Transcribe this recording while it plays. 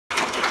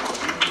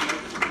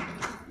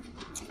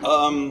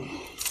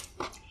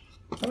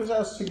I was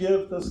asked to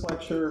give this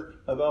lecture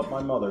about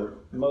my mother.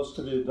 Most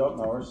of you don't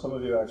know her, some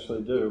of you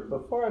actually do.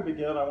 Before I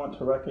begin, I want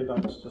to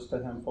recognize just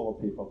a handful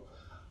of people.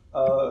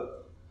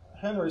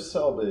 Henry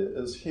Selby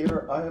is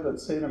here. I haven't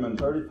seen him in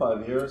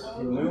 35 years.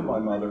 He knew my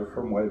mother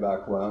from way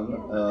back when,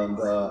 and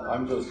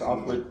I'm just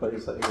awfully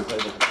pleased that he was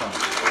able to come.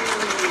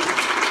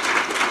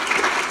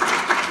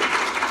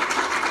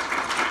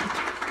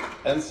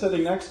 And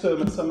sitting next to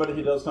him is somebody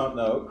he does not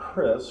know,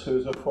 Chris,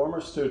 who's a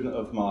former student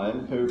of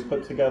mine who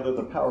put together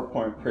the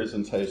PowerPoint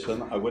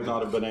presentation. I would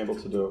not have been able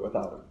to do it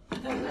without him.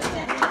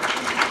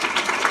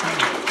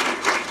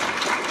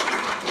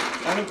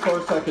 And of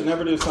course, I could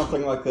never do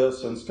something like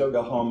this and still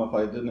go home if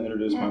I didn't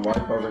introduce my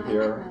wife over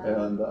here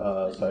and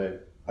say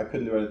I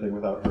couldn't do anything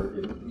without her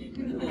either.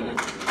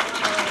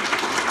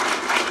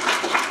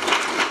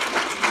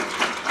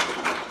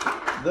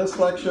 This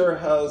lecture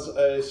has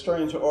a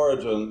strange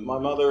origin. My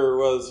mother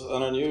was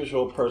an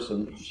unusual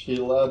person. She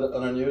led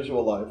an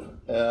unusual life,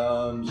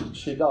 and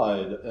she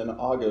died in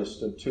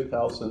August of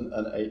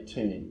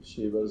 2018.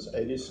 She was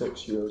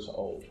 86 years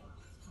old.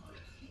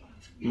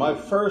 My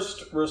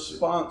first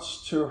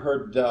response to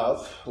her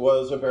death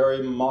was a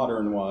very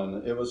modern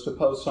one. It was to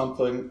post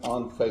something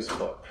on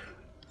Facebook.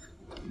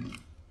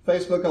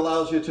 Facebook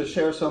allows you to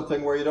share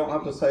something where you don't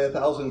have to say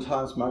 1,000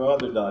 times, my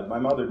mother died, my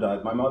mother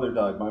died, my mother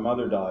died, my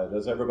mother died,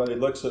 as everybody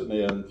looks at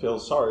me and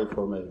feels sorry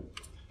for me.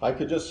 I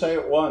could just say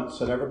it once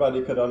and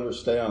everybody could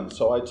understand.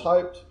 So I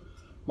typed,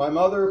 my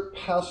mother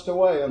passed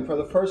away, and for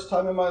the first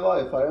time in my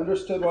life, I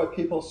understood why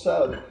people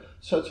said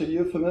such a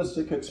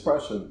euphemistic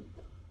expression.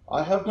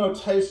 I have no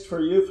taste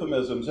for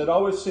euphemisms. It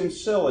always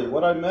seems silly.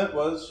 What I meant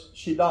was,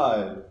 she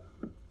died.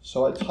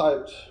 So I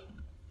typed,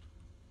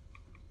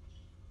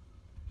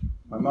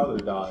 my mother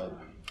died.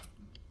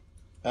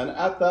 And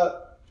at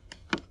that,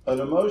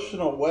 an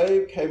emotional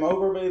wave came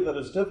over me that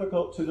is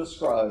difficult to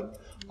describe.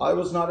 I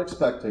was not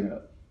expecting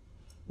it.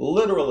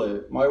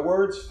 Literally, my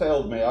words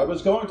failed me. I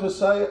was going to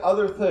say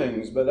other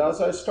things, but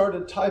as I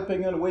started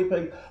typing and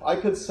weeping, I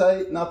could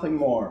say nothing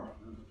more.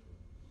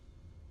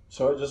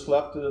 So I just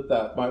left it at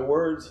that. My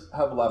words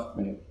have left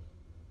me.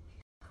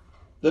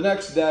 The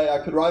next day, I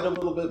could write a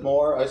little bit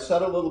more. I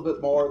said a little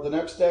bit more. The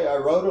next day, I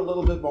wrote a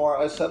little bit more.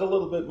 I said a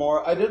little bit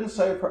more. I didn't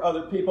say it for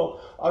other people.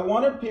 I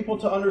wanted people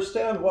to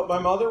understand what my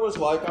mother was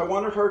like. I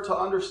wanted her to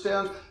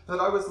understand that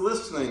I was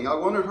listening. I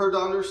wanted her to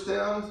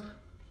understand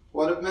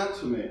what it meant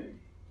to me.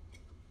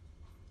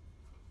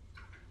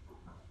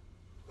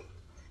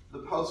 The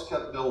post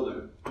kept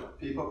building.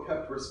 People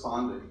kept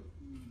responding.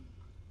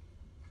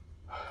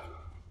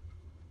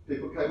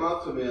 People came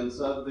up to me and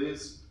said,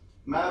 these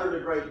mattered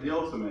a great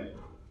deal to me.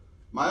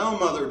 My own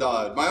mother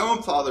died. My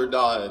own father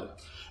died.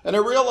 And I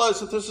realized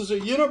that this is a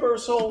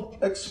universal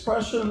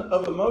expression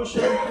of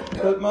emotion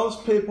that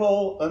most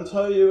people,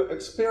 until you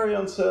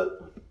experience it,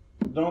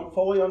 don't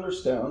fully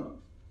understand.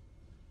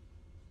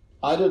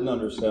 I didn't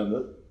understand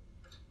it.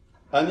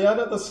 And yet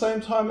at the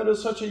same time, it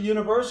is such a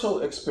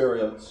universal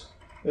experience.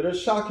 It is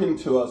shocking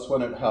to us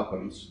when it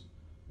happens.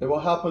 It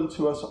will happen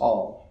to us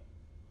all.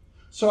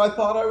 So I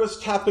thought I was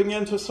tapping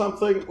into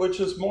something which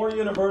is more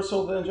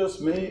universal than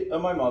just me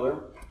and my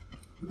mother.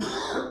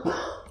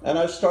 And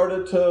I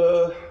started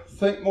to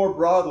think more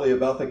broadly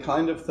about the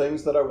kind of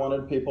things that I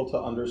wanted people to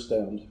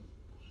understand.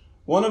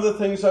 One of the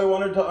things I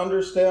wanted to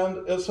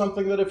understand is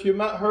something that if you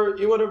met her,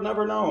 you would have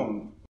never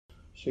known.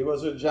 She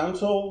was a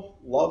gentle,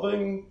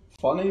 loving,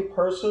 funny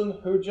person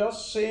who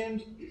just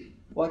seemed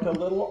like a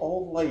little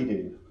old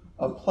lady,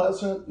 a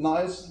pleasant,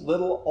 nice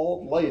little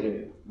old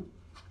lady.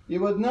 You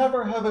would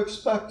never have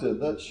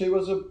expected that she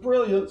was a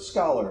brilliant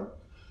scholar.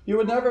 You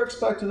would never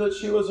expect that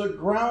she was a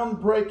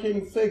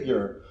groundbreaking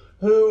figure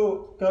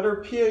who got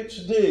her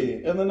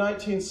PhD in the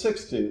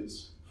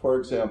 1960s, for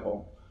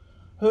example,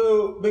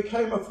 who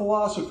became a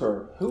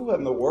philosopher. Who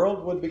in the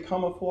world would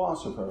become a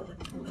philosopher?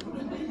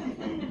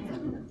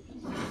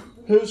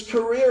 Whose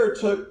career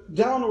took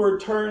downward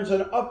turns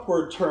and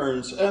upward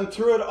turns, and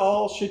through it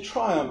all she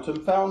triumphed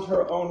and found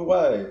her own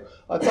way.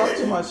 I thought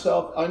to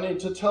myself, I need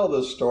to tell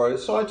this story,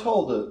 so I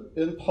told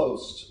it in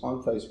posts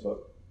on Facebook.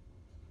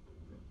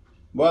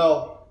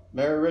 Well,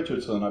 Mary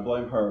Richardson, I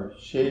blame her.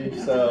 She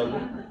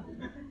said,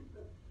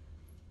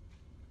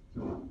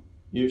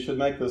 you should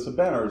make this a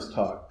banners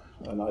talk.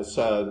 And I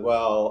said,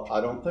 well,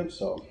 I don't think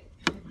so.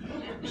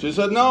 She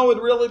said, no,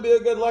 it'd really be a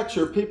good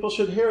lecture. People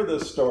should hear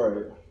this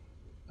story.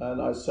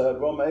 And I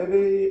said, well,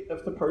 maybe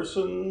if the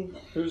person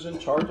who's in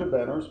charge of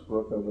banners,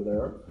 Brooke over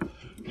there,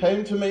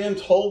 came to me and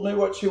told me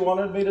what she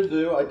wanted me to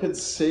do, I could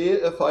see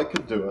if I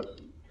could do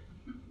it.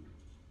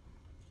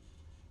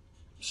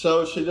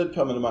 So she did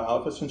come into my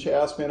office and she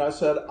asked me, and I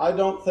said, I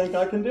don't think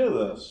I can do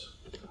this.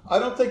 I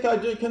don't think I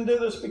can do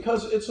this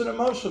because it's an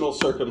emotional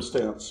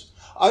circumstance.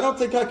 I don't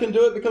think I can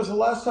do it because the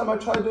last time I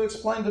tried to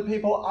explain to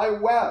people, I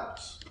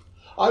wept.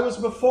 I was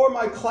before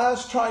my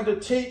class trying to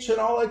teach, and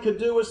all I could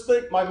do was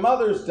think, my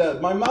mother's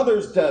dead, my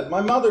mother's dead,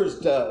 my mother's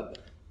dead.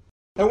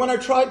 And when I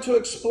tried to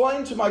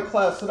explain to my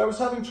class that I was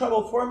having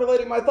trouble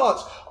formulating my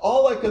thoughts,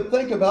 all I could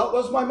think about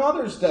was my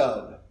mother's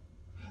dead.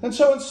 And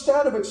so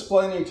instead of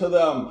explaining to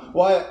them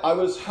why I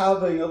was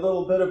having a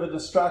little bit of a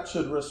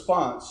distracted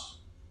response,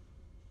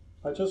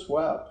 I just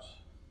wept.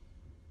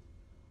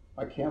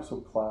 I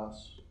canceled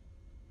class.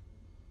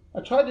 I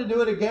tried to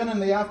do it again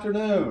in the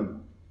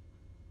afternoon,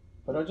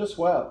 but I just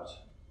wept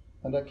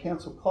and I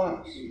canceled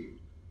class.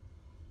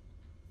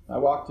 I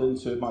walked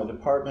into my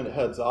department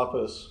head's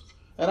office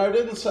and I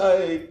didn't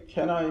say,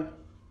 "Can I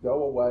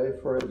go away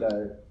for a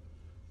day?"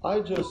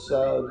 I just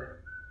said,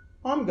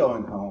 "I'm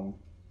going home."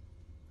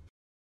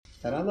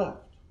 And I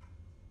left.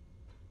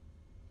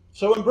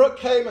 So when Brooke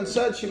came and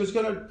said she was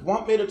going to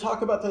want me to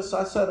talk about this,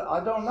 I said,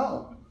 "I don't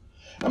know."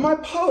 And my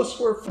posts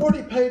were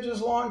 40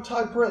 pages long,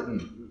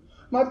 typewritten.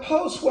 My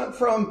posts went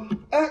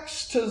from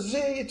X to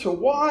Z to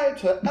Y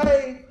to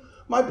A.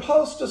 My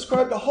posts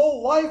described a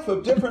whole life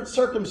of different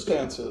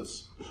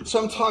circumstances.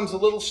 Sometimes a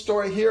little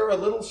story here, a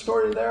little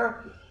story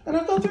there. And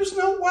I thought, there's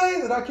no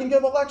way that I can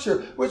give a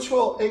lecture which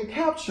will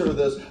encapture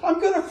this. I'm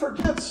going to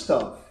forget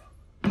stuff.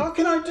 How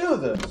can I do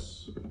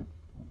this?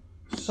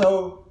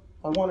 So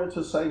I wanted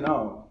to say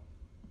no.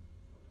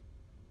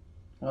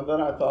 And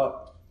then I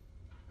thought,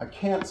 I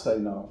can't say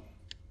no.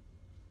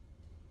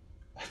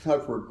 And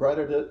I've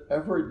regretted it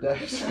every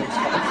day since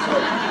I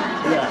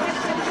said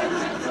yes.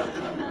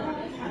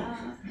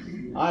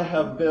 I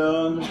have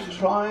been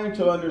trying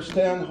to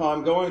understand how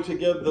I'm going to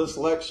give this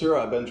lecture.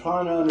 I've been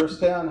trying to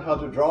understand how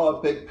to draw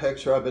a big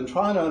picture. I've been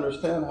trying to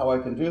understand how I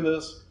can do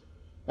this.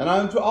 And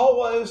I'm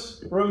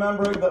always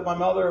remembering that my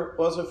mother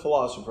was a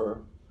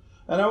philosopher.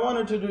 And I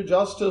wanted to do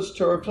justice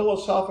to her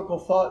philosophical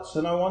thoughts,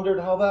 and I wondered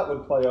how that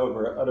would play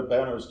over at a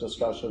banners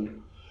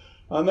discussion.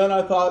 And then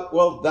I thought,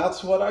 well,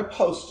 that's what I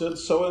posted,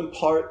 so in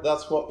part,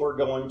 that's what we're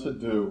going to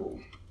do.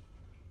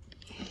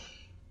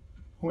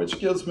 Which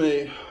gives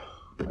me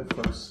my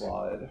first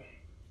slide.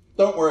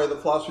 Don't worry, the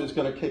philosophy is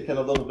going to kick in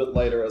a little bit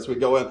later as we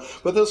go in.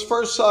 But this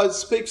first slide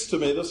speaks to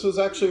me. This is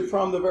actually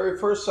from the very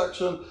first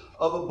section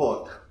of a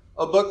book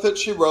that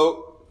she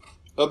wrote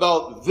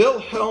about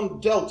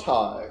Wilhelm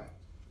Delty,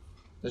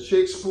 that she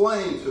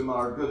explained to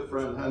our good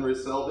friend Henry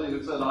Selby,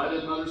 who said I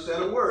didn't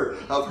understand a word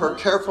of her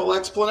careful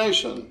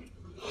explanation.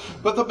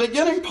 But the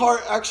beginning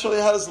part actually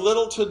has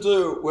little to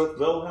do with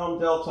Wilhelm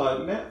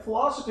Delty.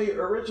 Philosophy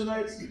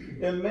originates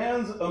in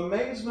man's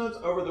amazement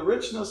over the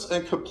richness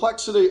and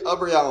complexity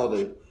of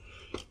reality.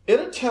 It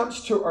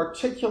attempts to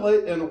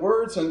articulate in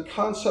words and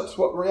concepts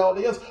what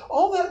reality is.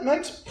 All that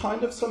makes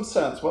kind of some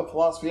sense, what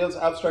philosophy is,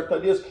 abstract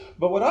ideas.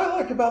 But what I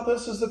like about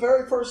this is the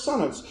very first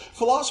sentence.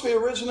 Philosophy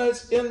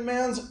originates in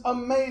man's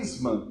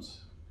amazement.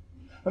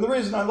 And the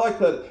reason I like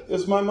that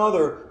is my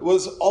mother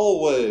was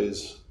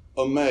always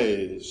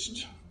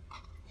amazed.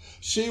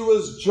 She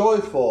was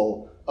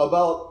joyful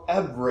about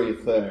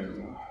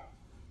everything.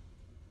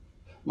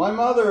 My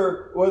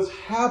mother was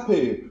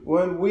happy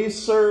when we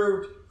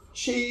served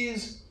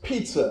cheese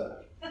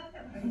pizza.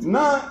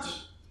 Not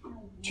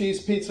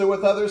cheese pizza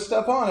with other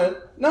stuff on it.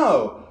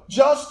 No,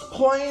 just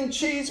plain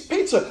cheese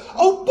pizza.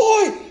 Oh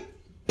boy,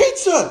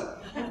 pizza!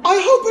 I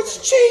hope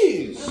it's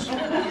cheese.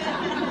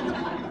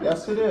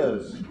 Yes, it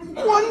is.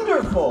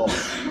 Wonderful.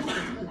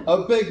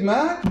 A Big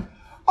Mac?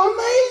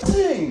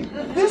 Amazing!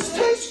 This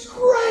tastes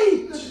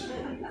great!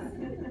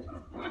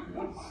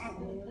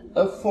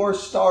 A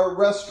 4-star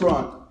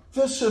restaurant.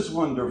 This is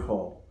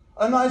wonderful.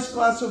 A nice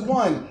glass of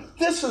wine.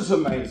 This is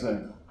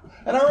amazing.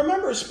 And I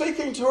remember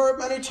speaking to her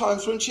many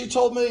times when she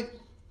told me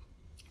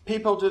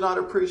people do not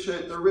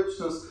appreciate the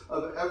richness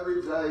of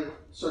everyday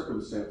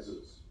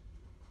circumstances.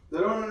 They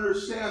don't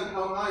understand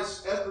how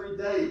nice every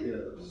day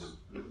is.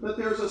 That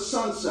there's a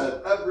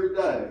sunset every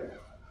day.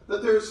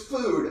 That there's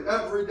food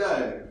every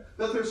day.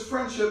 That there's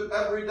friendship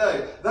every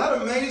day.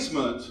 That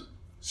amazement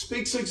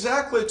speaks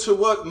exactly to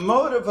what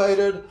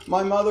motivated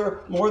my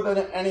mother more than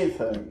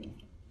anything.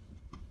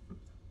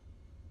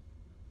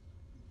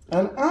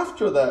 And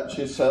after that,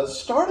 she says,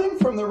 starting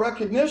from the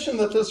recognition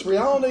that this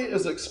reality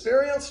is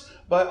experienced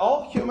by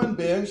all human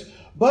beings,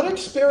 but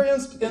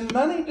experienced in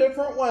many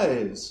different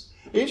ways.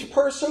 Each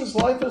person's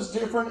life is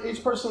different.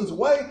 Each person's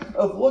way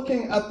of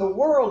looking at the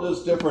world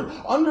is different.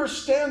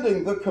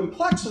 Understanding the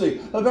complexity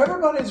of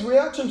everybody's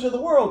reaction to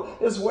the world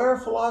is where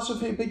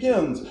philosophy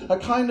begins, a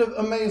kind of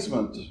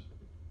amazement.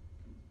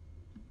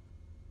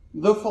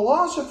 The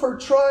philosopher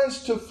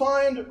tries to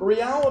find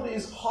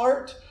reality's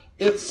heart,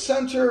 its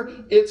center,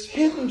 its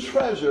hidden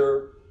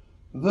treasure,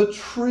 the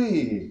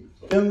tree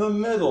in the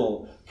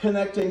middle,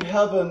 connecting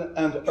heaven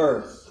and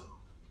earth.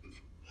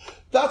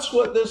 That's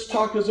what this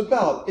talk is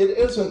about. It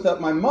isn't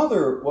that my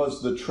mother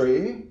was the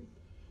tree.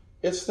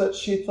 It's that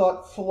she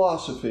thought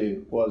philosophy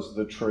was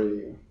the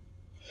tree.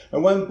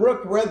 And when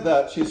Brooke read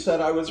that, she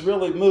said, I was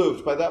really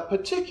moved by that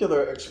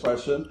particular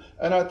expression,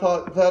 and I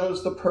thought that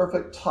is the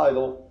perfect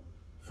title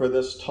for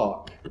this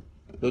talk.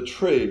 The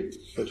tree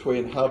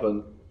between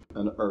heaven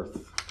and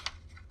earth.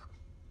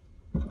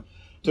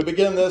 To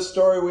begin this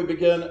story, we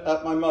begin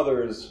at my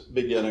mother's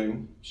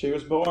beginning. She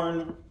was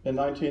born in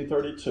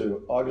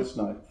 1932, August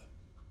 9th.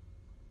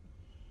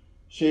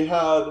 She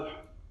had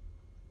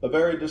a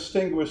very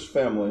distinguished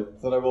family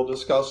that I will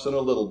discuss in a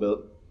little bit.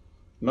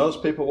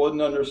 Most people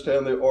wouldn't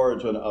understand the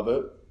origin of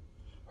it,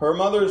 Her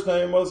mother's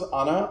name was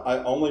Anna. I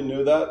only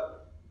knew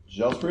that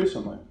just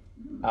recently,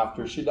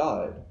 after she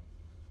died.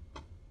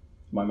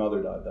 My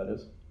mother died, that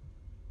is.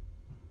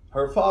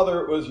 Her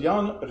father was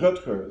Jan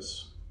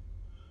Rutgers.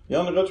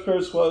 Jan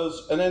Rutgers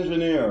was an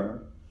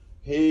engineer.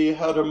 He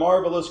had a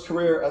marvelous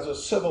career as a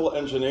civil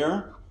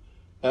engineer,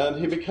 and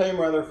he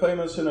became rather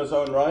famous in his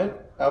own right.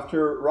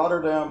 After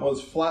Rotterdam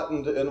was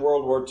flattened in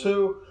World War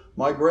II,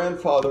 my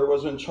grandfather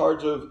was in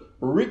charge of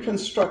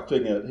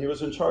reconstructing it. He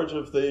was in charge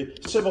of the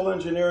civil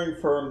engineering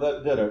firm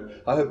that did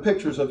it. I have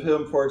pictures of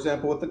him, for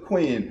example, with the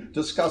Queen,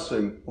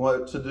 discussing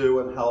what to do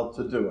and how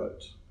to do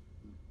it.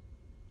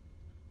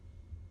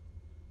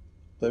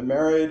 They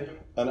married,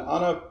 and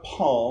Anna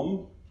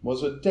Palm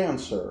was a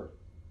dancer.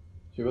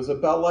 She was a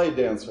ballet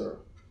dancer.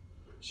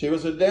 She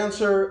was a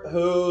dancer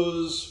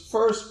whose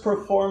first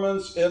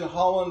performance in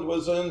Holland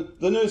was in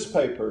the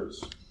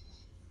newspapers,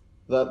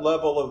 that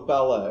level of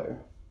ballet.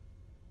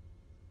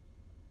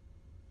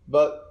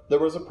 But there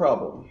was a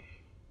problem.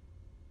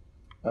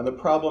 And the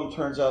problem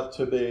turns out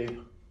to be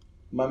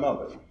my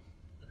mother.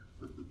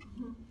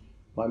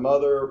 My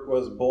mother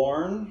was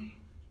born,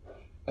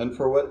 and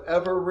for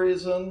whatever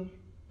reason,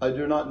 I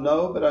do not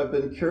know, but I've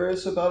been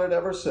curious about it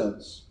ever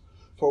since.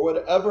 For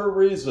whatever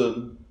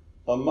reason,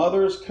 a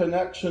mother's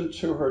connection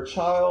to her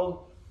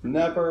child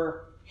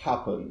never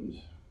happened.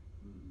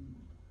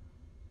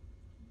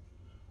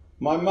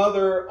 My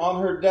mother,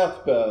 on her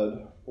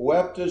deathbed,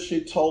 wept as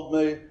she told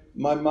me,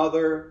 my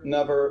mother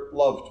never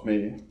loved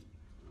me.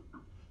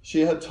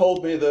 She had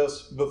told me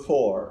this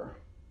before.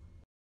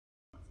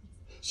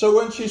 So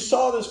when she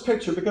saw this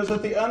picture, because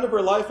at the end of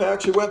her life, I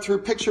actually went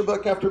through picture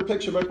book after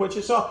picture book, when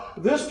she saw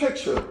this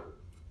picture,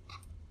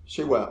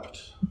 she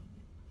wept.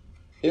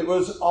 It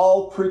was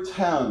all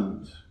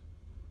pretend.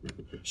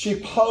 She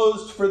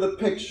posed for the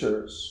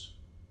pictures,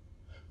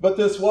 but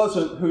this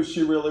wasn't who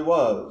she really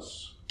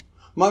was.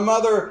 My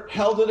mother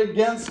held it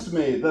against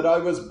me that I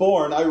was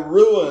born. I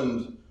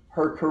ruined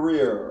her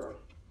career.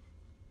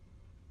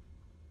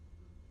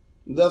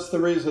 That's the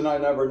reason I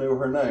never knew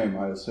her name,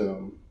 I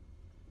assume.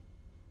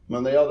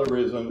 And the other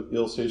reason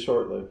you'll see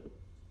shortly.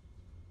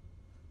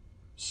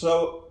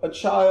 So, a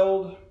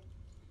child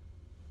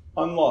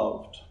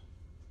unloved,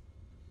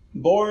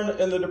 born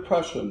in the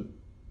Depression,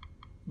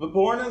 but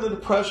born in the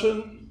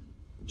Depression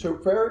to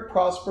a very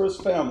prosperous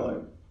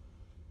family.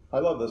 I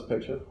love this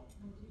picture.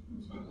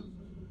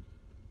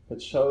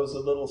 It shows a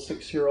little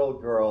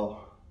 6-year-old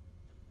girl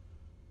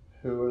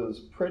who is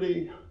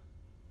pretty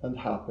and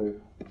happy.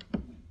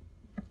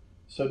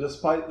 So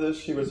despite this,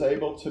 she was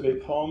able to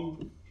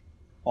become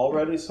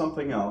already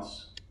something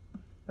else.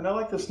 And I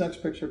like this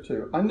next picture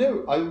too. I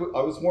knew, I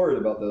was worried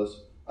about this.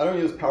 I don't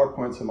use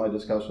PowerPoints in my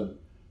discussion.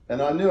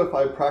 And I knew if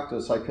I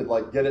practiced, I could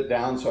get it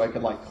down so I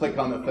could click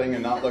on the thing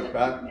and not look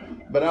back.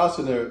 But I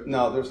also knew,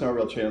 no, there's no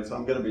real chance.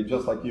 I'm going to be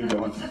just like you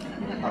doing.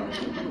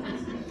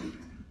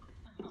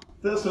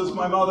 This is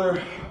my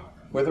mother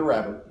with a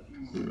rabbit.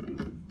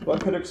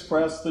 What could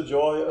express the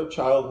joy of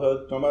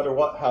childhood, no matter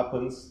what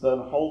happens, than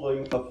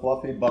holding a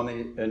fluffy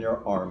bunny in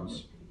your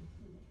arms?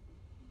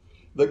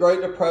 The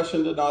Great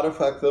Depression did not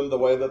affect them the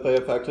way that they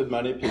affected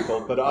many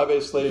people, but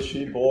obviously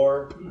she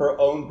bore her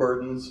own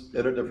burdens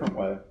in a different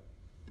way.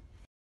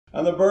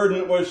 And the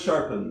burden was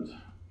sharpened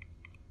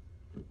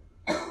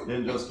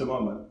in just a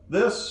moment.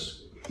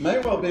 This may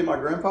well be my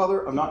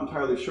grandfather, I'm not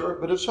entirely sure,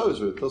 but it shows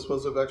you this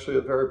was actually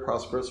a very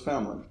prosperous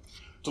family.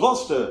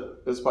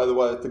 Droste is, by the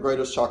way, the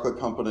greatest chocolate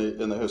company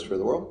in the history of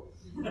the world.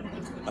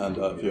 And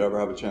if you ever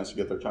have a chance to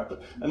get their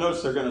chocolate. And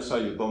notice they're going to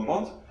sell you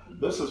bonbons.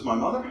 This is my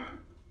mother.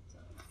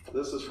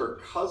 This is her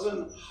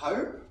cousin,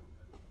 Hardtner.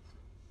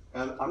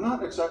 And I'm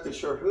not exactly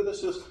sure who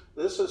this is.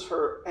 This is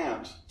her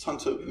aunt,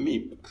 Tante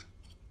Miep.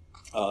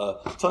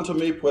 Tante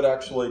Miep would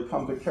actually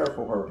come to care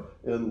for her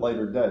in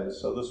later days.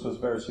 So this was a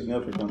very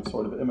significant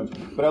sort of image.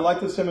 But I like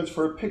this image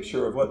for a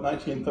picture of what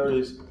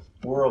 1930s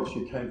world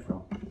she came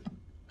from.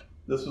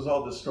 This was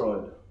all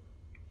destroyed.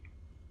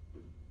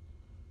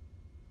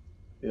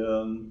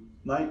 In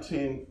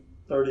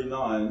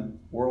 1939,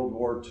 World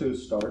War II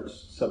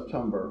starts,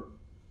 September.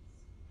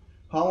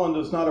 Holland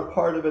is not a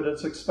part of it.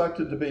 It's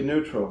expected to be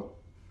neutral,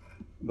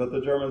 but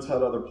the Germans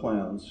had other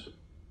plans.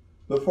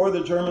 Before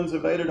the Germans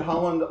invaded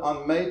Holland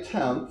on May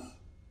 10th,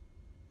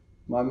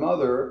 my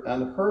mother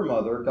and her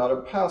mother got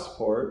a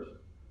passport.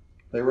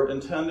 They were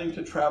intending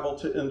to travel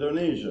to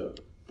Indonesia.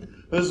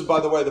 This is,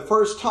 by the way, the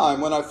first time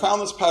when I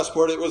found this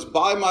passport. It was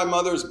by my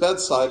mother's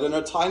bedside in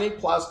a tiny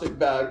plastic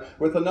bag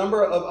with a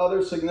number of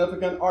other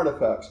significant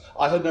artifacts.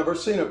 I had never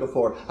seen it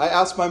before. I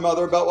asked my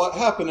mother about what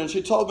happened, and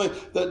she told me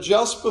that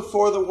just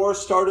before the war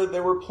started,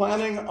 they were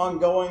planning on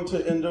going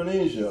to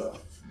Indonesia,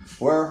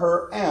 where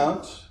her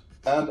aunt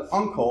and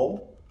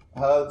uncle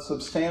had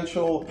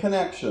substantial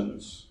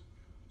connections.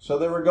 So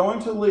they were going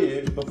to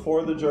leave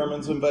before the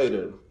Germans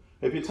invaded.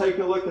 If you take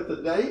a look at the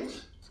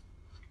date,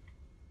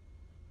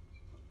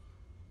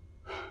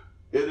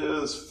 it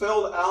is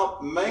filled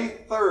out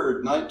May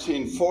 3rd,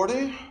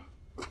 1940.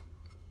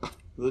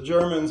 The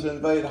Germans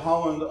invade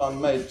Holland on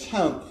May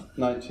 10th,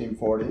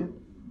 1940.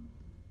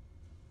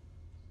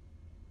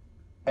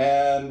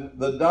 and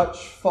the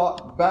Dutch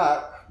fought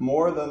back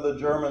more than the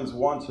Germans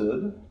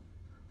wanted,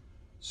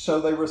 so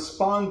they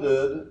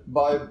responded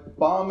by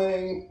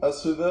bombing a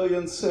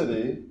civilian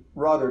city,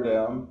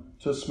 Rotterdam,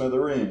 to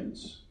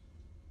smithereens.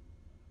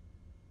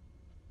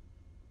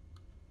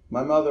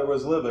 My mother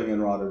was living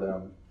in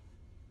Rotterdam.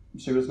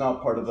 She was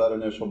not part of that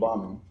initial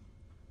bombing.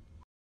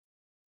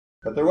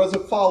 But there was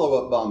a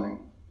follow-up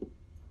bombing.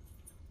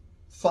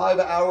 5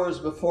 hours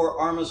before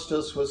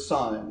armistice was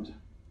signed.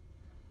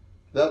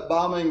 That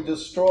bombing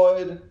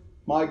destroyed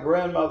my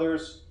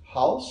grandmother's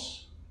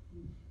house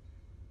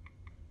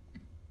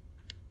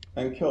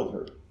and killed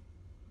her.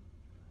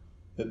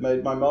 It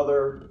made my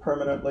mother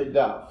permanently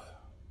deaf.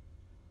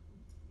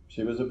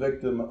 She was a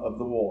victim of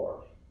the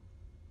war.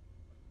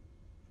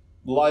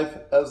 Life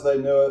as they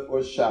knew it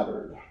was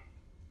shattered.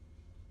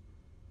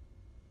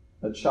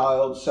 A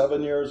child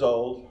 7 years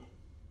old,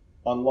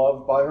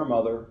 unloved by her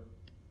mother,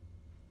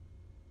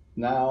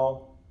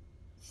 now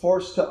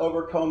forced to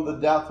overcome the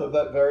death of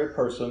that very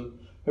person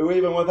who,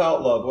 even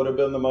without love, would have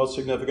been the most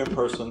significant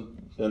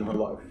person in her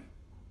life.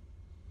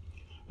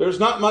 There's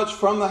not much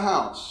from the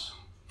house.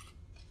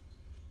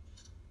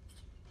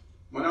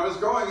 When I was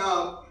growing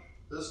up,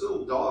 this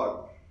little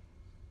dog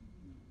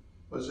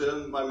was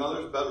in my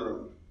mother's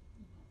bedroom.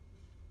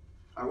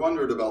 I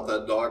wondered about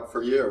that dog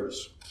for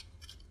years.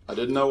 I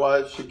didn't know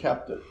why she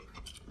kept it.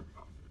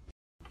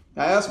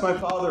 I asked my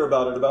father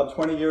about it about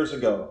 20 years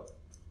ago.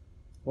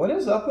 What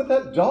is up with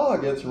that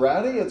dog? It's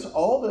ratty, it's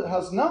old, it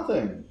has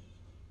nothing.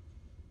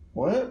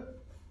 What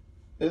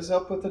is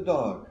up with the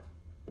dog?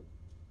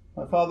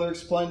 My father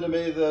explained to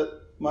me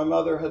that my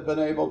mother had been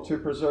able to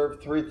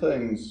preserve 3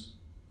 things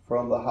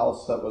from the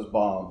house that was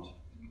bombed.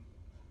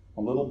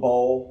 A little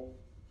bowl,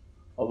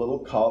 a little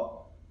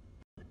cup,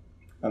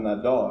 and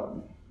that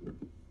dog.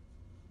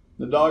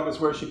 The dog is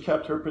where she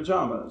kept her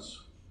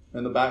pajamas.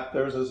 In the back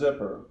there's a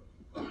zipper.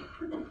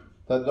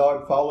 That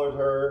dog followed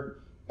her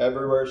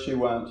everywhere she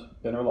went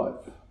in her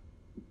life.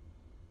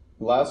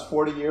 The last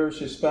 40 years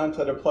she spent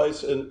at a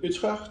place in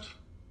Utrecht,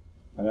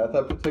 and at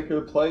that particular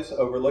place,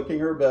 overlooking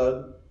her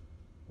bed,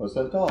 was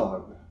that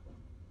dog.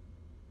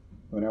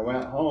 When I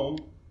went home,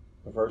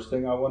 the first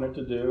thing I wanted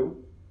to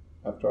do,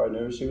 after I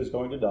knew she was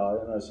going to die,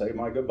 and I say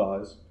my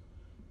goodbyes,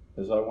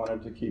 is I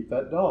wanted to keep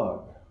that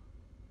dog.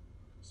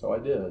 So I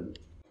did.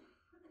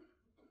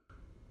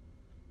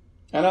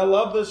 And I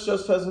love this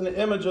just as an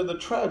image of the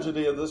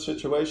tragedy of the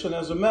situation,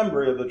 as a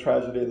memory of the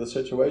tragedy of the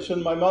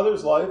situation. My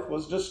mother's life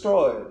was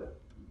destroyed.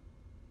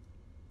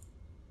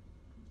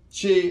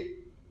 She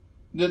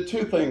did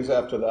 2 things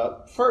after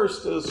that.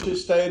 First is she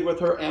stayed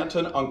with her aunt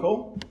and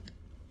uncle.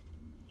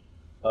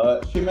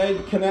 She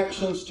made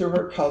connections to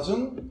her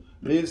cousin.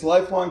 These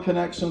lifelong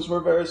connections were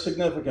very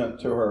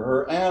significant to her.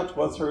 Her aunt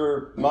was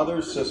her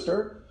mother's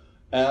sister,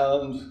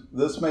 and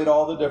this made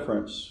all the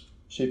difference.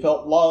 She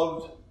felt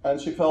loved, and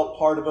she felt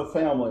part of a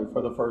family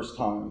for the first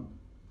time.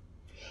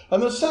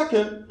 And the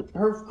second,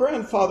 her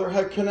grandfather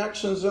had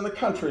connections in the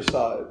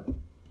countryside.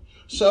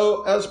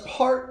 So as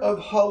part of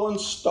Holland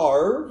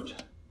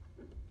starved,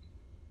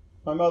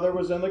 my mother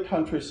was in the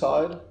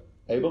countryside,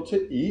 able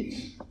to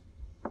eat.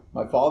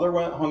 My father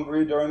went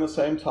hungry during the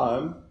same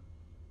time,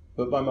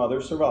 but my mother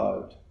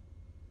survived.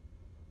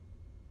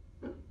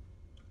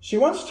 She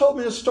once told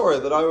me a story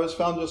that I always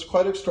found just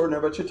quite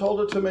extraordinary, but she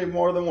told it to me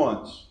more than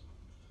once.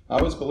 I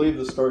always believe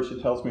the story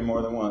she tells me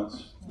more than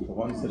once. The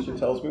ones that she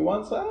tells me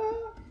once, the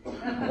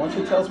ones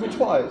she tells me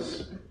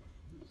twice.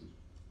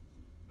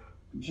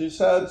 She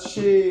said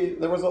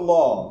there was a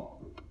law.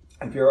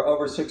 If you were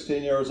over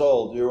 16 years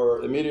old, you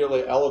were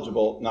immediately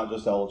eligible, not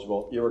just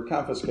eligible, you were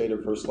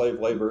confiscated for slave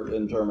labor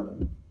in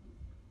Germany.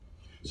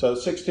 So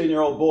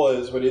 16-year-old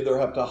boys would either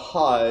have to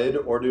hide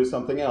or do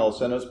something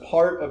else. And as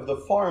part of the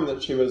farm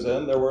that she was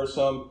in, there were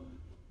some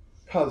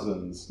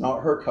cousins,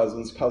 not her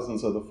cousins,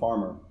 cousins of the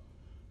farmer.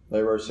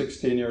 They were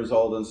 16 years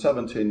old and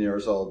 17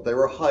 years old. They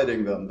were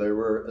hiding them. They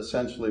were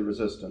essentially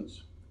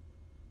resistance.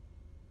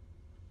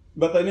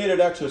 But they needed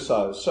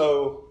exercise.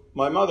 So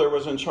my mother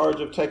was in charge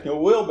of taking a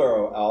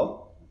wheelbarrow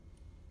out.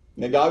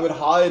 The guy would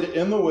hide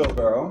in the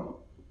wheelbarrow,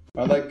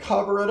 and they'd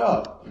cover it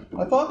up.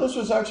 I thought this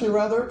was actually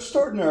rather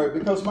extraordinary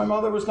because my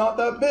mother was not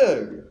that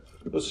big.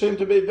 It seemed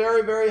to be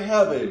very, very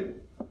heavy.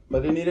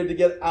 But he needed to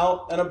get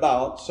out and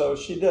about, so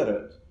she did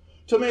it.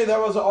 To me, that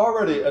was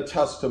already a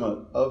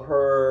testament of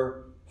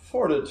her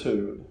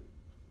fortitude.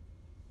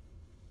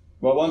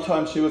 Well, one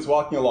time she was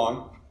walking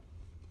along,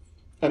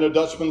 and a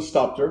Dutchman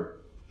stopped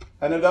her,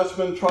 and a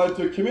Dutchman tried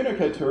to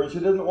communicate to her, and she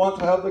didn't want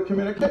to have the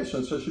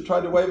communication, so she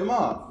tried to wave him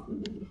off.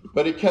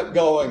 But he kept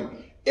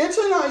going, "It's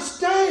a nice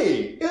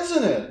day,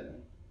 isn't it?"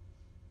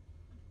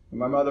 And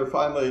my mother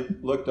finally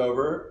looked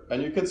over,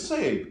 and you could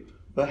see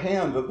the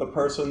hand of the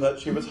person that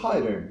she was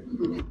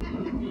hiding.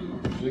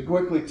 She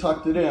quickly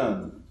tucked it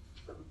in.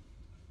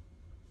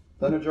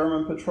 Then a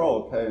German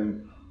patrol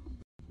came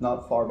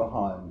not far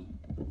behind.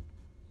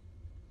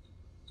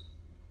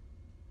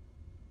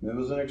 It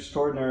was an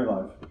extraordinary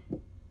life.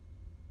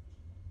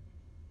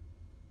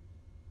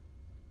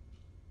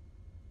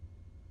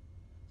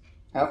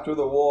 After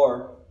the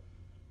war,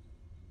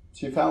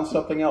 she found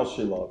something else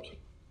she loved.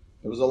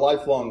 It was a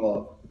lifelong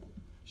love.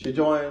 She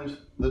joined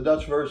the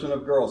Dutch version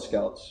of Girl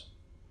Scouts,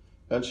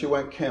 and she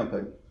went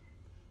camping.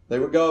 They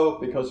would go,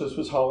 because this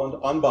was Holland,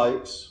 on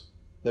bikes.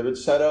 They would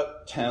set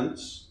up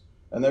tents,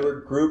 and they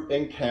would group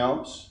in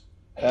camps,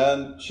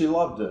 and she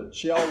loved it.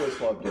 She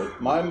always loved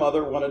it. My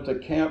mother wanted to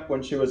camp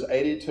when she was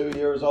 82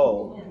 years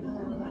old.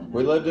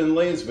 We lived in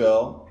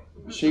Leesville.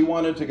 She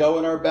wanted to go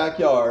in our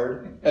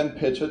backyard and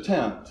pitch a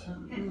tent.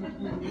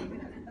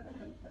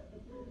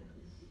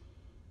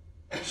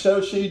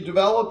 So she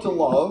developed a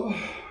love,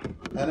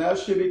 and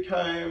as she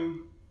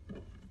became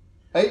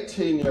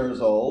 18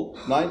 years old,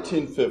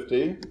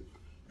 1950,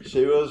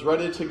 she was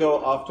ready to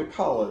go off to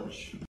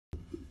college.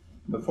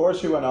 Before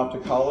she went off to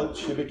college,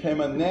 she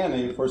became a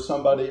nanny for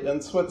somebody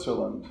in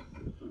Switzerland.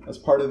 As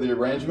part of the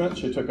arrangement,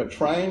 she took a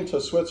train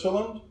to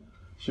Switzerland.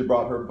 She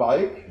brought her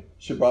bike.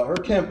 She brought her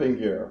camping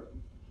gear.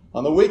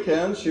 On the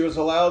weekends, she was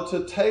allowed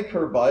to take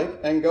her bike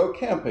and go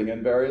camping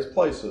in various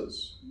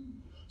places.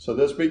 So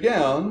this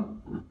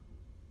began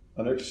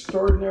an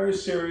extraordinary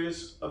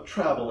series of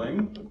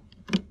traveling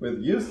with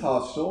youth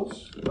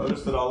hostels.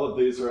 Notice that all of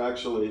these are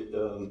actually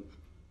in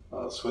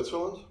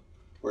Switzerland,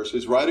 where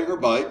she's riding her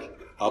bike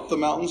up the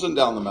mountains and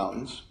down the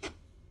mountains.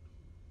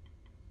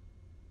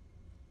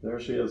 There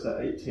she is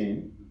at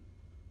 18.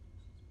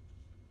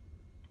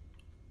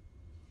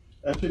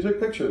 And she took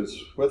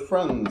pictures with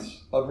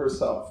friends of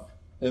herself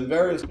in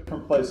various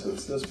different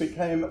places. This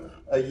became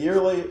a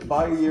yearly,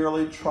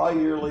 bi-yearly,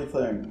 tri-yearly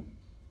thing.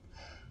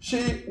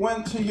 She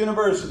went to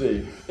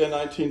university in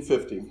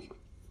 1950.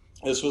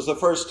 This was the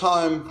first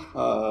time,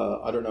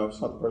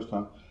 it's not the first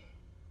time.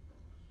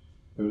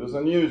 It was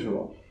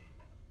unusual.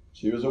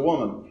 She was a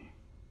woman.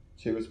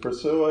 She was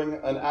pursuing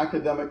an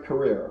academic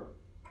career.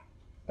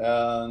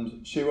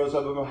 And she was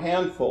of a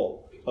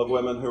handful of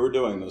women who were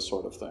doing this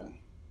sort of thing.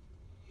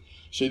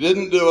 She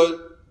didn't do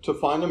it to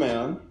find a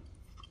man.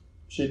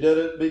 She did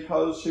it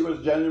because she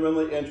was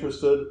genuinely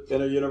interested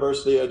in a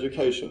university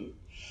education.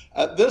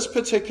 At this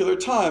particular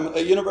time,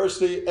 a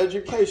university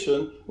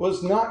education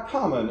was not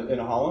common in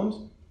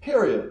Holland,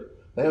 period.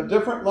 They have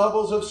different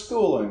levels of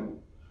schooling.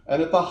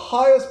 And at the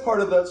highest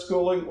part of that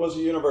schooling was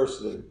a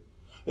university.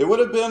 It would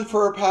have been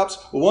for perhaps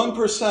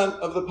 1%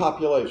 of the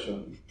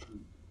population.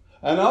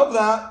 And of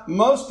that,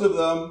 most of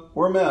them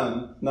were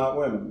men, not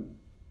women.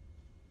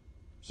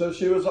 So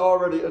she was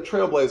already a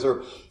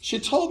trailblazer. She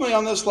told me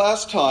on this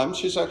last time,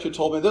 she's actually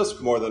told me this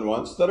more than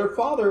once, that her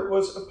father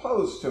was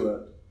opposed to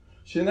it.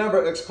 She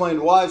never explained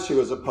why she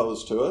was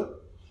opposed to it.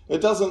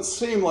 It doesn't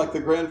seem like the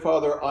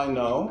grandfather I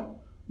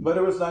know, but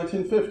it was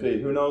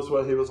 1950. Who knows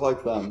what he was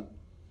like then?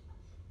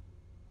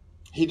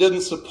 He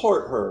didn't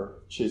support her,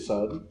 she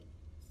said.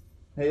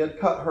 He had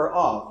cut her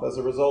off as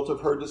a result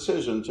of her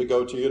decision to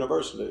go to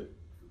university.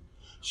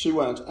 She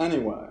went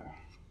anyway.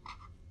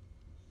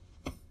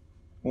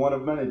 One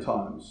of many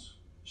times.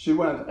 She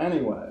went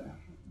anyway.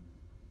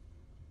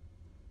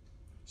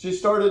 She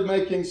started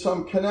making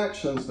some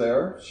connections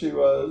there. She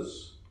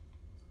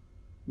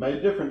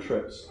made different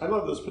trips. I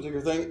love this particular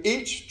thing.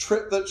 Each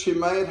trip that she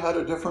made had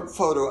a different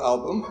photo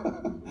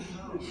album.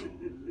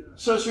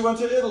 So she went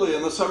to Italy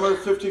in the summer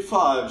of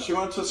 55. She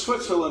went to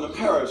Switzerland and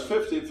Paris,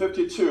 50,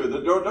 52. The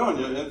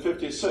Dordogne in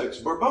 56.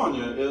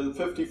 Bourgogne in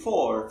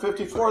 54.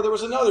 54, there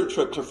was another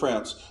trip to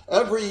France.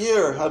 Every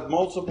year had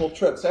multiple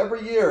trips.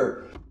 Every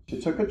year she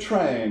took a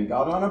train,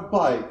 got on a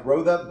bike,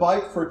 rode that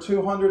bike for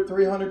 200,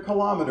 300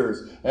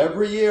 kilometers.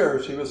 Every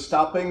year she was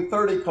stopping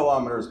 30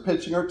 kilometers,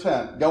 pitching her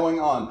tent, going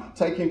on,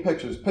 taking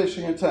pictures,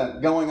 pitching a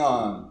tent, going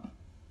on.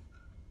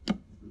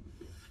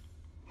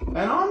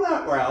 And on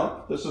that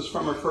route, this is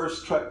from her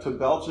first trek to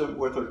Belgium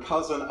with her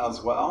cousin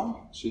as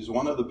well. She's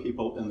one of the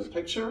people in the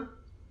picture.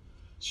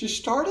 She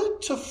started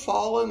to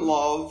fall in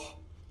love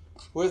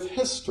with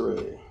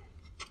history.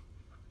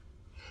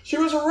 She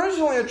was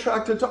originally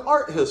attracted to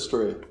art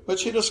history, but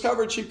she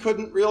discovered she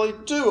couldn't really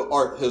do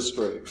art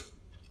history.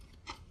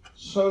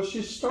 So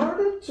she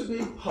started to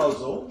be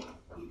puzzled.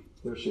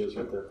 There she is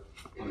right there.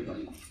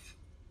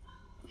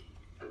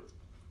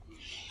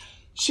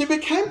 She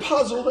became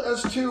puzzled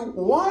as to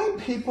why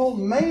people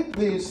made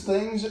these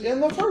things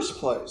in the first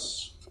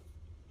place.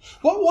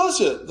 What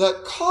was it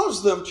that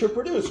caused them to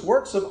produce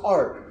works of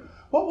art?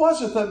 What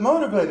was it that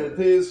motivated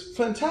these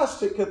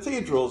fantastic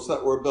cathedrals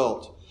that were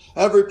built?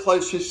 Every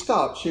place she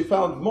stopped, she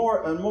found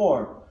more and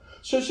more.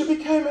 So she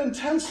became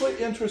intensely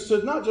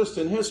interested not just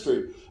in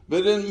history,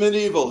 but in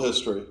medieval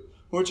history,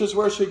 which is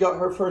where she got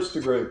her first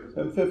degree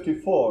in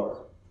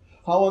 54.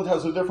 Holland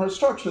has a different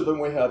structure than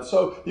we have,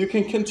 so you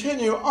can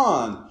continue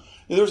on.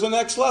 There's a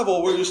next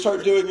level where you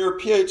start doing your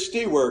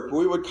PhD work.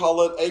 We would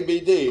call it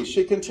ABD.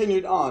 She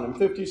continued on. In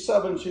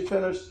 57, she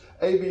finished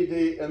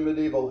ABD in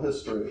medieval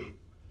history.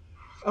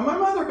 And my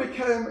mother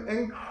became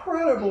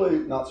incredibly,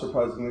 not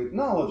surprisingly,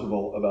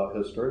 knowledgeable about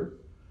history.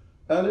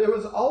 And it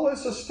was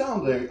always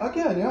astounding.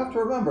 Again, you have to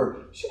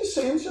remember, she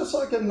seems just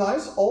like a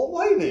nice old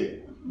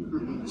lady.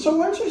 So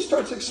when she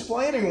starts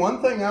explaining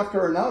one thing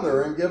after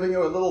another and giving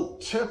you a little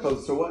tip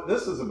as to what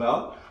this is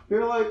about,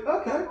 you're like,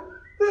 okay,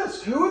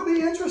 this. Who would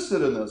be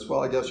interested in this?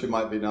 Well, I guess you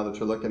might be now that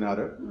you're looking at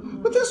it.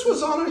 But this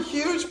was on a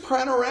huge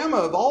panorama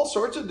of all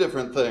sorts of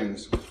different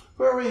things,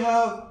 where we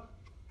have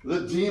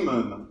the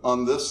demon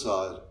on this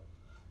side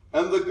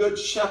and the good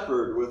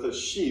shepherd with a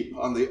sheep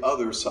on the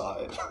other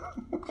side.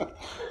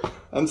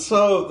 And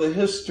so the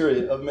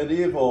history of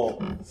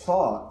medieval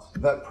thought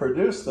that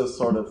produced this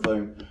sort of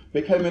thing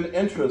became an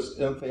interest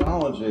in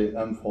theology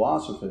and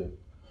philosophy.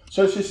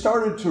 So she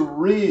started to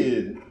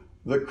read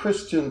the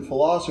Christian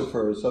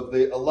philosophers of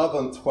the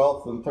 11th,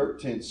 12th, and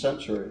 13th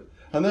century.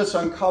 And this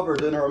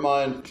uncovered in her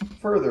mind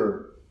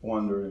further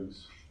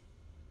wonderings.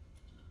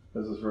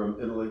 This is from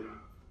Italy.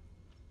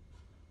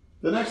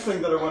 The next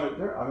thing that I wanted,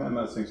 I'm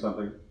missing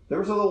something. There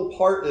was a little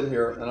part in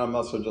here, and I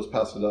must have just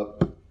passed it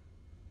up.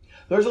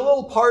 There's a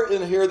little part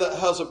in here that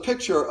has a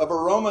picture of a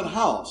Roman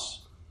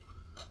house.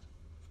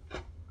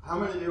 How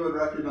many of you would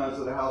recognize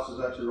that a house is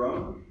actually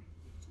Roman?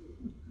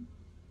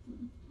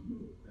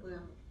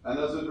 And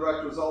as a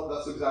direct result,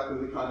 that's exactly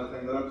the kind of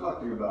thing that I'm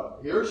talking about.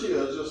 Here she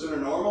is, just in a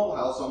normal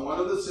house on one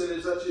of the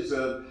cities that she's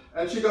in,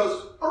 and she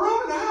goes, a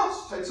Roman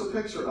house, takes a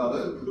picture of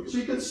it.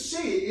 She could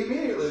see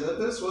immediately that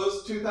this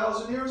was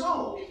 2,000 years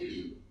old.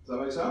 Does that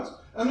make sense?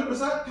 And it was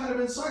that kind of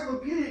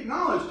encyclopedic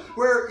knowledge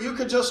where you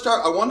could just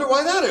start, I wonder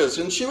why that is,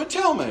 and she would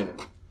tell me.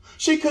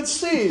 She could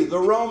see the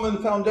Roman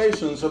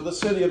foundations of the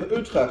city of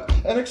Utrecht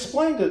and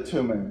explained it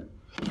to me.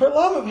 Her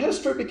love of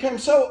history became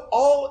so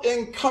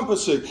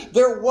all-encompassing.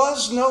 There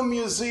was no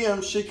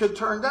museum she could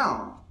turn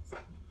down.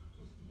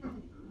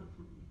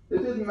 It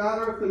didn't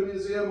matter if the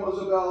museum was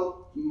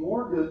about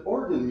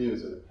organ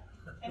music.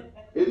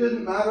 It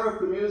didn't matter if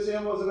the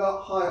museum was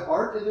about high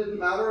art. It didn't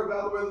matter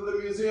about whether the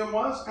museum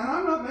was, and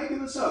I'm not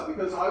making this up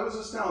because I was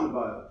astounded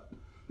by it.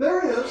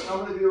 There is,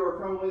 how many of you are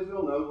from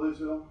Leesville? Know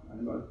Leesville?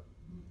 Anybody?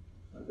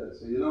 Okay,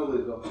 so you know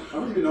Leesville. How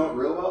many of you know it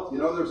real well? You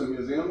know there's a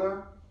museum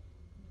there?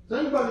 Has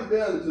anybody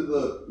been to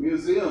the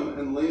museum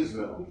in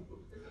Leesville?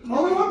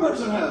 Only one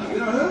person has. You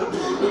know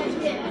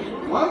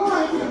who? My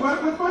wife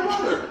went with my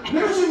mother.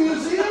 There's a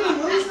museum in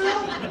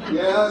Leesville?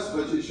 Yes,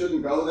 but you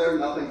shouldn't go there.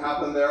 Nothing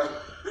happened there.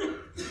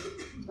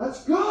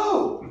 Let's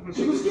go.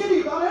 She was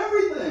giddy about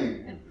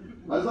everything.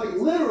 I was like,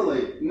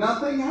 literally,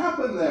 nothing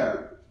happened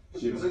there.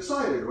 She was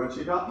excited when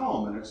she got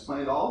home and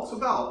explained all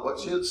about what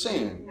she had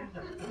seen.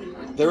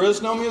 There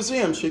is no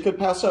museum she could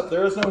pass up.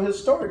 There is no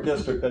historic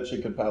district that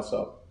she could pass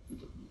up.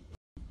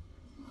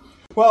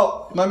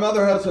 Well, my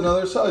mother has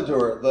another side to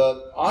her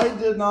that I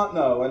did not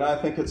know, and I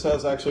think it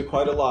says actually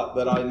quite a lot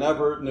that I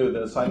never knew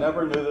this. I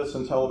never knew this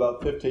until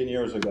about 15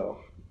 years ago.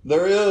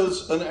 There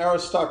is an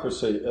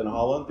aristocracy in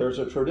Holland. There's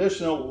a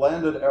traditional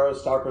landed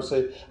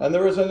aristocracy, and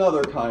there is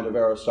another kind of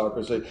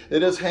aristocracy.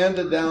 It is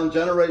handed down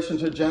generation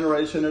to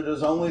generation. It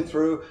is only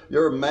through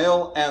your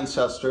male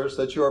ancestors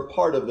that you are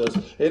part of this.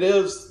 It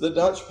is the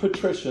Dutch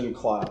patrician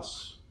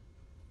class.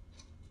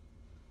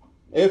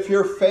 If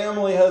your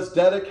family has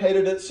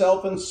dedicated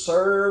itself and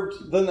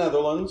served the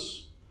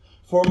Netherlands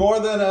for more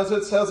than, as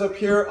it says up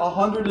here,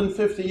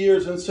 150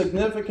 years in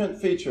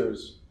significant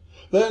features,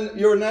 then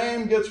your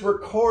name gets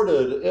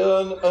recorded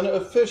in an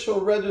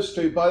official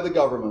registry by the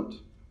government.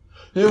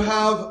 You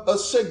have a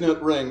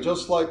signet ring,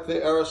 just like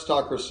the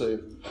aristocracy.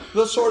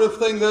 The sort of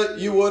thing that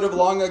you would have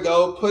long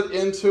ago put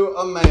into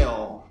a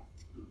mail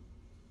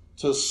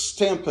to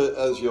stamp it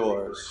as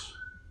yours.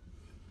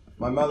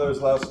 My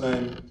mother's last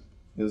name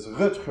is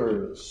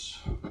Wittgers,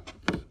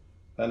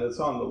 and it's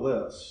on the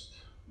list.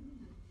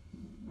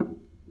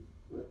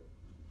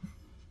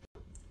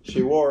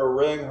 She wore a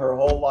ring her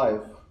whole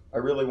life. I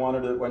really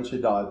wanted it when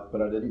she died,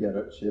 but I didn't get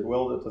it. She had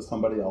willed it to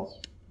somebody else,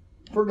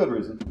 for good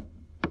reason,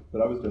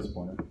 but I was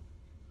disappointed.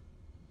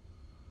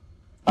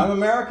 I'm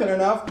American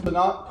enough to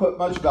not put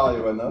much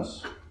value in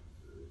this.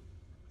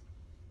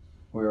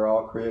 We are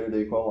all created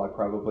equal. I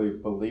probably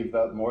believe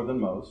that more than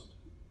most.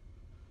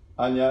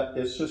 And yet,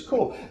 it's just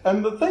cool.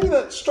 And the thing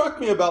that struck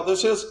me about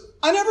this is,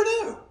 I never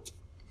knew.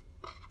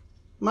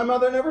 My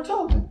mother never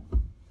told me.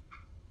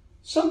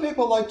 Some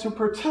people like to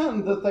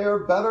pretend that they are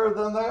better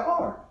than they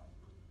are.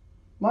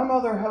 My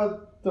mother had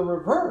the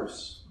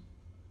reverse.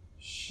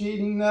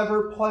 She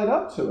never played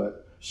up to it.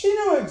 She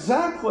knew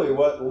exactly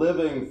what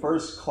living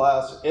first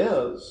class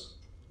is,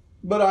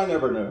 but I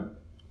never knew.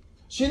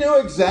 She knew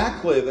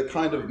exactly the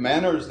kind of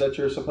manners that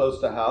you're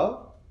supposed to have.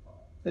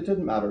 It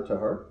didn't matter to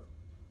her.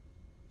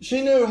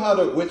 She knew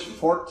which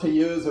fork to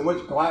use and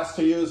which glass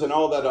to use and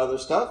all that other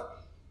stuff.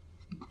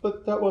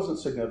 But that wasn't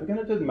significant.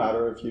 It didn't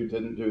matter if you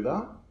didn't do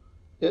that.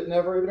 It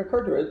never even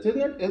occurred to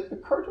her. It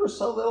occurred to her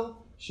so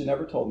little, she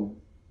never told me.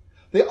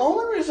 The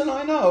only reason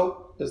I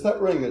know is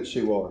that ring that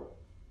she wore.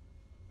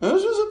 And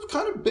this was a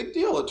kind of big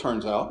deal, it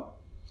turns out.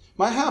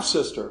 My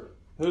half-sister,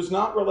 who's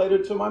not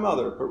related to my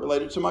mother, but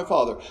related to my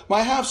father,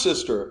 my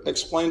half-sister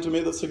explained to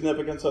me the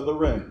significance of the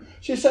ring.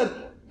 She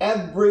said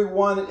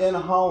everyone in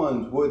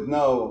Holland would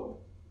know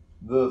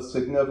the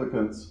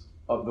significance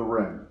of the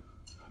ring.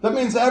 That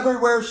means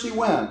everywhere she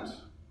went,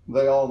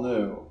 they all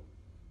knew,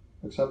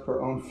 except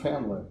her own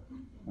family,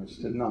 which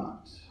did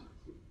not.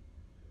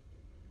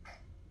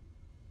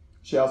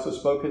 She also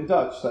spoke in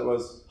Dutch that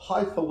was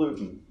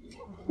highfalutin.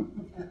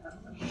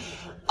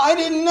 I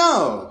didn't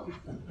know,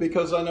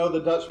 because I know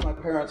the Dutch my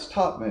parents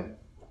taught me.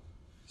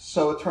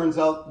 So it turns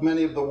out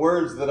many of the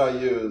words that I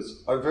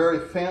use are very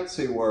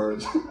fancy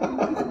words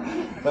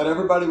that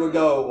everybody would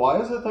go,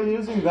 why is it they're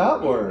using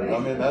that word? I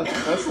mean,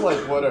 that's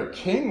like what a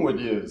king would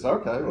use.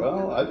 Okay,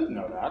 well, I didn't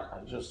know that.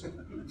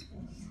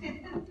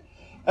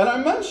 And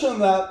I mention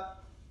that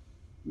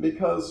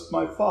because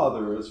my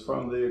father is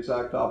from the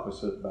exact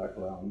opposite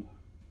background.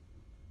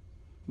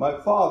 My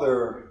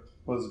father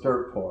was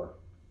dirt poor.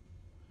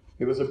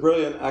 He was a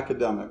brilliant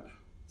academic,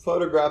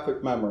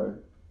 photographic memory,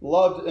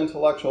 loved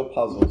intellectual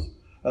puzzles.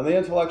 And the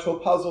intellectual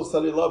puzzles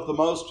that he loved the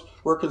most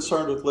were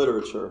concerned with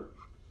literature.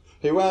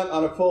 He went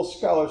on a full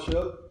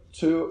scholarship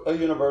to a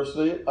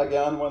university,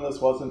 again, when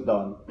this wasn't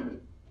done.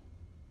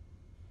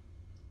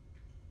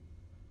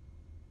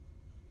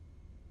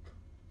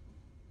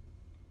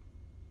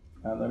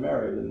 And they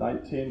married in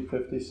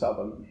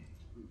 1957.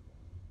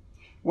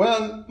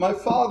 When my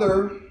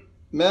father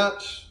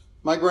met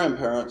my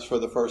grandparents for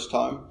the first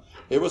time,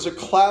 it was a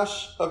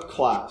clash of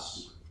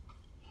class,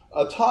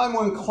 a time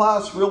when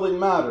class really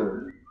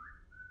mattered.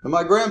 And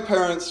my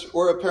grandparents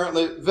were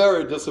apparently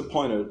very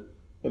disappointed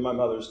in my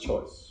mother's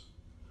choice.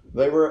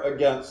 They were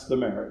against the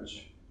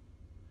marriage.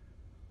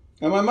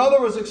 And my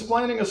mother was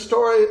explaining a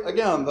story,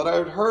 again, that I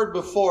had heard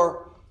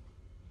before,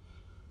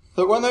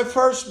 that when they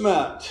first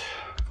met,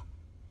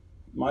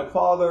 my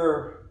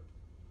father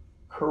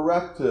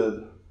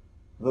corrected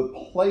the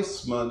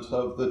placement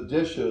of the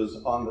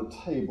dishes on the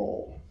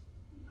table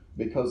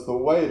because the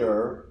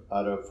waiter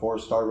at a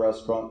 4-star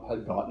restaurant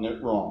had gotten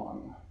it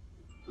wrong.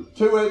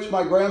 To which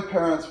my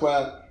grandparents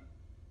went,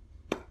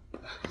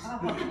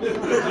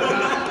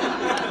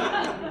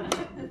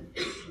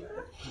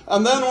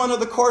 and then one of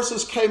the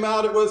courses came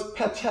out, it was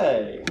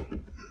pâté.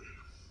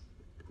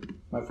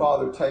 My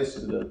father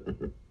tasted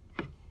it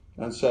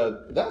and said,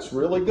 that's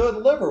really good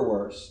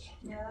liverwurst.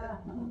 Yeah.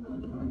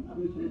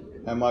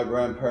 And my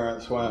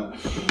grandparents went,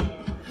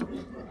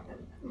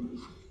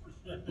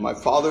 my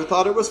father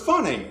thought it was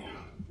funny.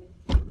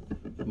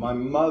 My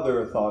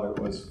mother thought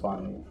it was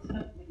funny.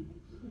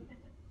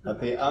 At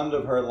the end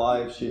of her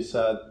life, she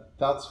said,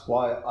 that's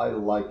why I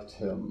liked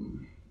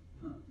him.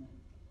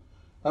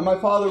 And my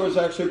father was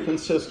actually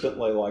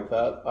consistently like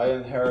that. I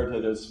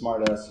inherited his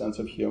smart-ass sense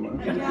of humor.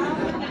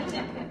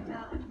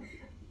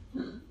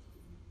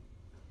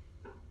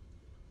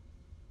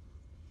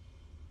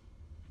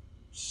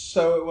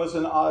 So it was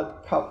an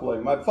odd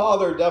coupling. My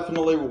father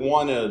definitely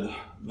wanted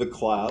the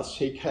class.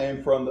 He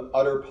came from the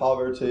utter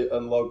poverty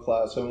and low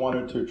class and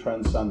wanted to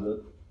transcend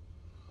it.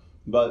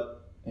 But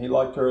he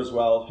liked her as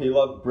well. He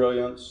loved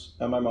brilliance,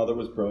 and my mother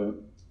was brilliant.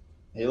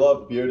 He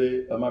loved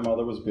beauty, and my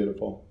mother was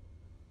beautiful.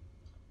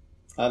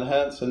 And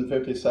hence, in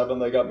 57,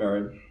 they got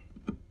married.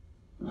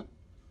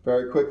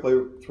 Very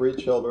quickly, 3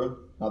 children.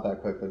 Not that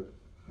quickly.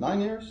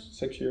 9 years?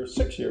 6 years?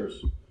 6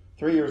 years.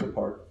 3 years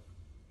apart.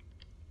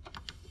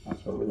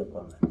 That's what we look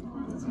like.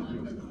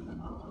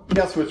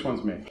 Guess which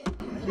one's me?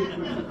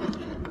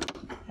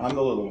 I'm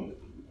the little one.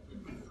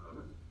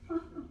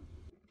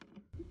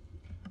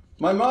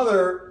 My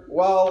mother,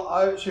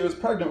 while she was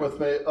pregnant with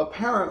me,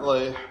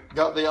 apparently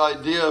got the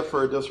idea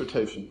for a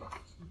dissertation.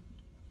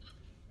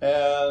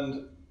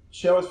 And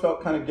she always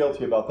felt kind of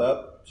guilty about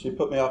that. She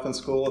put me off in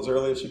school as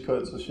early as she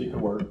could so she could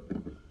work.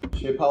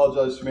 She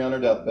apologized to me on her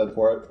deathbed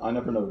for it. I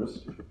never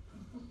noticed.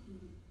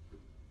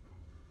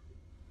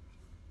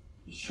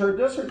 Her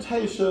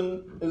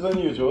dissertation is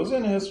unusual. It was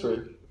in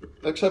history,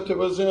 except it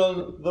was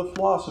in the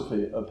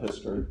philosophy of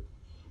history.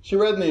 She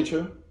read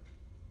Nietzsche.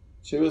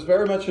 She was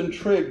very much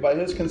intrigued by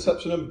his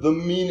conception of the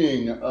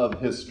meaning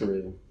of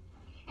history,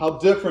 how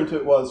different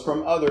it was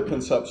from other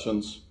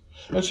conceptions.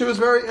 And she was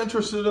very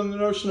interested in the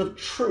notion of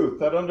truth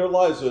that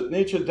underlies it.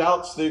 Nietzsche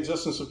doubts the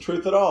existence of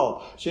truth at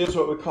all. She is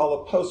what we call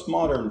a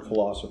postmodern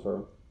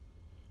philosopher.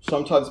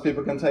 Sometimes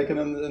people can take it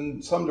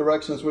in some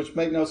directions which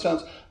make no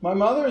sense. My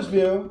mother's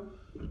view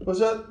was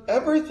that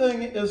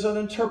everything is an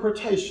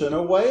interpretation,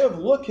 a way of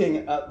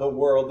looking at the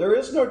world. There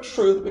is no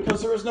truth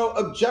because there is no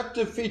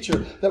objective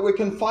feature that we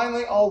can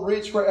finally all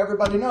reach where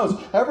everybody knows.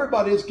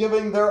 Everybody is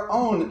giving their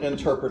own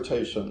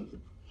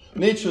interpretation.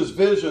 Nietzsche's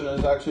vision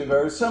is actually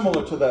very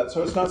similar to that,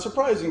 so it's not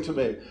surprising to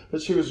me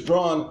that she was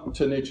drawn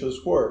to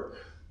Nietzsche's work.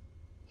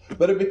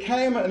 But it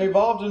became and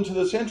evolved into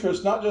this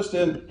interest not just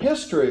in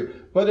history,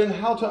 but in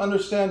how to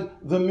understand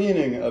the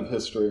meaning of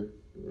history.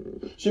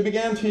 She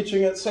began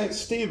teaching at St.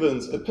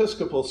 Stephen's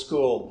Episcopal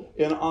School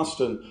in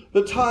Austin.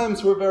 The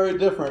times were very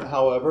different,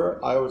 however.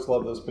 I always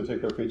love this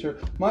particular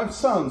feature. My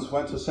sons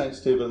went to St.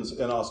 Stephen's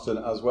in Austin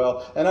as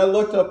well, and I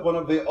looked up one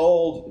of the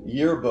old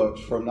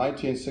yearbooks from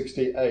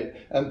 1968,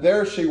 and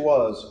there she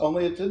was,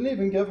 only it didn't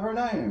even give her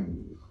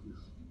name.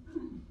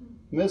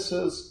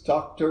 Mrs.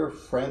 Dr.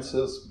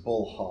 Frances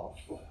Bulhof.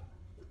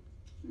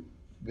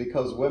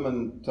 Because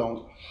women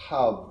don't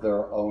have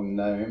their own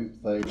name.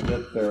 They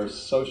get their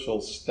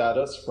social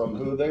status from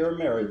who they are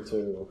married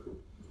to.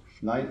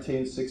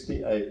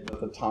 1968, but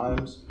the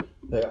times,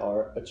 they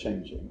are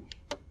a-changing.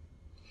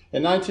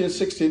 In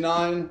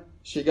 1969,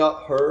 she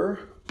got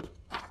her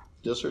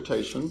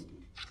dissertation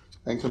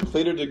and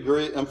completed a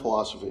degree in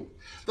philosophy.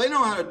 They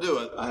know how to do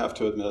it, I have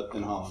to admit,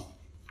 in Holland.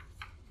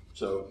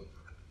 So,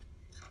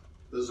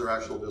 this is their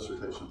actual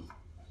dissertation.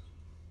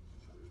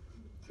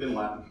 In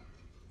Latin.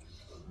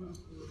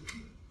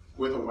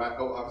 With a wax,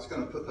 I was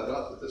going to put that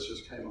up, but this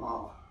just came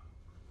off.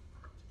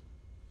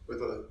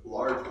 With a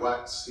large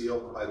wax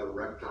seal by the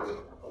rector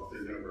of the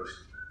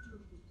university.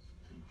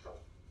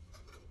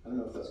 I don't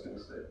know if that's going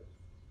to stay.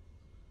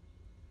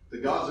 The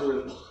gods are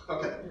with.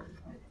 Okay.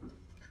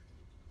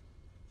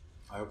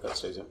 I hope that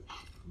stays in.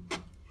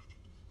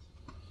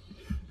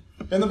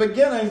 In the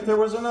beginning, there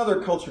was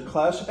another culture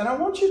clash, and I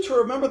want you to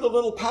remember the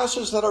little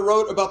passage that I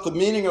wrote about the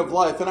meaning of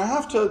life. And I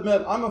have to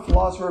admit, I'm a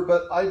philosopher,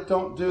 but I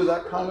don't do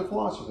that kind of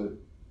philosophy.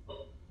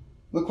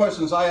 The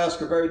questions I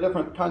ask are very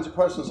different. Kinds of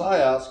questions I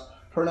ask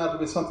turn out to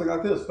be something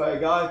like this by a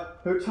guy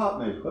who taught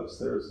me. Whoops,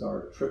 there's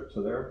our trip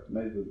to there,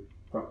 made the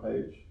front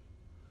page.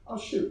 Oh,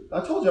 shoot. I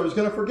told you I was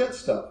going to forget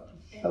stuff.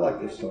 I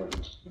like this story.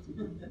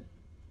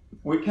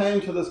 We came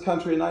to this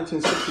country in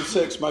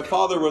 1966. My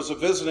father was a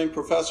visiting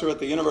professor at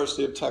the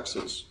University of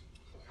Texas.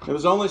 It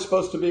was only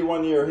supposed to be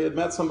 1 year. He had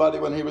met somebody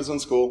when he was in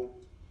school.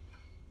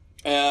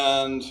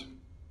 And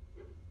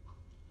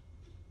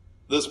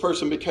this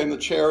person became the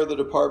chair of the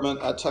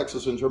department at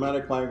Texas in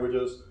Germanic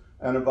languages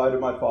and invited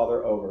my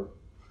father over.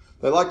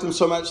 They liked him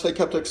so much they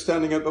kept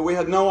extending it, but we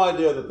had no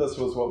idea that this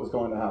was what was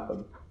going to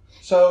happen.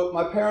 So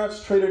my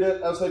parents treated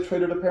it as they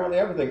treated apparently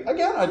everything.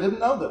 Again, I didn't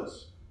know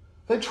this.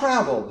 They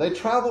traveled. They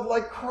traveled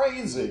like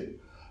crazy.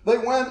 They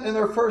went in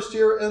their first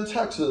year in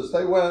Texas.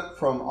 They went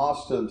from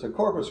Austin to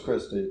Corpus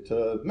Christi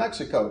to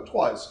Mexico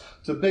twice,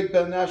 to Big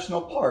Bend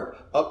National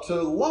Park, up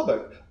to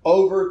Lubbock,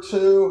 over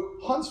to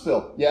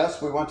Huntsville.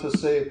 Yes, we went to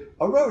see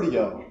a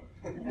rodeo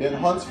in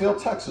Huntsville,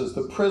 Texas,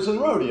 the prison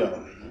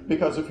rodeo.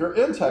 Because if you're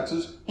in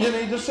Texas, you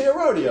need to see a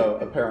rodeo,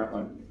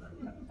 apparently.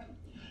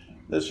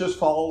 This just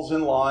falls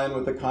in line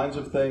with the kinds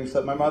of things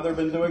that my mother had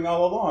been doing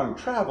all along,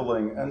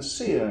 traveling and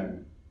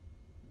seeing,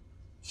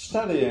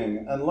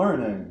 studying and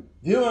learning,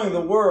 viewing the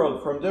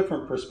world from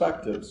different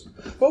perspectives.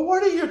 But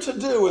what are you to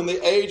do in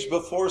the age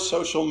before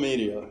social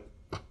media?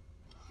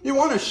 You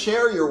want to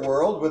share your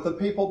world with the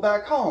people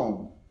back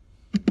home.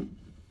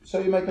 So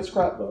you make a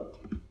scrapbook.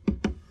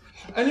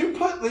 And you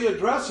put the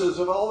addresses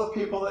of all the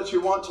people that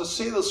you want to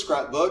see the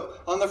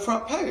scrapbook on the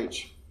front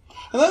page.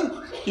 And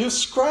then you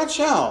scratch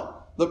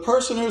out the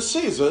person who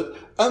sees it,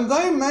 and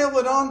they mail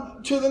it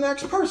on to the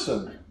next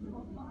person.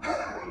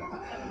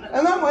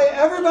 And that way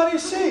everybody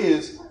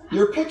sees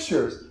your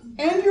pictures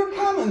and your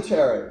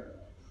commentary.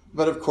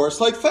 But of course,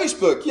 like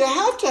Facebook, you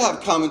have to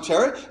have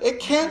commentary. It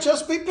can't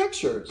just be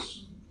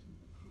pictures.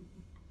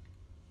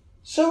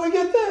 So we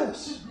get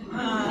this.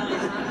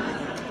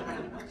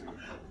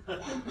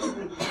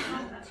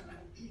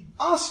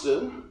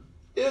 Austin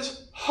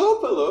is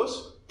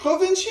hopeless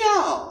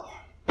provincial.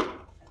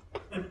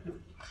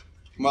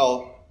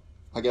 Well,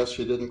 I guess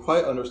she didn't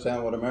quite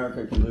understand what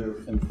America can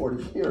do in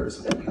 40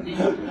 years.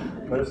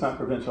 But it's not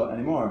provincial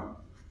anymore.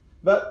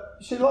 But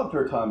she loved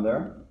her time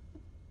there.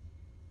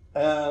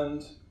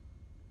 And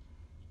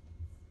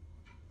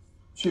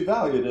she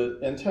valued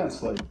it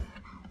intensely.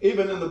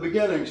 Even in the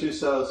beginning, she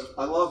says,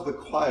 I love the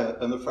quiet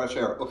and the fresh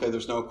air. Okay,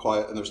 there's no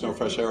quiet and there's no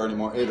fresh air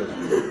anymore either.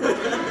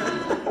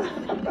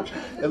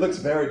 It looks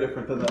very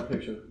different than that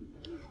picture.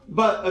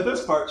 But at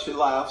this part, she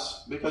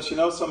laughs because she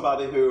knows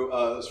somebody who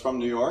is from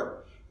New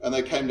York, and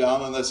they came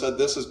down and they said,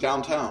 this is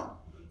downtown.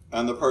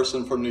 And the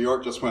person from New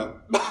York just went,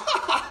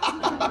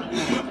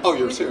 oh,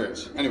 you're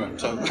serious. Anyway,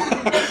 so...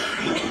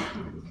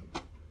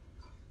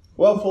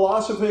 Well,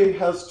 philosophy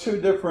has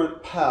two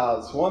different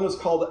paths. One is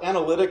called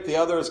analytic, the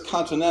other is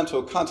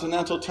continental.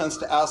 Continental tends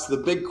to ask the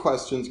big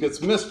questions,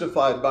 gets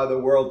mystified by the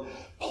world,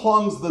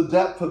 plumbs the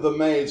depth of the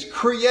maze,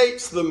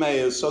 creates the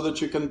maze so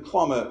that you can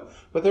plumb it.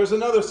 But there's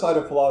another side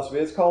of philosophy.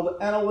 It's called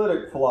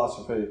analytic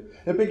philosophy.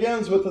 It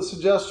begins with the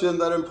suggestion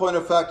that, in point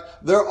of fact,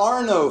 there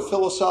are no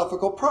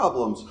philosophical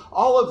problems.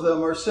 All of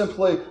them are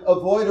simply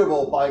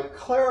avoidable by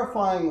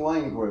clarifying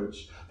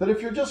language. That if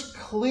you're just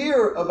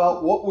clear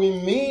about what we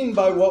mean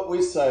by what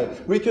we say,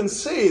 we can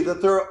see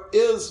that there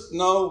is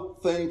no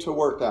thing to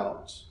work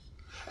out.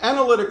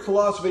 Analytic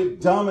philosophy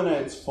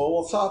dominates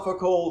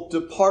philosophical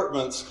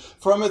departments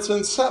from its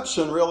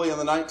inception, really, in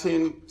the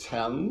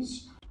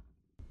 1910s,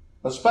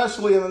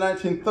 especially in the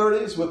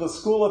 1930s with a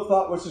school of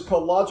thought which is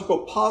called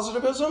logical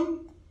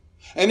positivism.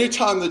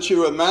 Anytime that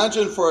you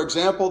imagine, for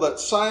example, that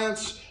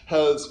science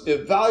has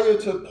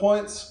evaluative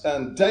points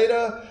and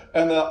data,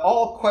 and that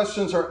all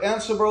questions are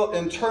answerable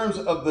in terms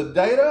of the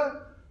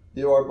data,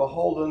 you are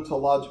beholden to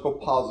logical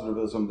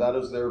positivism. That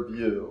is their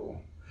view.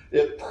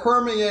 It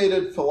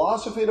permeated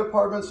philosophy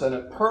departments, and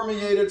it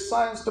permeated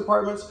science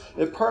departments.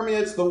 It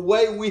permeates the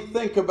way we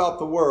think about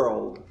the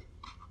world.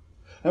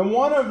 And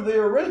one of the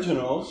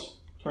originals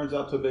turns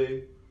out to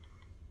be,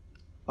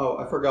 oh,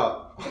 I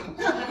forgot.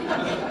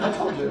 I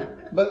told you.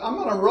 But I'm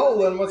on a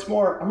roll, and what's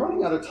more, I'm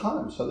running out of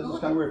time, so this is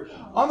kind of weird.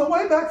 On the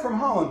way back from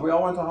Holland, we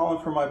all went to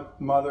Holland for my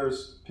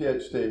mother's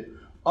PhD.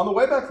 On the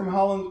way back from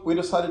Holland, we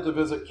decided to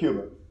visit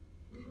Cuba.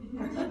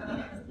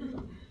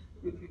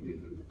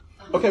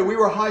 Okay, we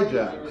were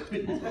hijacked.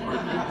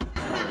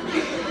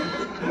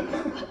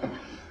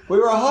 We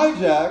were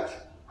hijacked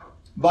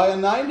by a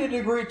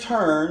 90-degree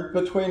turn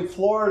between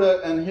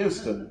Florida and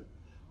Houston.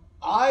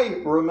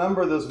 I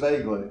remember this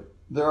vaguely.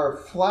 There are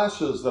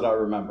flashes that I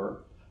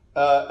remember,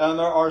 and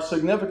there are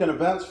significant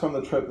events from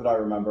the trip that I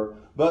remember,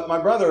 but my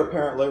brother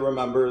apparently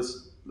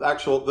remembers the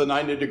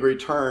 90-degree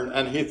turn,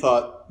 and he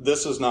thought,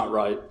 this is not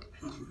right.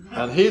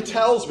 And he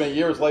tells me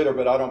years later,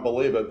 but I don't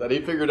believe it, that he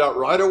figured out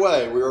right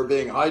away we were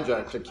being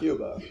hijacked to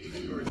Cuba.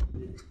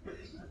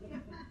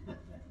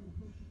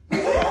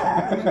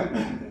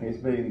 He's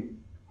being...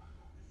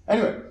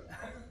 Anyway.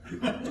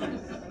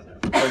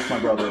 That's my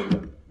brother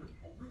again.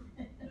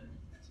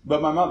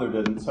 But my mother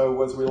didn't.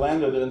 So as we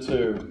landed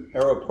into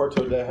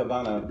Aeropuerto de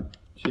Havana,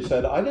 she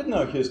said, I didn't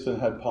know Houston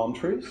had palm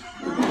trees.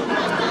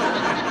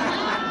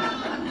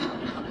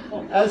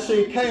 As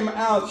she came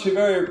out, she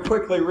very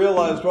quickly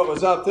realized what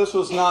was up. This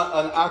was not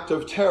an act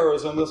of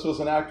terrorism. This was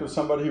an act of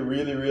somebody who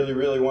really, really,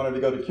 really wanted to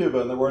go to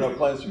Cuba, and there were no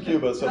planes to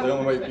Cuba, so the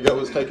only way to go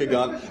was take a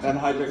gun and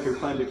hijack your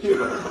plane to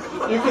Cuba.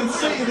 You can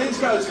see these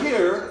guys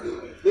here.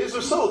 These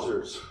are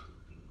soldiers.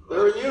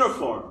 They're in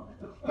uniform.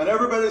 And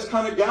everybody's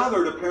kind of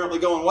gathered, apparently,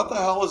 going, what the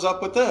hell is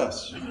up with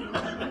this?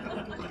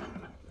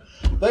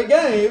 They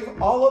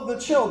gave all of the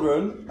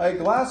children a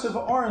glass of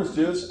orange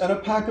juice and a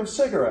pack of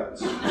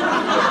cigarettes.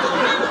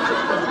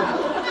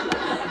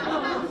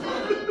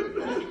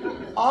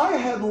 I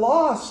had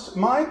lost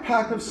my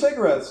pack of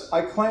cigarettes.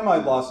 I claim I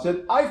lost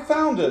it. I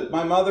found it.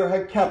 My mother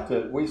had kept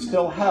it. We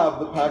still have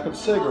the pack of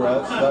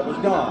cigarettes that was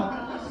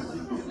gone.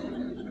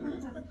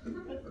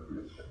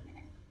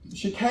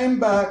 She came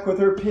back with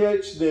her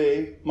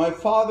PhD. My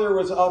father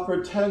was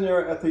offered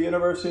tenure at the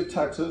University of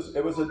Texas.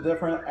 It was a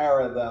different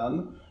era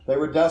then. They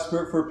were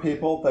desperate for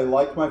people. They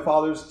liked my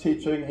father's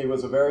teaching. He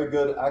was a very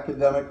good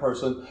academic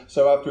person.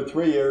 So after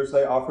 3 years,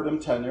 they offered him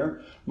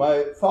tenure.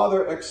 My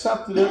father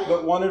accepted it,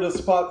 but wanted a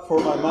spot for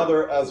my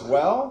mother as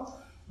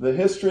well. The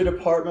history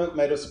department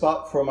made a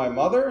spot for my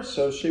mother,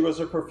 so she was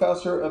a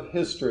professor of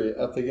history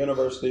at the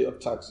University of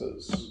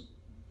Texas.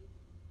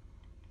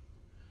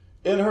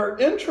 In her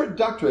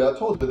introductory, I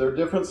told you there are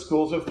different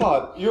schools of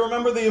thought. You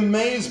remember the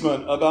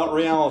amazement about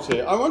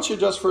reality. I want you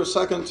just for a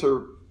second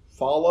to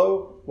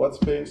follow what's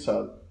being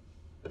said.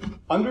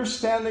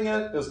 Understanding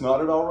it is not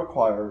at all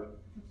required.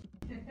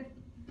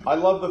 I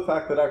love the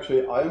fact that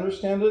actually I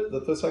understand it,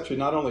 that this actually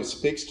not only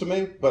speaks to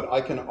me, but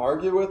I can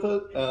argue with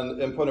it, and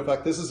in point of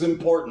fact, this is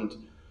important.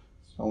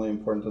 It's only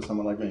important to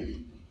someone like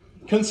me.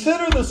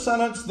 Consider the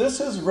sentence, this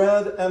is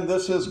red and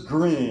this is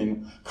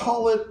green.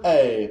 Call it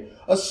A.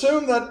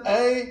 Assume that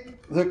A,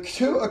 the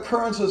two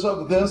occurrences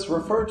of this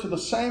refer to the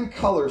same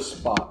color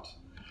spot.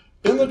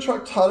 In the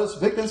Tractatus,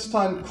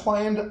 Wittgenstein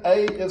claimed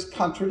A is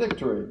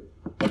contradictory.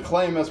 The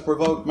claim has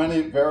provoked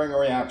many varying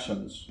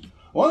reactions.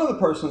 One of the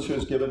persons who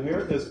is given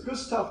here is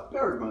Gustav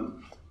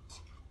Bergman,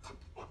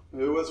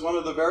 who was one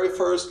of the very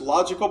first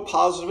logical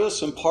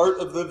positivists and part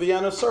of the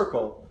Vienna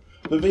Circle.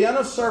 The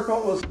Vienna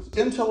Circle was an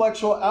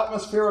intellectual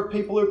atmosphere of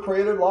people who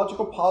created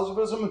logical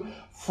positivism.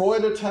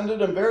 Freud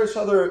attended and various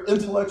other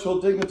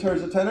intellectual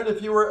dignitaries attended.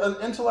 If you were an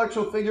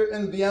intellectual figure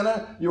in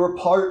Vienna, you were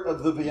part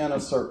of the Vienna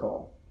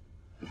Circle.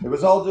 It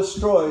was all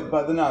destroyed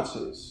by the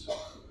Nazis.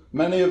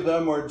 Many of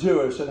them were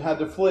Jewish and had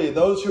to flee.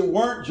 Those who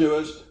weren't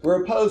Jewish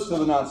were opposed to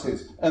the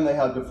Nazis, and they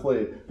had to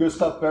flee.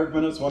 Gustav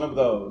Bergman is one of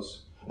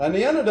those. And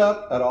he ended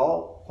up, at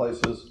all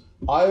places,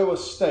 Iowa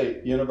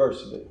State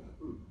University.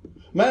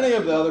 Many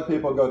of the other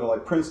people go to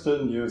like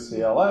Princeton,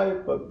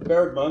 UCLA, but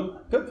Bergman,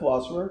 good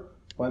philosopher,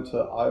 went to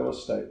Iowa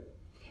State.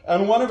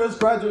 And one of his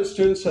graduate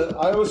students at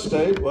Iowa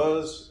State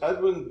was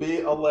Edwin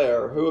B.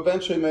 Allaire, who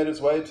eventually made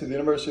his way to the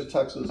University of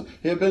Texas.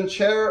 He had been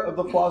chair of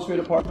the philosophy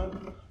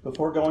department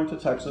before going to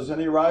Texas, and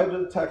he arrived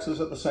in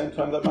Texas at the same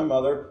time that my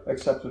mother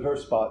accepted her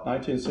spot,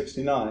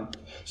 1969.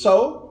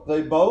 So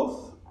they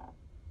both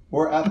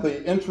were at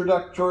the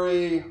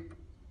introductory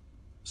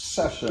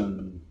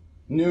session,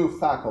 new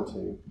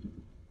faculty.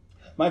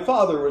 My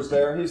father was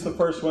there. He's the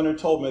first one who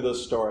told me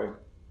this story.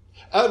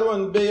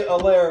 Edwin B.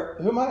 Allaire,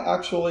 whom I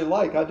actually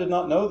like. I did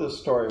not know this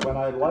story when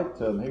I liked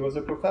him. He was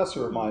a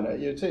professor of mine at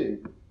UT.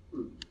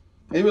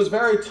 He was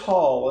very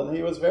tall, and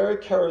he was very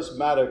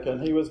charismatic,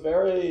 and he was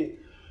very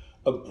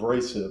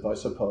abrasive, I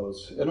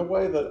suppose, in a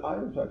way that I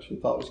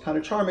actually thought was kind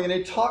of charming. And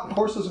he taught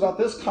courses about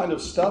this kind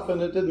of stuff,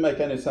 and it didn't make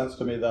any sense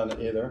to me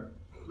then either.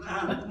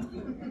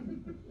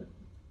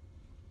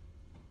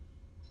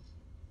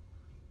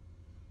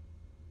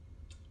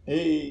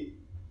 He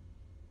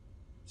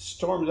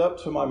stormed up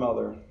to my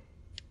mother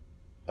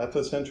at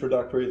this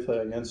introductory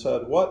thing and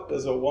said, "What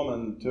is a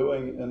woman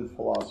doing in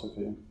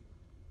philosophy?"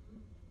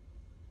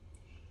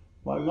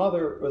 My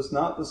mother was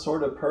not the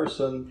sort of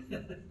person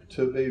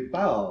to be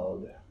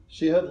bowed.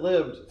 She had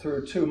lived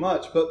through too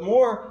much, but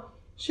more,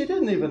 she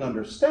didn't even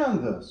understand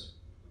this.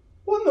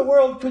 What in the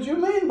world could you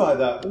mean by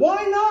that?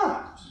 Why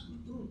not?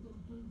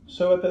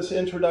 So at this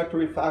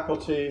introductory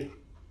faculty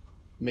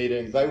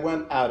meeting, they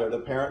went at it,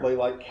 apparently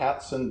like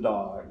cats and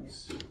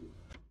dogs.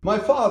 My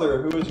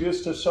father, who was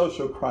used to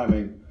social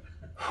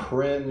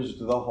cringed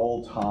the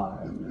whole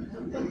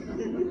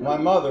time. My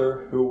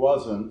mother, who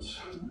wasn't,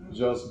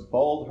 just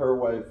bowled her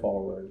way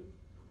forward.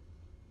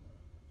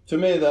 To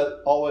me,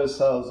 that always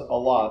says a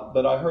lot,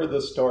 but I heard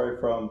this story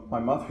from my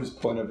mother's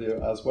point of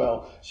view as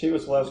well. She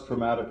was less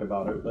dramatic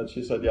about it, but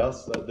she said,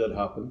 yes, that did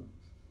happen.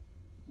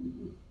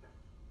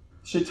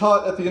 She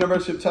taught at the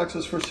University of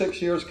Texas for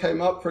 6 years,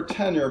 came up for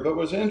tenure, but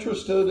was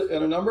interested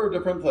in a number of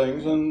different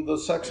things, and the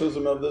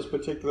sexism of this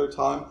particular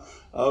time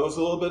was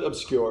a little bit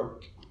obscure.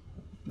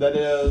 That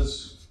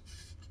is,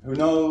 who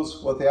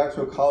knows what the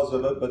actual cause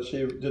of it, but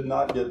she did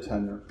not get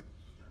tenure.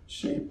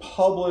 She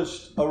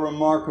published a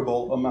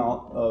remarkable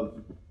amount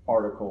of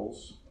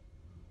articles.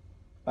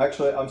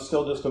 Actually, I'm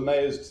still just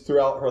amazed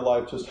throughout her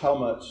life just how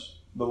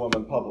much the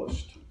woman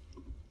published.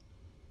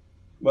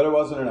 But it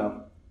wasn't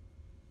enough.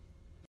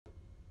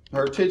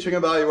 Her teaching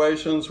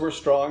evaluations were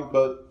strong,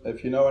 but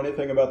if you know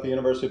anything about the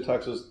University of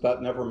Texas,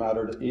 that never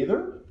mattered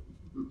either.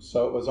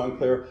 So it was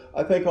unclear.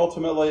 I think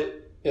ultimately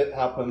it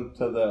happened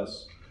to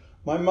this.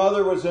 My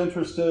mother was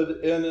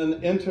interested in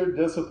an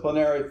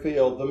interdisciplinary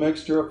field, the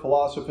mixture of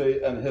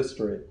philosophy and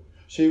history.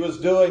 She was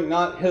doing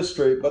not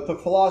history, but the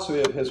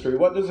philosophy of history.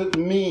 What does it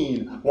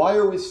mean? Why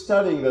are we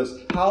studying this?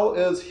 How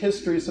is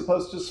history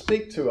supposed to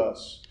speak to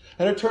us?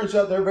 And it turns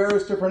out there are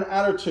various different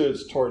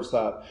attitudes towards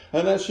that.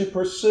 And as she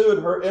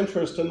pursued her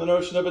interest in the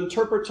notion of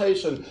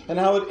interpretation and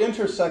how it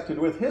intersected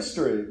with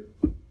history,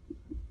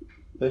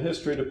 the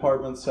history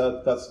department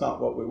said, that's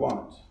not what we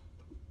want.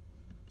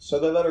 So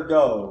they let her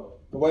go.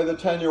 The way the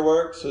tenure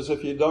works is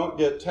if you don't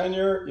get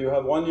tenure, you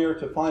have 1 year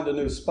to find a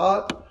new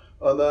spot,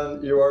 and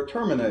then you are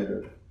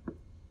terminated.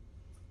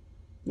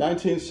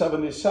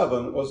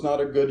 1977 was not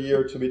a good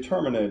year to be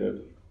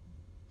terminated.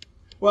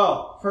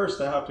 Well, first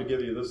I have to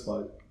give you this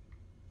slide.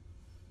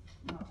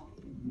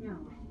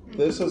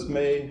 This is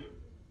me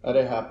at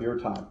a happier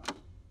time.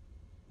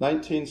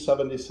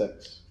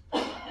 1976.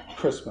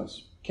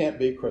 Christmas. Can't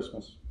beat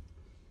Christmas.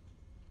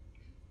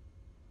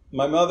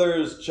 My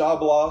mother's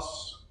job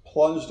loss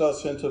plunged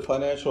us into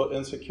financial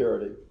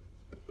insecurity.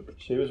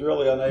 She was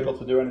really unable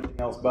to do anything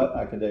else but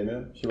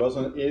academia. She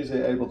wasn't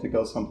easily able to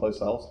go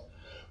someplace else.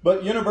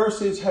 But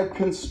universities had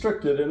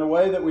constricted in a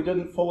way that we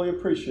didn't fully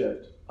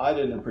appreciate. I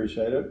didn't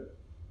appreciate it.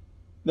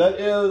 That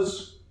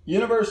is,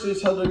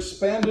 universities had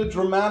expanded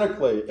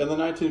dramatically in the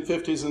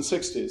 1950s and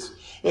 60s.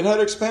 It had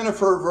expanded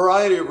for a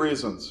variety of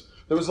reasons.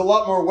 There was a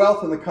lot more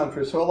wealth in the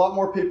country, so a lot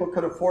more people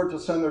could afford to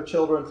send their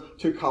children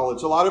to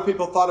college. A lot of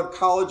people thought of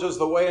college as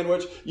the way in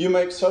which you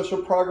make social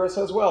progress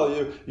as well.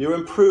 You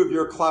improve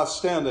your class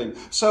standing.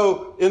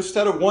 So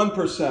instead of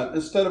 1%,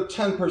 instead of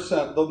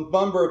 10%, the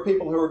number of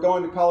people who were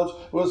going to college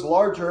was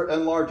larger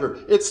and larger.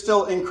 It's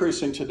still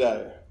increasing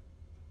today.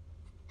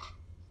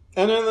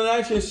 And in the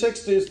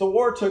 1960s, the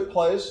war took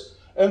place,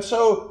 and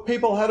so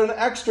people had an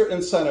extra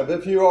incentive.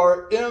 If you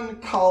are in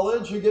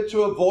college, you get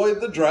to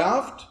avoid the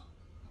draft.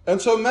 And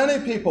so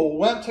many people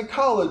went to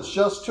college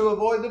just to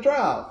avoid the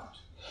draft.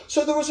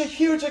 So there was a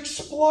huge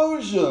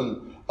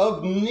explosion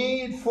of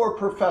need for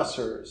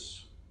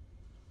professors.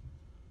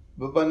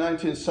 But by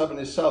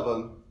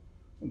 1977,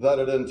 that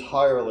had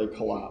entirely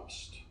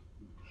collapsed.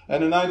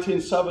 And in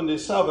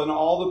 1977,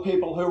 all the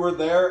people who were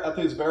there at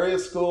these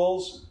various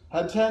schools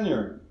had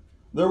tenure.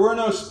 There were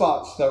no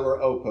spots that were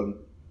open.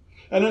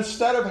 And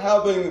instead of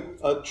having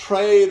a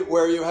trade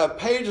where you have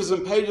pages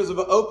and pages of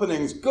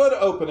openings,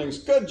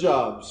 good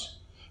jobs,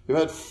 you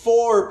had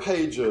 4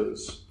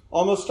 pages,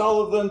 almost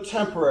all of them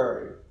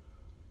temporary.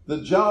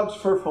 The jobs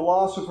for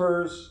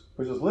philosophers,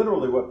 which is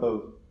literally what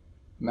the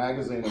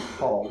magazine is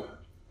called,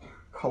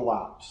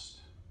 collapsed.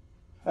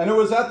 And it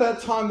was at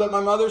that time that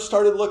my mother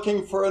started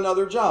looking for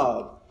another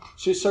job.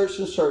 She searched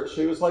and searched.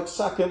 She was like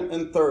second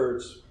and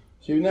thirds.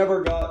 She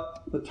never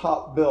got the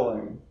top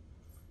billing.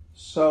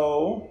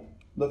 So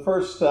the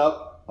first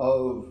step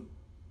of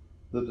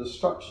the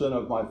destruction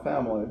of my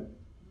family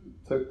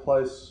took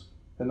place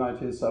in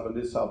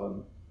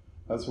 1977,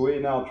 as we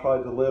now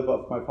tried to live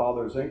off my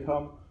father's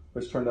income,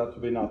 which turned out to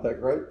be not that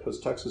great,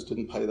 because Texas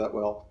didn't pay that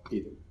well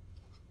either.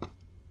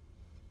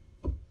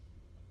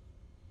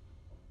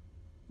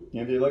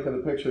 If you look at the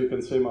picture, you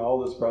can see my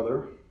oldest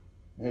brother.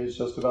 He's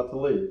just about to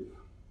leave.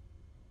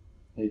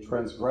 He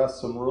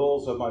transgressed some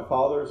rules of my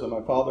father's, and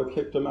my father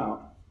kicked him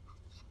out.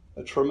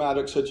 A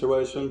traumatic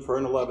situation for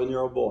an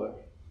 11-year-old boy.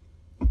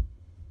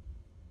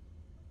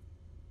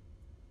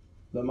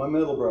 Then my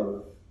middle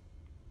brother,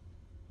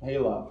 he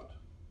left.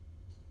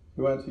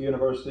 He went to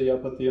university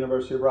up at the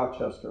University of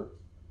Rochester.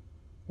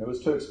 It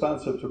was too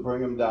expensive to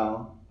bring him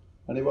down,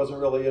 and he wasn't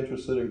really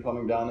interested in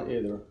coming down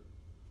either.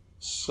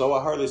 So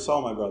I hardly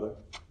saw my brother.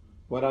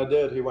 When I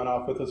did, he went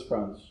off with his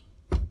friends.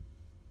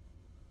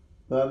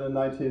 Then in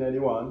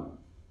 1981,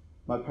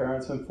 my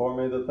parents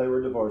informed me that they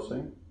were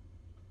divorcing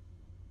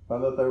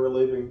and that they were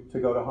leaving to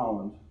go to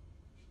Holland.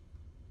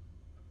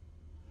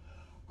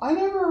 I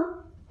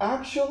never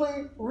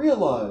actually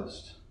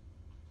realized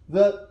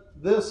that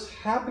this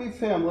happy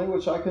family,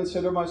 which I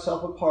consider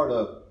myself a part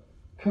of,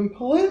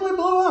 completely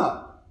blew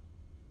up.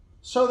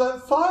 So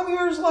that 5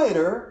 years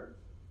later,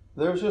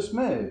 there's just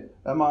me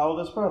and my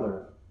oldest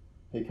brother.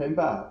 He came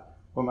back.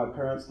 when my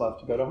parents left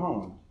to go to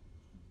Holland.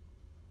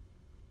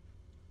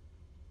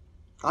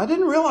 I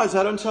didn't realize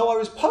that until I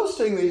was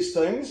posting these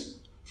things,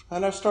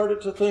 and I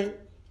started to think,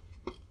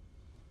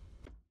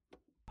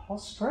 how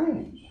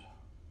strange.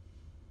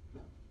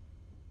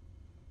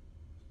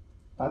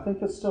 I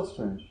think it's still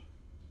strange.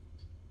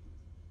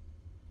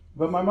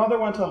 But my mother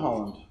went to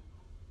Holland.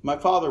 My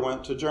father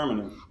went to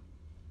Germany.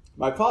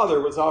 My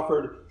father was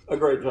offered a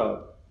great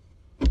job.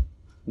 And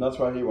that's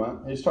why he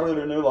went. He started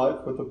a new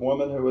life with a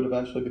woman who would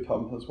eventually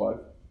become his wife.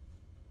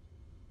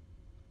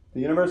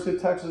 The University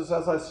of Texas,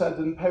 as I said,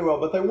 didn't pay well,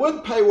 but they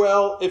would pay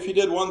well if you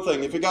did one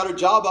thing. If you got a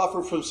job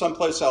offer from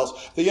someplace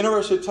else, the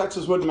University of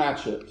Texas would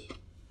match it.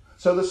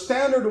 So the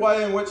standard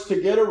way in which to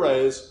get a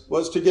raise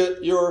was to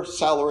get your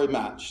salary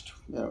matched.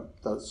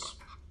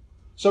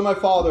 So my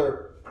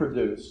father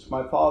produced.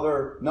 My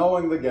father,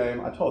 knowing the game,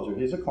 I told you,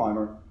 he's a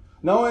climber,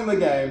 knowing the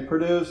game,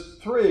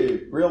 produced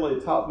 3 really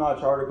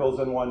top-notch articles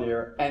in 1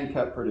 year and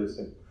kept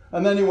producing.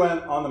 And then he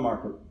went on the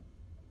market.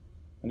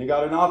 And he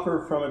got an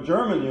offer from a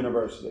German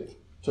university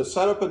to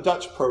set up a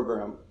Dutch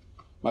program.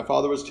 My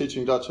father was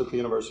teaching Dutch at the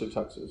University of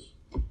Texas.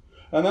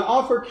 And the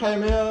offer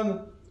came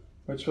in,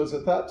 which was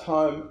at that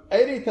time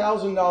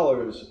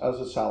 $80,000 as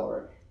a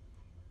salary.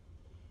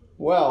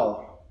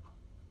 Well,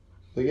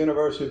 the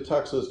University of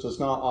Texas does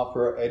not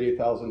offer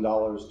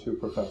 $80,000 to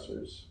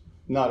professors,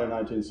 not in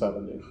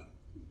 1970.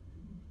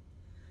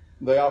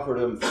 They offered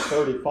him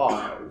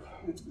 $35,000.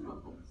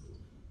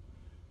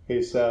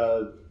 He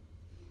said,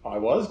 I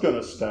was going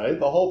to stay.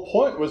 The whole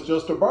point was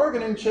just a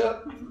bargaining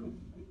chip.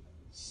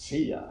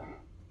 See ya.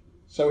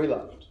 So he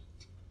left.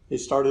 He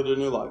started a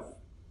new life.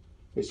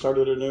 He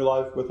started a new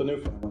life with a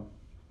new family.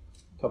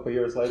 A couple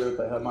years later,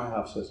 they had my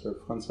half-sister,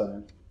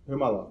 Francine,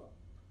 whom I love.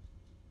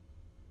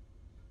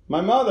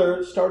 My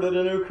mother started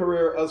a new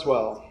career as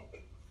well.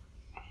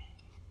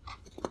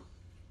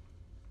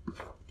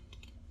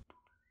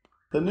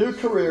 The new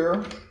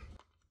career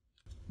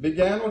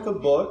began with a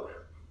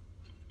book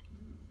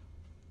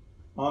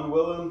on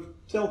Willem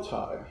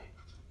Dilthey.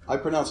 I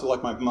pronounce it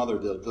like my mother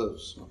did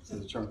this.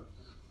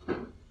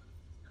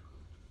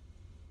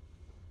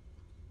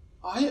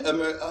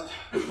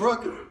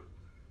 Brooke,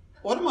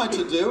 what am I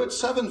to do? It's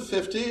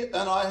 7:50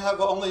 and I have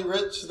only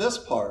reached this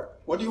part.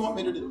 What do you want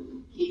me to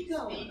do? Keep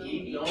going.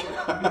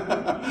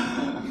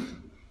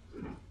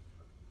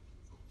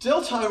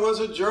 Dilthey was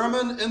a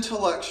German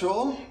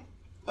intellectual,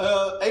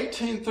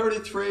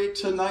 1833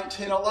 to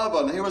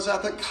 1911. He was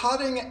at the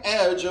cutting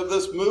edge of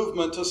this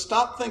movement to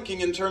stop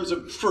thinking in terms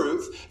of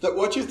truth, that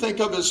what you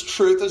think of as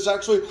truth is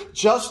actually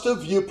just a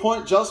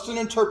viewpoint, just an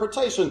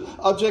interpretation.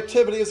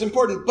 Objectivity is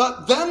important.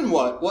 But then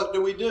what? What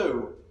do we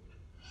do?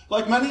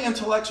 Like many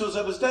intellectuals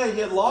of his day, he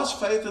had lost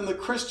faith in the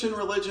Christian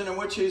religion in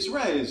which he's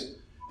raised.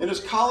 In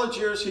his college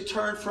years, he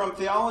turned from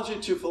theology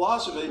to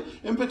philosophy,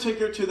 in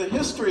particular to the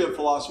history of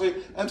philosophy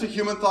and to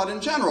human thought in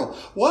general.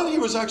 What he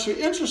was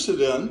actually interested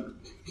in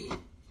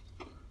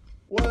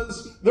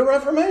was the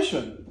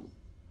Reformation.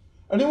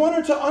 And he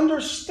wanted to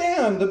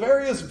understand the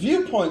various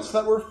viewpoints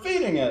that were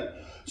feeding it.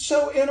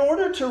 So in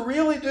order to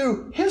really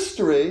do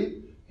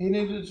history, he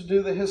needed to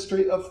do the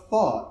history of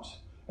thought.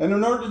 And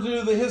in order to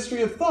do the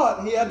history of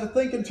thought, he had to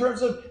think in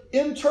terms of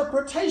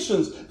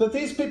interpretations, that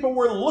these people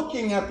were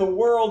looking at the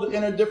world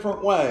in a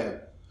different way.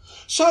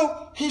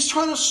 So he's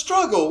trying to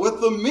struggle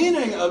with the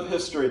meaning of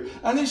history.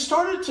 And he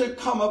started to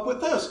come up with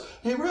this.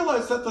 He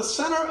realized that the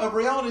center of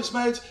reality's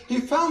made, he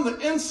found the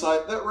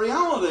insight that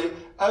reality,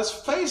 as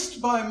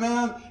faced by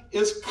man,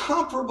 is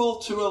comparable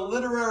to a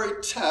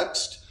literary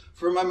text.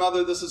 For my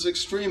mother, this is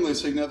extremely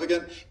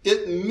significant.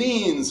 It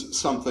means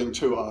something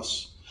to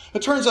us.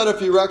 It turns out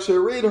if you actually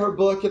read her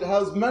book, it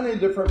has many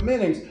different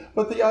meanings.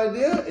 But the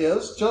idea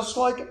is, just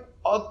like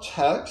a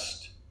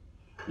text,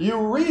 you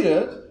read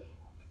it,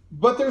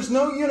 but there's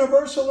no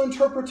universal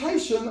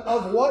interpretation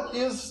of what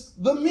is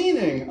the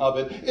meaning of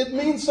it. It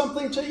means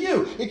something to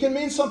you. It can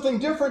mean something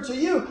different to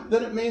you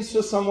than it means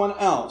to someone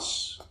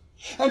else.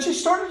 And she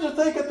started to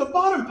think at the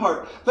bottom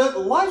part that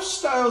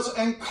lifestyles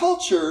and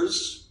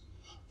cultures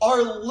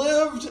are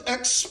lived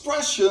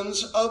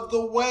expressions of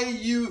the way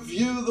you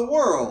view the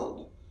world.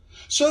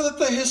 So that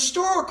the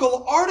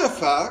historical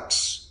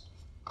artifacts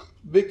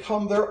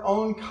become their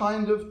own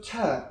kind of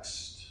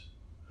text.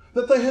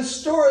 That the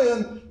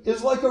historian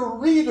is like a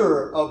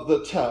reader of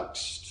the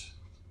text.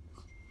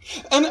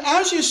 And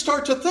as you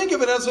start to think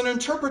of it as an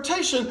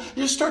interpretation,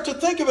 you start to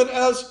think of it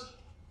as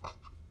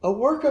a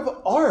work of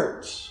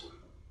art.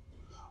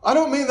 I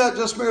don't mean that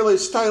just merely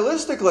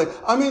stylistically.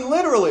 I mean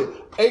literally,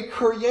 a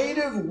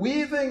creative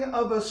weaving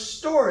of a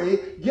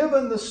story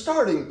given the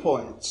starting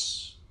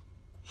points.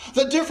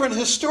 The different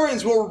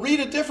historians will read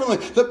it differently.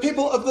 The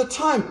people of the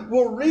time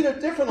will read it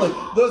differently.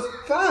 The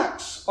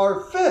facts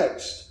are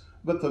fixed,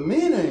 but the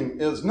meaning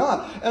is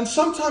not. And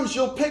sometimes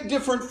you'll pick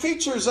different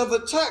features of the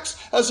text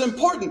as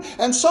important,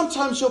 and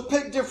sometimes you'll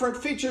pick different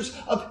features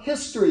of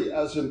history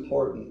as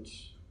important.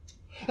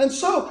 And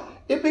so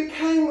it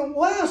became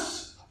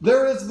less.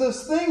 There is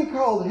this thing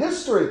called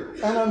history,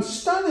 and I'm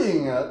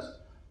studying it,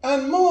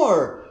 and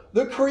more.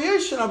 The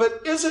creation of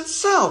it is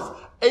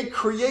itself a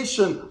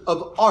creation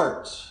of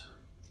art.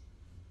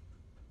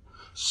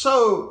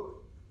 So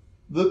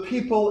the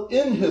people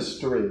in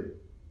history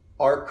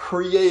are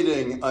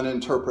creating an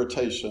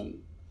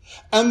interpretation.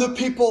 And the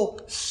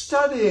people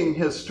studying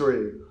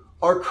history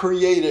are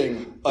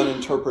creating an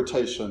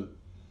interpretation.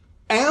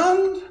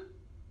 And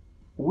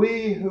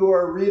we who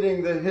are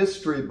reading the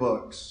history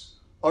books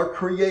are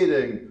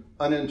creating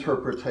an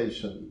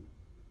interpretation.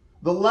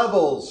 The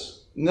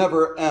levels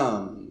never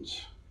end.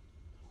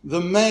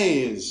 The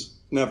maze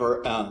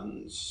never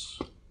ends.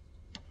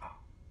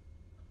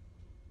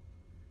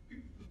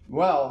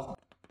 Well,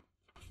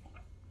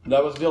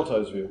 that was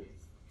Ilse's view.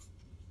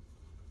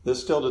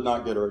 This still did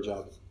not get her a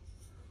job.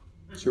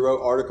 She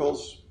wrote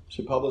articles.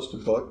 She published a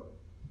book.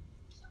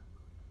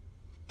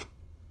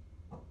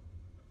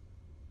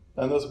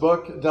 And this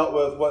book dealt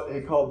with what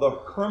he called the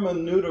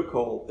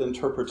hermeneutical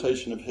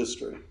interpretation of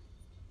history.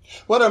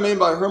 What I mean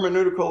by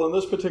hermeneutical in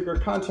this particular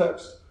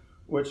context,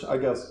 which I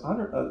guess,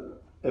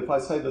 if I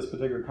say this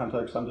particular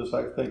context, I'm just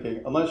like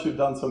thinking, unless you've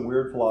done some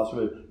weird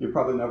philosophy, you've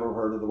probably never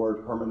heard of the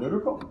word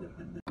hermeneutical.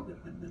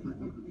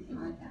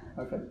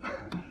 Okay.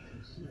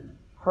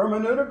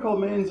 Hermeneutical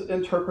means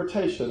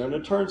interpretation, and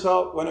it turns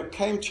out when it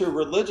came to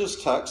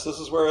religious texts, this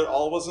is where it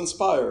all was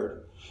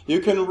inspired. You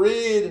can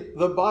read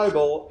the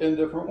Bible in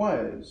different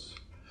ways.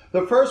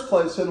 The first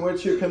place in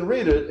which you can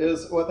read it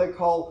is what they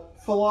call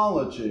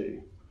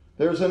philology.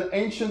 There's an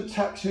ancient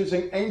text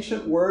using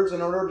ancient words.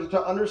 In order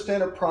to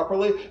understand it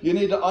properly, you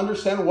need to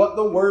understand what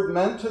the word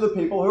meant to the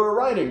people who are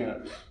writing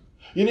it.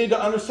 You need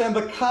to understand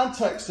the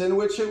context in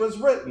which it was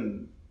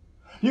written.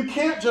 You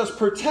can't just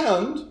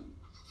pretend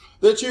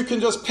that you can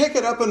just pick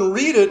it up and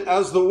read it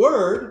as the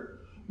word,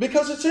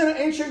 because it's in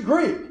ancient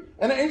Greek.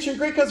 And ancient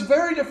Greek has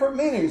very different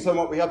meanings than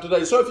what we have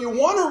today. So if you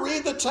want to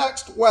read the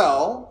text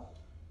well,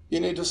 you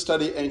need to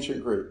study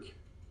ancient Greek.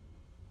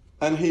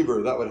 And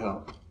Hebrew, that would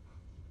help.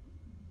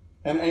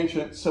 And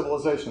ancient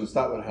civilizations,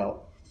 that would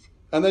help.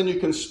 And then you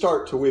can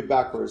start to weave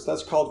backwards.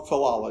 That's called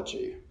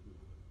philology.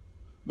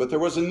 But there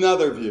was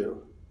another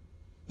view.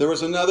 There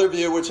was another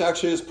view which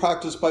actually is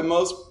practiced by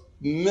most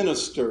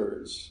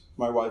ministers,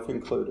 my wife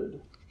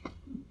included.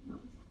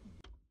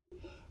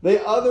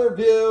 The other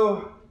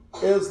view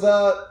is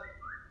that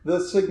the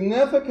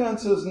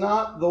significance is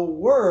not the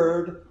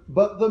word,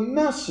 but the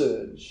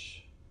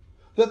message.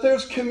 That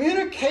there's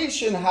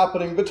communication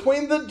happening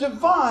between the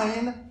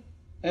divine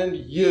and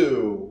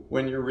you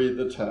when you read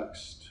the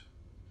text.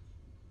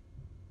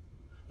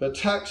 The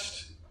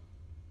text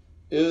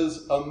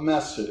is a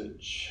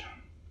message.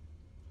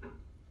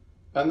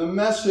 And the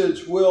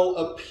message will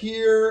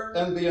appear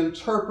and be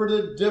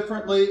interpreted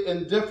differently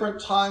in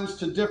different times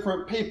to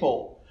different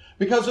people.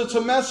 Because it's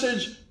a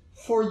message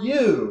for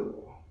you.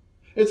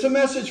 It's a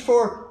message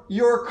for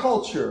your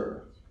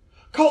culture.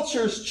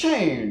 Cultures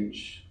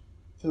change.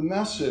 The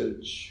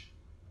message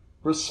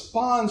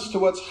responds to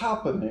what's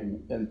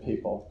happening in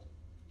people.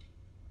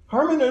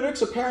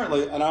 Hermeneutics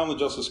apparently, and I only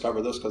just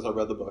discovered this because I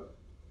read the book.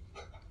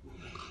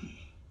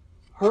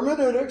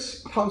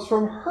 Hermeneutics comes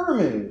from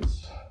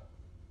Hermes,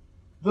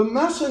 the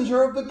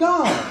messenger of the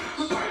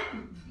gods.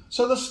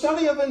 So the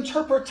study of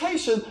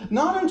interpretation,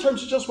 not in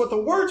terms of just what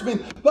the words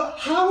mean, but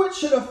how it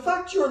should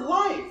affect your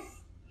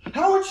life,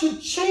 how it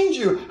should change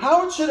you,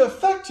 how it should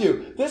affect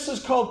you. This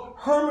is called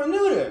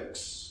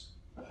hermeneutics.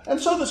 And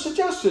so the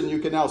suggestion, you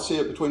can now see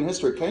it between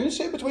history. Can you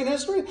see it between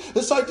history?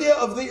 This idea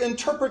of the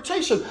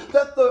interpretation,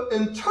 that the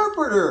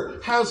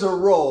interpreter has a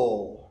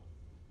role,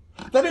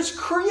 that is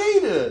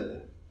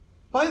created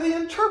by the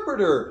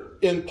interpreter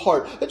in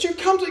part, that you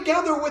come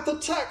together with the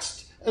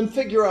text and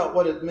figure out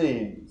what it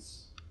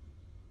means.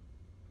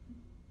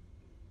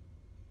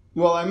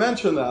 Well, I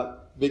mention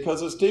that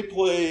because it's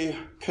deeply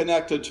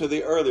connected to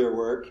the earlier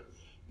work,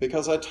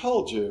 because I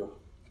told you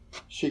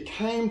she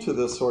came to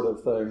this sort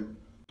of thing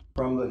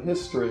from the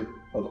history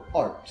of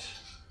art.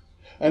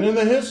 And in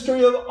the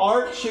history of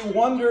art, she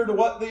wondered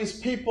what these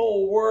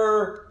people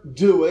were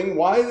doing,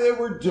 why they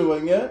were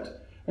doing it,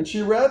 and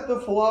she read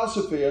the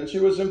philosophy, and she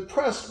was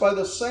impressed by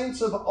the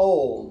saints of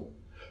old.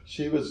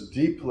 She was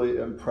deeply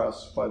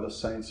impressed by the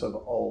saints of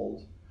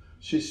old.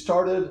 She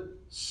started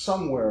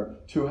somewhere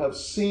to have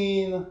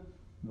seen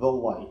the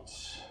light.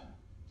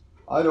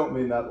 I don't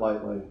mean that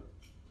lightly.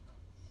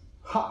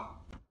 Ha!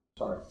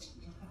 Sorry.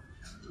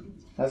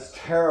 That's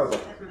terrible.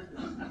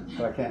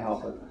 But I can't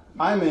help it.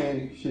 I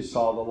mean, she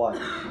saw the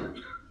light.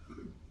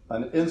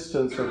 An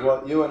instance of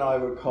what you and I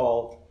would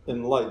call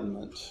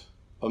enlightenment.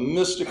 A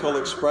mystical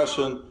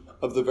expression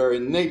of the very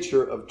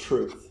nature of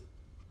truth.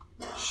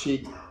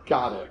 She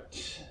got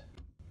it.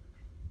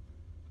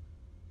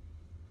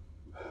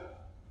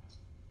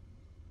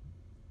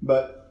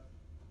 But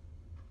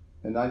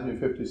in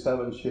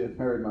 1957, she had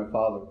married my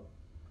father.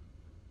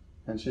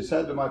 And she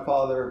said to my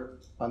father,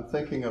 I'm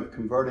thinking of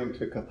converting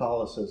to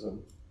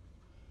Catholicism.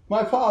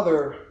 My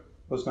father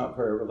was not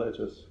very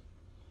religious.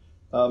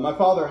 My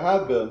father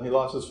had been. He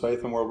lost his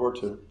faith in World War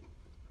II.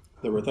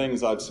 There were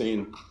things I've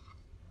seen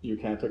you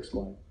can't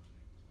explain.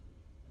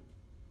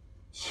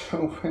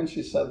 So when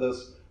she said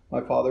this,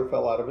 my father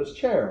fell out of his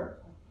chair.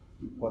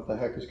 What the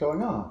heck is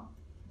going on?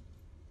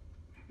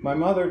 My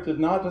mother did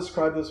not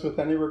describe this with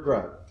any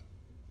regret.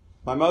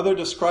 My mother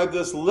described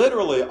this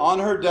literally on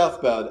her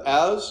deathbed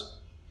as,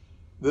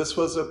 this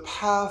was a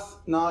path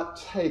not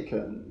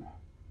taken.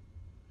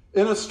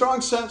 In a strong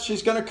sense,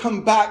 she's going to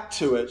come back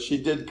to it.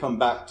 She did come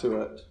back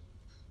to it.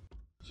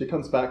 She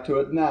comes back to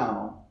it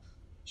now.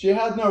 She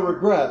had no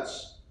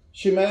regrets.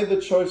 She made the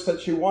choice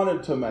that she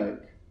wanted to make,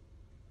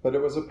 but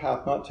it was a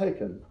path not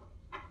taken.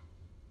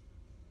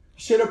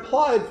 She had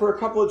applied for a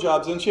couple of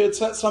jobs, and she had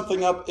set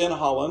something up in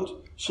Holland.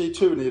 She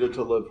too needed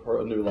to live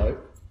a new life.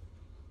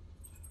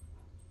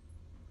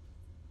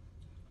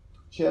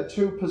 She had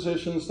 2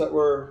 positions that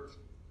were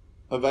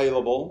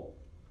available,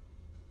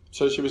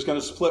 so she was going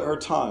to split her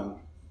time.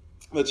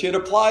 But she had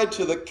applied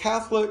to the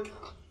Catholic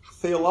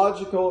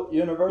Theological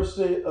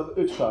University of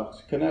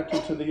Utrecht,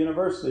 connected to the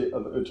University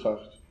of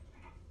Utrecht.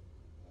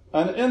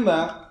 And in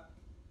that,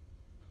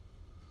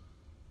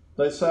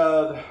 they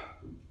said,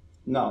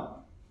 no.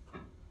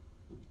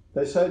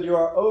 They said, you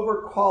are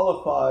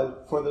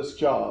overqualified for this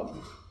job.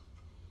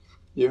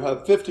 You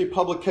have 50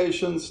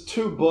 publications,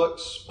 2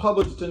 books,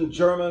 published in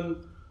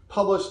German,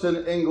 published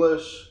in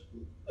English.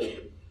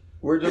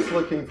 We're just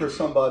looking for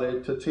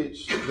somebody to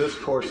teach this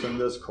course and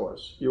this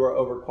course. You are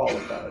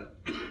overqualified.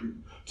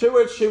 To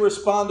which she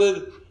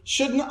responded,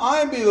 shouldn't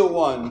I be the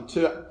one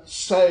to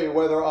say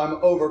whether I'm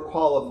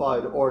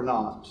overqualified or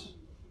not?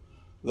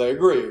 They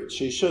agreed,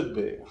 she should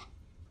be.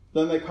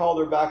 Then they called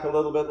her back a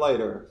little bit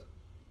later.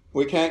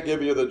 We can't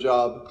give you the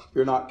job,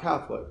 you're not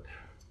Catholic.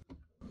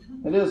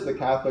 It is the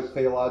Catholic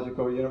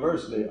Theological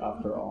University,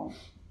 after all.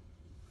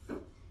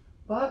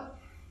 But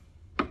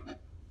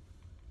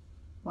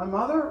my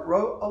mother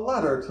wrote a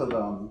letter to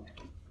them.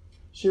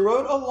 She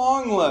wrote a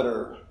long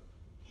letter.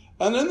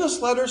 And in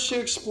this letter, she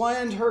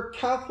explained her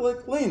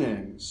Catholic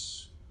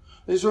leanings.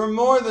 These were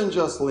more than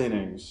just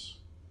leanings.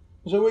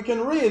 So we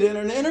can read in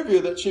an interview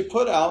that she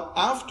put out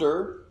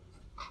after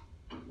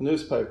the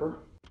newspaper.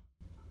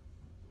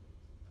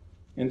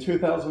 In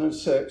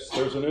 2006,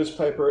 there's a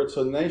newspaper, it's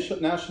a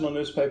national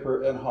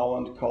newspaper in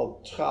Holland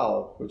called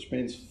Trouw, which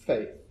means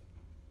faith.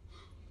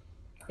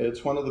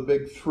 It's one of the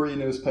big 3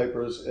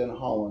 newspapers in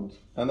Holland.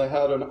 And they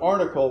had an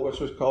article which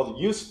was called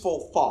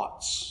Useful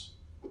Thoughts.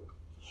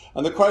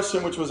 And the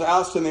question which was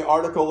asked in the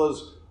article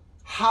is,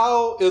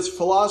 how is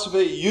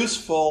philosophy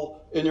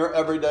useful in your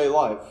everyday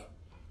life?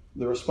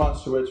 The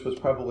response to which was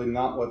probably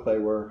not what they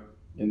were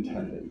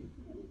intending.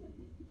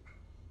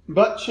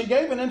 But she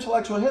gave an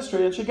intellectual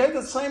history, and she gave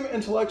the same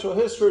intellectual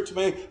history to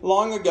me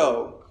long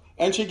ago.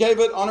 And she gave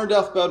it on her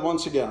deathbed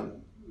once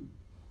again.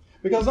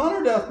 Because on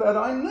her deathbed,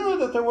 I knew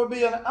that there would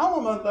be an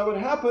element that would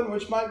happen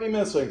which might be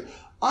missing.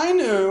 I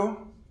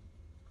knew,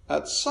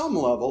 at some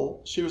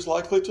level, she was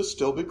likely to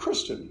still be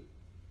Christian.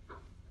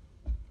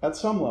 At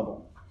some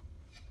level.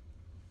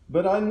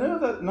 But I knew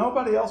that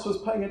nobody else was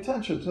paying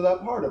attention to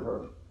that part of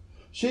her.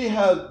 She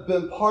had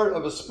been part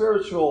of a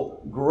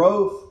spiritual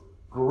growth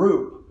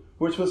group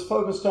which was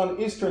focused on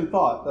Eastern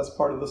thought. That's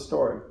part of the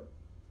story.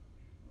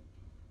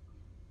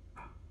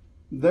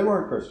 They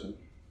weren't Christian.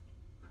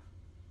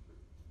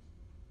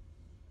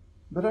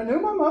 But I knew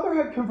my mother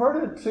had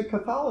converted to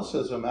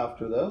Catholicism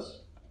after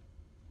this.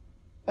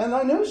 And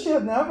I knew she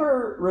had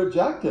never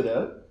rejected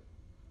it.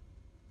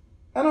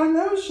 And I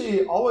knew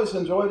she always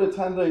enjoyed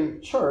attending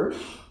church.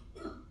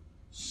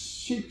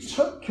 She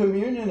took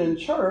communion in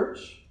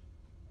church.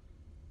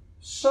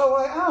 So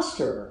I asked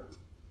her,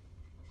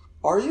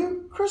 are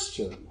you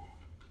Christian?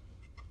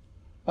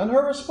 And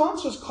her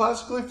response was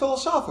classically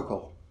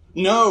philosophical.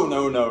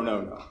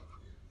 No.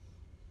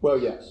 Well,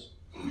 yes.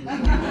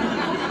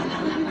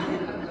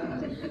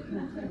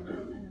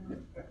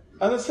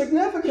 And the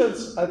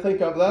significance, I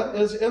think, of that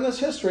is in this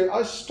history,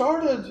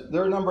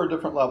 there are a number of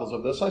different levels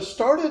of this. I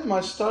started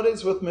my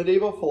studies with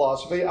medieval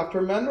philosophy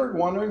after many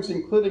wanderings,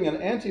 including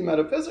an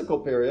anti-metaphysical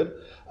period.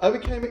 I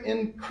became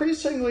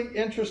increasingly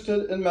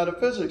interested in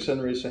metaphysics in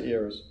recent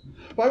years,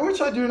 by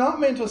which I do not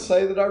mean to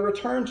say that I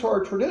returned to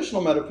our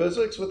traditional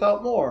metaphysics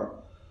without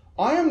more.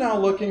 I am now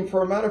looking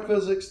for a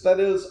metaphysics that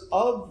is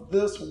of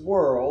this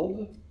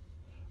world,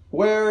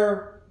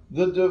 where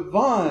the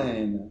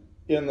divine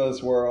in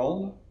this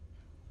world,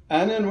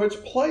 and in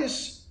which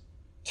place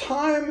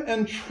time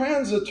and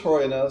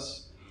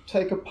transitoriness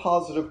take a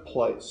positive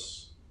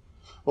place.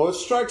 What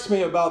strikes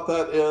me about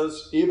that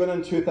is, even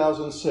in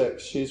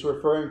 2006, she's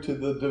referring to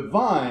the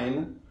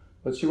divine,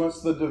 but she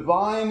wants the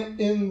divine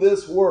in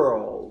this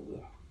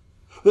world.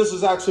 This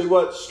is actually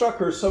what struck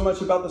her so much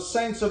about the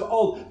saints of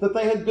old, that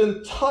they had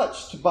been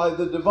touched by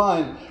the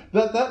divine,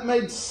 that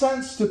made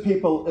sense to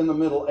people in the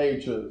Middle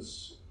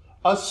Ages.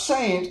 A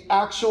saint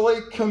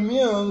actually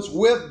communes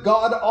with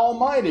God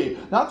Almighty.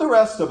 Not the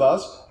rest of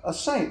us. A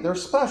saint. They're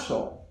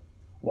special.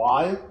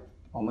 Why?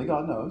 Only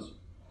God knows.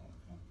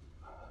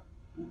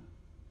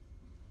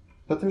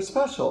 But they're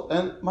special.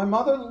 And my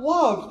mother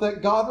loved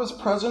that God was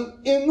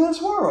present in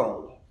this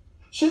world.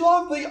 She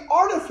loved the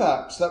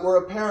artifacts that were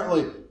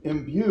apparently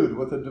imbued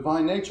with a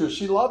divine nature.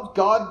 She loved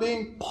God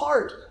being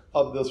part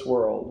of this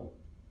world.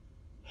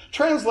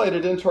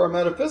 Translated into our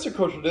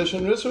metaphysical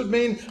tradition, this would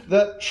mean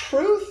that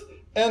truth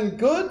and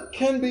good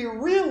can be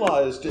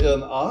realized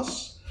in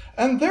us,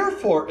 and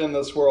therefore in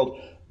this world,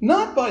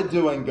 not by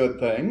doing good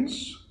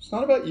things. It's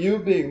not about you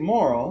being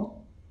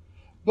moral,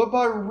 but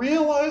by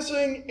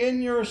realizing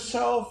in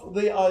yourself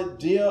the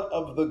idea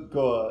of the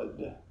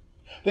good.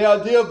 The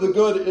idea of the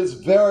good is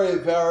very,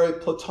 very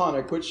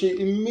Platonic, which he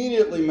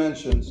immediately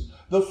mentions.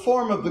 The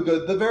form of the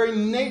good, the very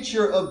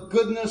nature of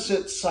goodness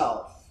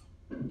itself.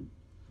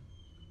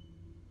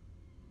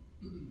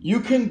 You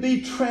can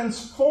be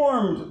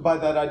transformed by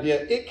that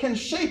idea. It can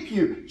shape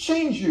you,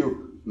 change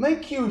you,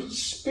 make you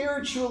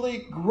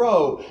spiritually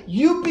grow.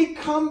 You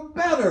become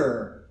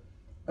better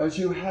as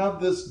you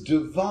have this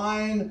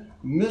divine,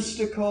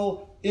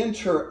 mystical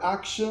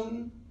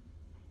interaction.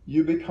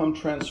 You become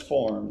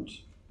transformed.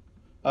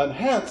 And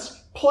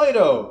hence,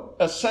 Plato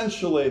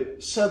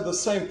essentially said the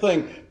same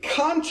thing.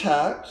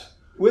 Contact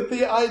with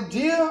the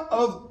idea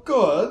of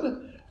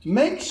good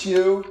makes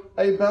you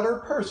a better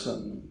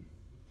person.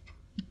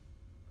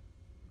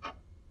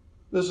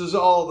 This is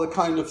all the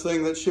kind of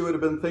thing that she would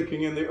have been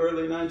thinking in the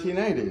early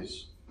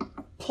 1980s.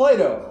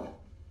 Plato,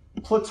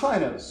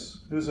 Plotinus,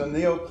 who's a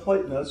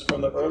Neoplatonist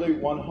from the early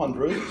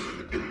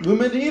 100s, the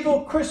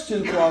medieval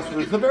Christian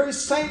philosophers, the very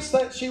saints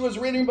that she was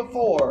reading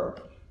before.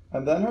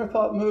 And then her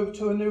thought moved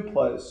to a new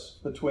place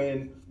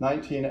between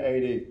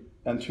 1980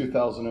 and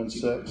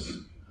 2006.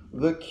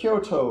 The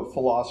Kyoto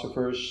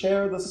philosophers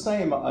share the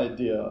same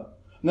idea,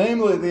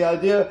 namely the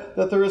idea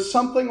that there is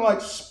something like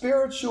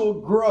spiritual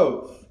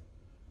growth,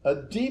 a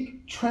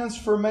deep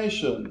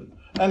transformation,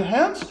 and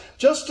hence,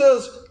 just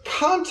as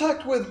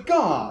contact with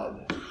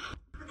God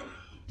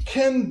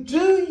can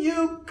do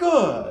you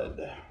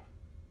good,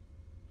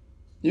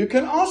 you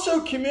can also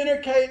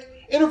communicate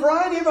in a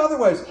variety of other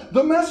ways.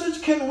 The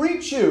message can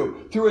reach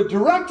you through a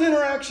direct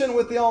interaction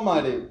with the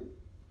Almighty,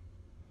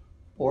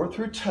 or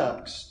through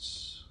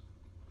texts,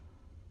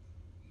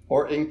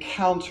 or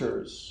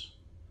encounters,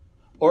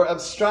 or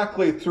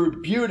abstractly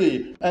through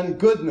beauty and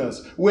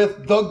goodness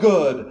with the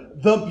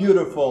good, the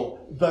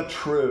beautiful, the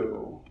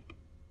true.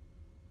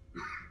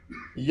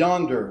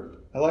 Yonder.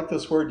 I like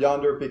this word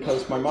yonder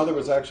because my mother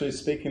was actually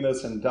speaking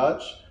this in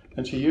Dutch,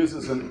 and she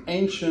uses an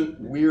ancient,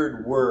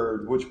 weird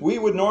word, which we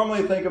would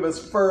normally think of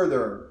as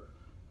further,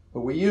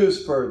 but we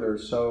use further,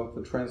 so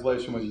the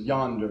translation was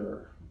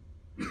yonder.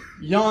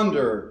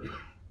 Yonder,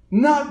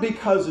 not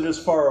because it is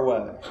far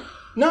away,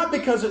 not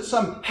because it's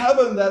some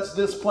heaven that's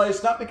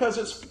displaced, not because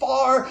it's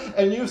far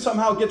and you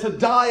somehow get to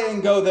die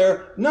and go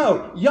there.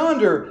 No,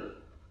 yonder.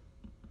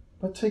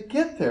 But to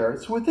get there,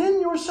 it's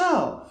within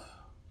yourself.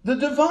 The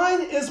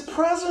divine is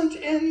present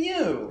in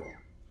you.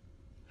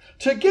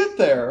 To get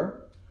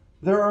there,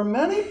 there are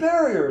many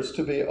barriers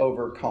to be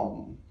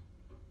overcome.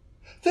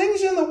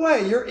 Things in the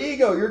way, your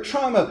ego, your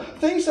trauma,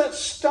 things that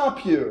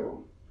stop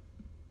you.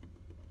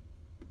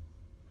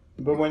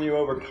 But when you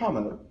overcome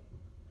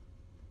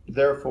it,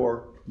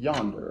 therefore,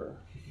 yonder.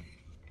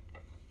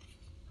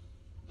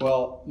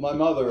 Well, my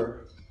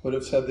mother would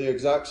have said the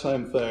exact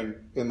same thing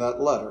in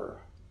that letter.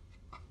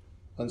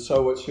 And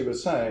so what she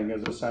was saying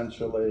is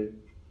essentially,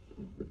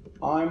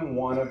 I'm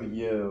one of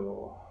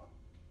you.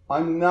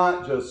 I'm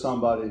not just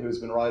somebody who's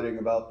been writing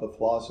about the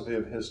philosophy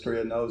of history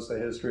and knows the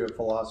history of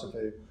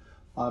philosophy.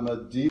 I'm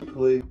a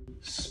deeply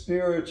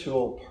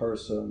spiritual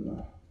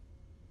person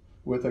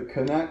with a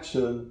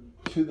connection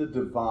to the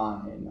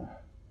divine.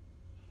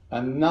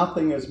 And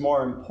nothing is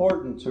more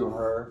important to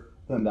her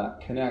than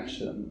that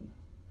connection.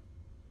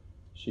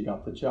 She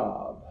got the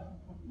job.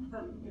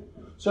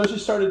 So she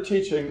started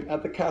teaching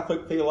at the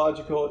Catholic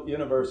Theological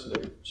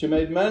University. She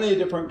made many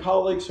different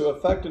colleagues who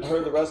affected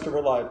her the rest of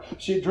her life.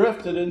 She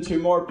drifted into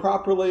more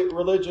properly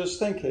religious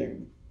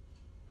thinking.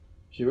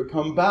 She would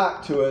come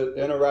back to it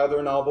in a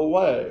rather novel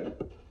way.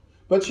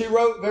 But she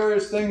wrote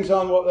various things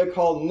on what they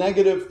call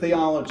negative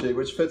theology,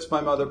 which fits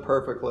my mother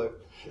perfectly.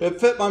 It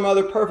fit my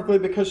mother perfectly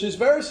because she's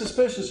very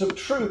suspicious of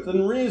truth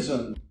and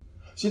reason.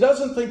 She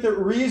doesn't think that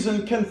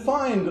reason can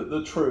find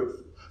the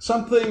truth.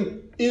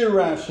 Something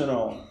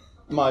irrational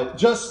might,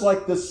 just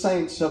like the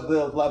saints of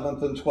the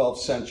 11th and 12th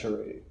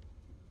century.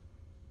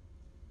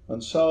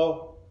 And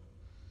so,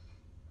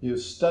 you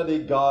study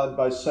God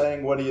by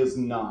saying what he is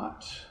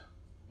not.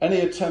 Any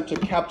attempt to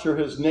capture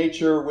his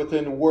nature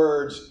within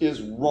words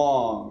is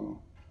wrong.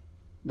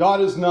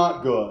 God is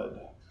not good.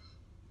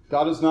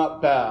 God is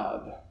not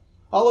bad.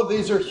 All of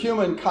these are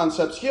human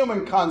concepts,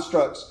 human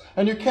constructs,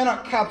 and you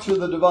cannot capture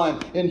the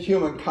divine in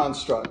human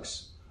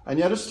constructs. And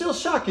yet it's still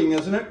shocking,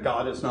 isn't it?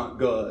 God is not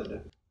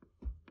good.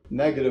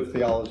 Negative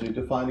theology,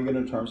 defining it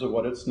in terms of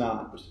what it's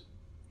not.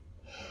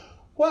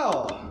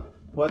 Well,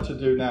 what to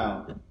do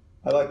now?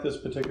 I like this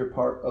particular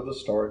part of the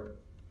story.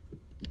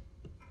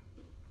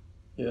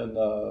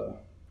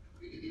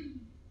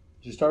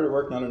 She started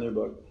working on a new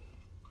book.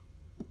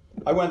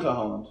 I went to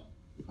Holland.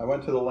 I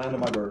went to the land of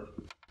my birth.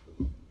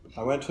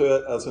 I went to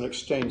it as an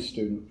exchange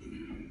student.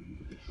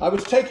 I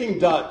was taking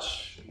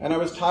Dutch, and I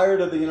was tired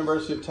of the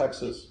University of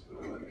Texas.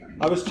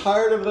 I was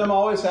tired of them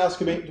always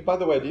asking me, by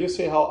the way, do you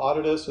see how odd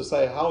it is to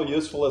say, how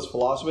useful is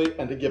philosophy,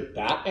 and to give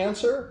that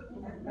answer?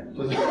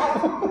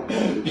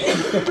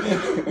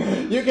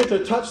 You get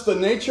to touch the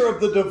nature of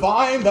the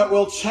divine that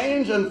will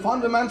change and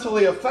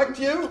fundamentally affect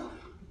you.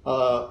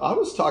 I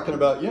was talking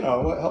about,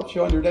 what helps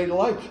you on your day-to-day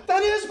life.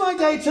 That is my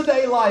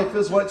day-to-day life,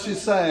 is what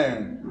she's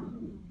saying.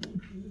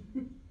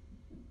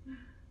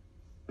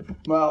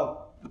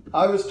 Well,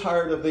 I was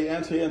tired of the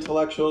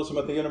anti-intellectualism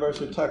at the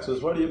University of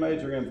Texas. What are you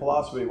majoring in?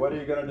 Philosophy. What are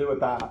you going to do with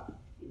that?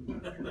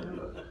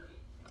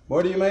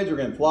 What are you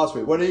majoring in?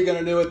 Philosophy. What are you going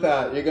to do with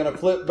that? You're going to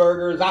flip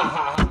burgers?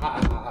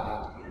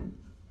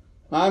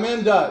 I'm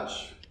in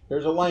Dutch.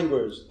 There's a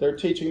language. They're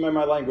teaching me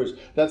my language.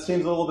 That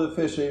seems a little bit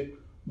fishy,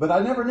 but I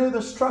never knew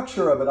the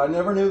structure of it. I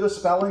never knew the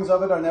spellings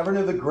of it. I never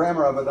knew the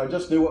grammar of it. I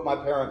just knew what my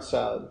parents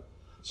said.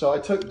 So I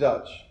took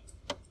Dutch.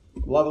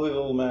 Lovely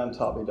little man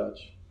taught me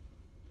Dutch.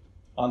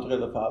 André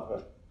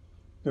Lefebvre,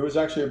 who was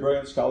actually a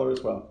brilliant scholar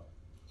as well.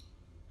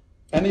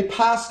 And he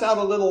passed out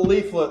a little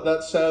leaflet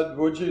that said,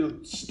 would you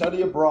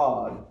study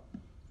abroad?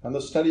 And the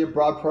study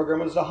abroad program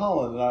was to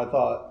Holland. And I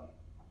thought,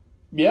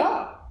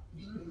 yeah.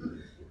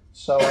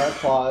 So I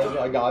applied,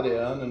 I got in,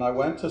 and I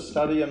went to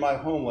study in my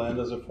homeland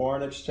as a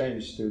foreign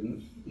exchange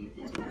student.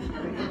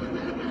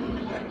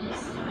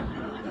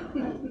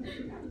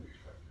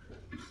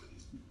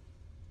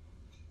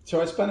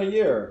 So I spent a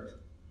year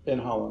in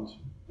Holland,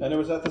 and it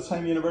was at the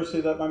same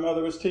university that my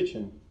mother was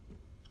teaching.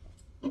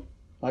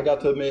 I got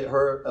to meet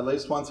her at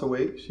least once a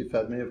week. She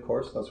fed me, of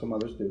course. That's what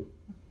mothers do.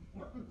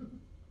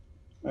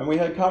 And we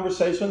had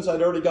conversations.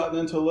 I'd already gotten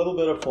into a little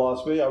bit of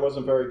philosophy. I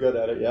wasn't very good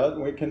at it yet.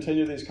 And we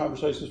continued these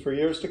conversations for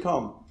years to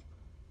come.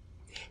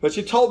 But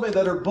she told me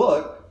that her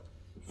book,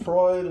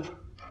 Freud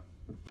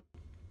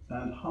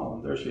and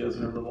Holland, there she is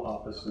in her little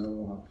office.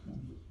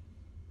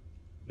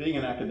 Being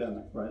an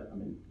academic, right? I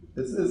mean,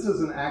 this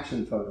is an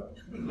action photo.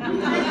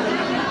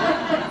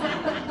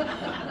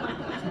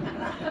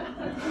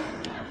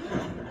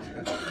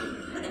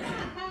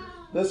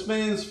 This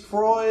means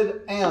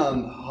Freud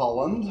and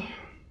Holland.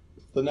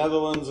 The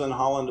Netherlands and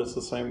Holland is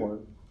the same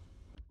word.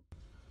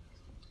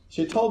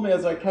 She told me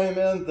as I came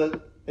in that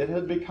it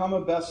had become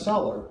a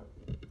bestseller.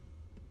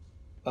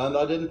 And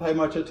I didn't pay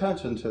much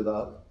attention to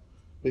that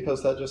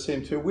because that just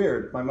seemed too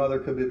weird. My mother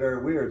could be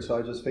very weird, so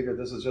I just figured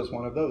this is just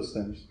one of those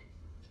things.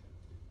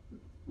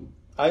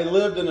 I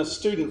lived in a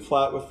student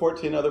flat with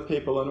 14 other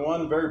people, and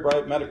one very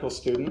bright medical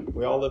student,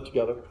 we all lived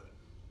together,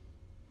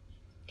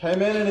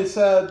 came in and he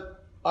said,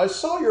 I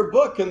saw your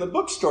book in the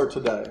bookstore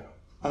today.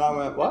 And I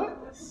went, what?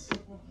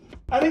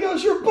 And he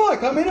goes, your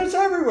book, I mean, it's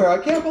everywhere. I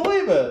can't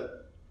believe it.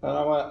 And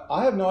I went,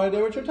 I have no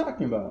idea what you're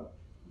talking about.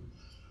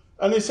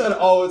 And he said,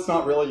 oh, it's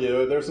not really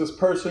you. There's this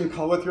person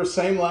called with your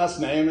same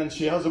last name, and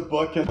she has a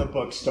book in the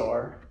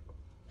bookstore.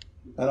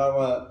 And I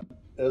went,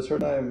 is her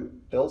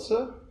name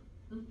Ilse?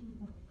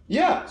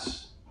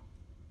 Yes.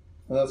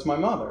 And that's my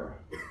mother.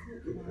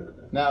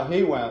 Now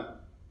he went,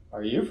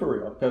 are you for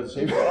real? Because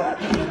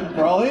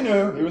for all he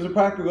knew, he was a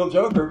practical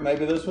joker.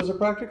 Maybe this was a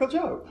practical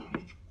joke.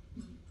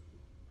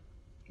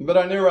 But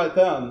I knew right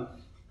then,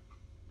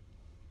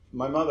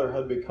 my mother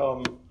had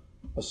become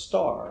a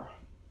star.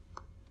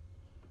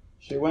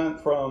 She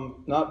went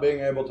from not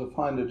being able to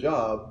find a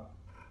job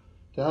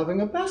to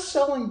having a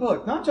best-selling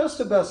book. Not just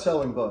a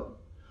best-selling book,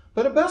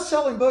 but a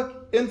best-selling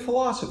book in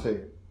philosophy.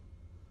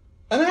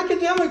 An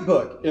academic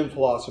book in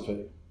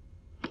philosophy.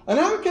 An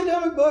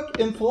academic book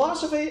in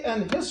philosophy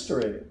and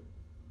history.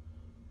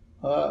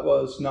 That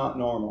was not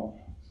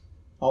normal.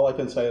 All I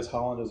can say is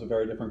Holland is a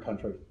very different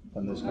country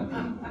than this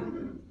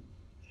country.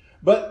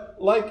 But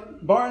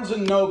like Barnes &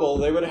 Noble,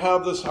 they would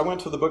have this, I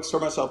went to the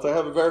bookstore myself, they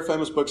have a very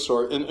famous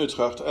bookstore in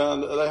Utrecht,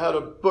 and they had a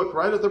book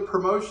right at the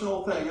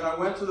promotional thing, and I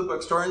went to the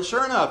bookstore, and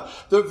sure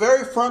enough, the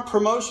very front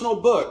promotional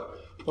book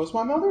was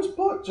my mother's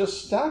book,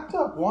 just stacked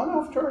up one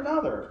after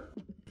another.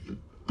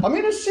 I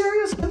mean, a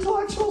serious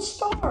intellectual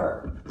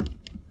star.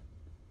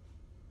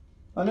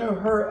 I knew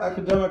her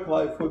academic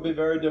life would be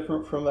very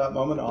different from that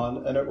moment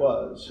on, and it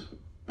was.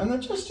 And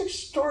then just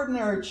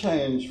extraordinary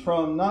change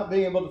from not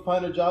being able to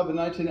find a job in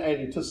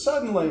 1980 to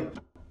suddenly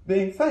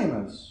being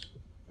famous.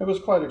 It was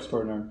quite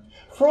extraordinary.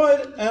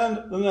 Freud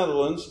and the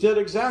Netherlands did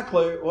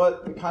exactly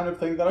the kind of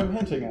thing that I'm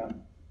hinting at.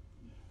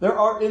 There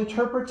are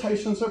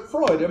interpretations of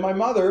Freud, and my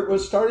mother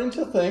was starting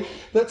to think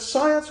that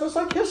science was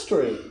like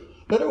history,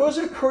 that it was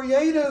a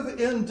creative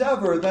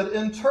endeavor that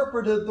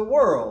interpreted the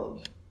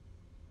world,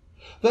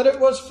 that it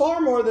was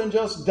far more than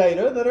just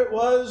data, that it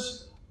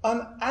was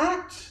an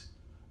act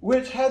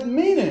which had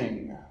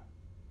meaning,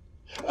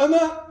 and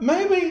that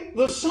maybe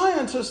the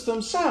scientists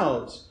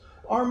themselves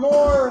are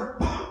more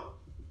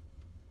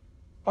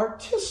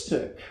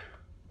artistic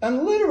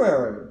and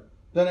literary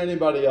than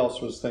anybody else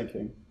was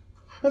thinking.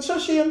 And so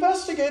she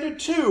investigated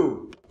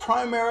two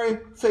primary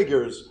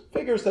figures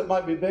that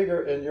might be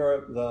bigger in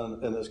Europe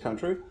than in this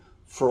country,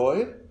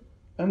 Freud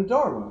and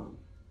Darwin.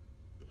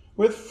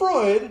 With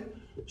Freud,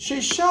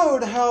 she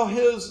showed how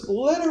his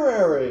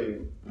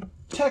literary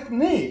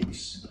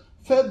techniques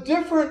fed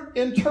different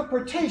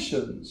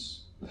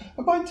interpretations.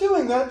 And by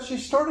doing that, she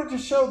started to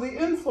show the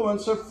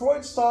influence of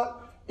Freud's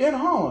thought in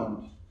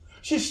Holland.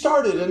 She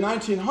started in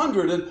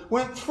 1900 and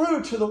went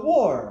through to the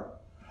war.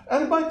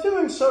 And by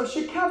doing so,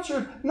 she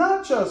captured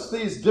not just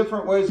these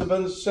different ways of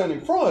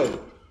understanding Freud,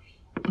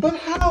 but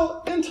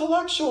how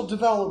intellectual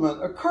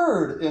development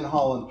occurred in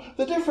Holland,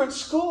 the different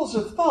schools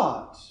of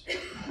thought.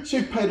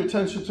 She paid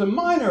attention to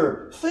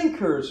minor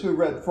thinkers who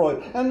read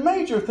Freud and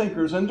major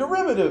thinkers and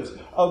derivatives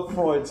of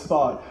Freud's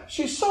thought.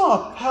 She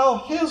saw how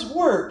his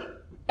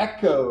work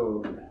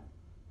echoed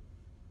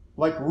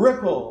like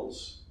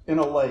ripples in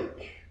a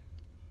lake.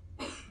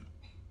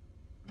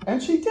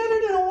 And she did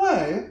it in a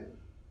way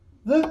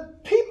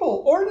that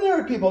people,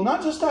 ordinary people,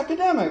 not just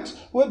academics,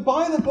 would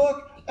buy the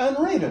book and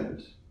read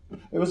it.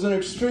 It was an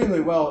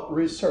extremely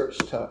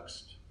well-researched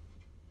text,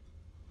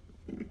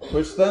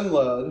 which then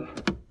led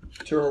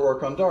to her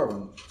work on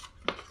Darwin.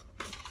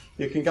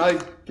 You can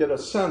get a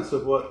sense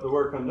of what the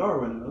work on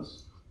Darwin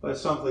is by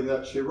something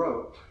that she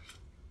wrote.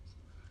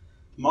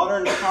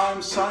 Modern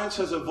times, science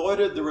has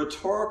avoided the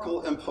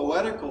rhetorical and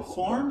poetical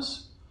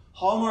forms,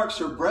 hallmarks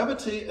her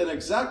brevity and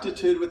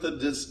exactitude with a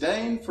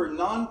disdain for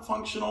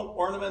non-functional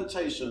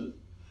ornamentation.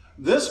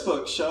 This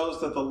book shows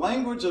that the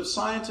language of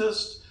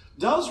scientists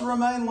does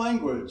remain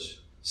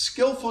language.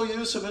 Skillful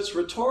use of its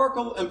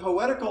rhetorical and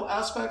poetical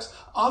aspects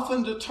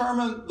often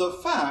determine the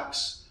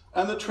facts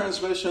and the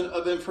transmission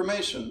of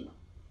information.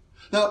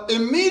 Now,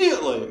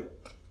 immediately,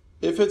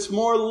 if it's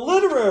more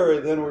literary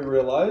than we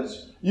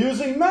realize,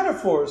 using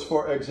metaphors,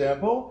 for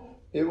example,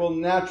 it will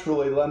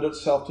naturally lend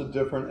itself to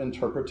different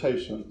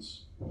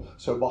interpretations.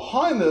 So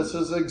behind this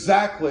is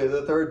exactly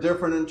that there are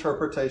different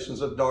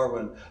interpretations of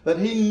Darwin, that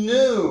he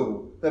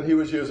knew that he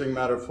was using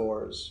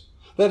metaphors,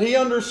 that he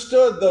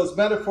understood those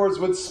metaphors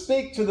would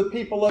speak to the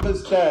people of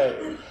his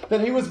day,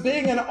 that he was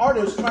being an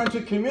artist trying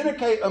to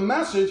communicate a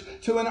message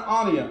to an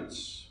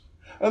audience,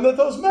 and that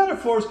those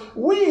metaphors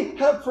we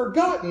have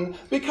forgotten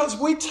because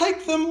we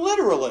take them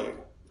literally.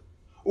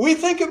 We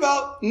think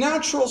about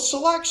natural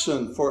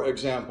selection, for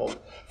example,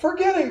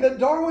 forgetting that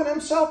Darwin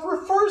himself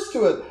refers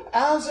to it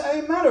as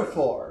a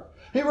metaphor.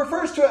 He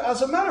refers to it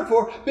as a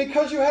metaphor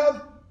because you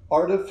have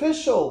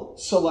artificial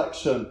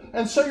selection.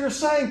 And so you're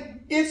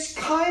saying it's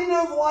kind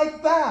of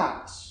like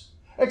that,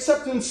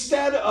 except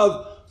instead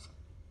of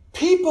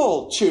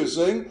people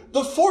choosing,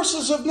 the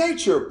forces of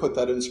nature, put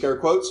that in scare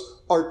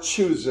quotes, are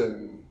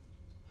choosing.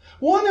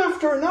 One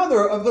after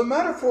another of the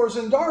metaphors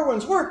in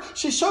Darwin's work,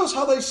 she shows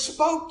how they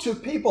spoke to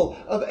people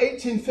of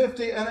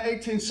 1850 and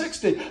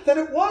 1860, that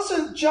it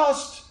wasn't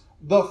just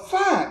the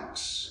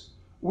facts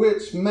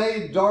which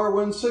made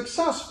Darwin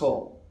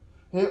successful.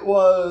 It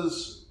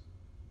was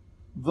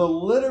the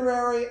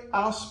literary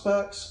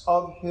aspects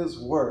of his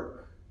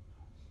work.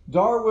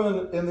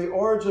 Darwin, in The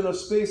Origin of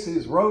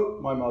Species,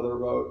 my mother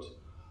wrote,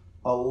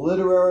 a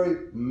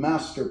literary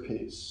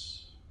masterpiece.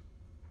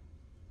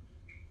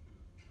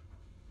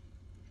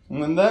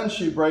 And then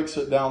she breaks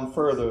it down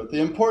further. The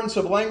importance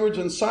of language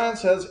in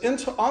science has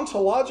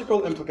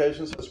ontological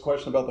implications. This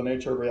question about the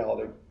nature of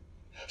reality.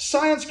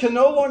 Science can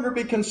no longer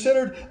be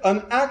considered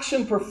an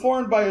action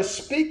performed by a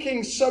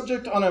speaking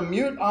subject on a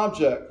mute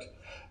object.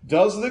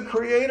 Does the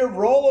creative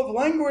role of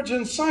language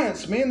in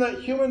science mean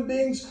that human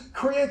beings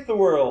create the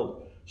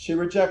world? She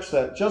rejects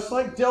that. Just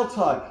like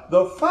Dilthey,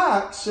 the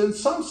facts in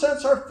some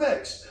sense are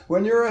fixed.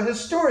 When you're a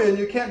historian,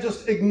 you can't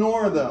just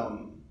ignore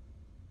them.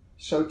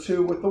 So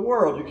too with the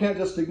world. You can't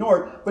just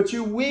ignore it, but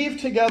you weave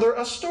together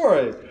a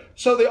story.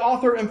 So the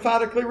author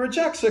emphatically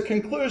rejects a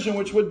conclusion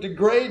which would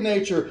degrade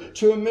nature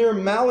to a mere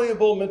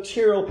malleable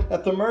material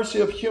at the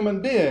mercy of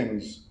human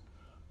beings.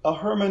 A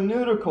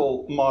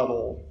hermeneutical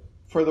model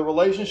for the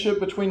relationship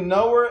between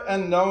knower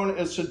and known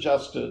is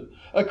suggested.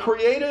 A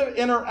creative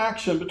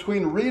interaction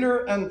between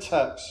reader and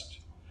text.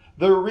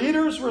 I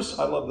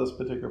love this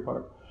particular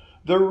part.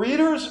 The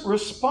reader's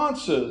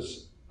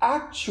responses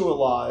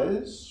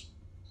actualize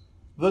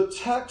the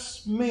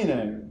text's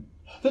meaning.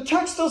 The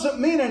text doesn't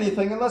mean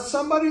anything unless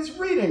somebody's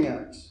reading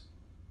it.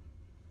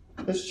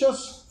 It's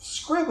just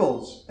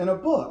scribbles in a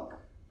book.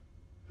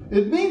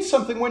 It means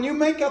something when you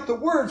make out the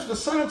words, the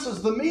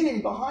sentences, the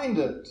meaning behind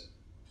it.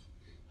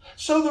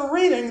 So the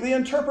reading, the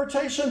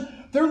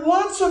interpretation, there are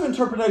lots of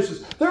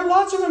interpretations. There are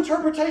lots of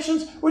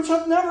interpretations which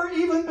have never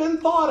even been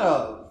thought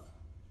of.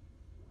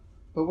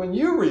 But when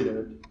you read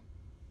it,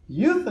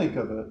 you think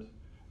of it,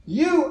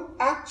 you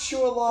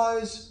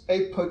actualize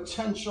a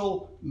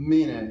potential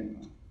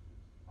meaning.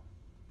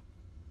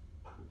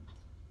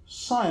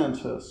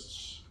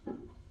 Scientists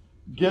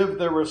give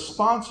their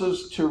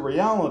responses to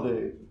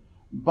reality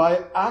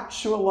by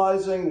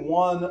actualizing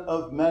one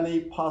of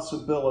many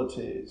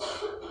possibilities.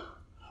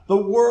 The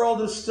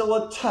world is still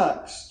a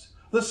text.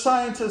 The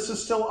scientist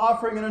is still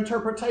offering an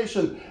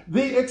interpretation.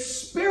 The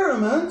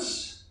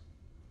experiments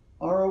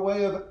are a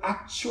way of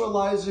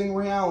actualizing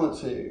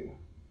reality.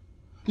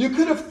 You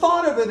could have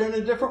thought of it in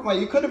a different way.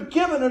 You could have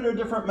given it a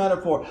different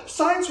metaphor.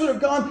 Science would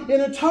have gone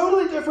in a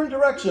totally different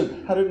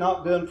direction had it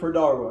not been for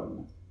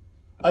Darwin.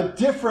 A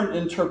different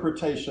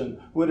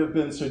interpretation would have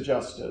been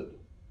suggested.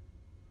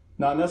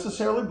 Not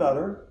necessarily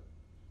better,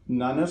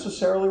 not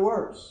necessarily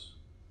worse.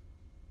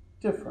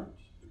 Different.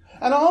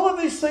 And all of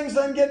these things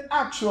then get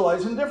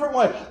actualized in a different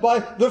way by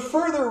the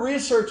further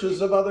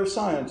researches of other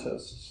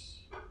scientists.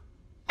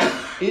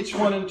 each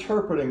one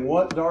interpreting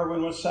what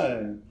Darwin was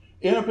saying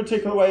in a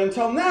particular way,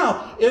 until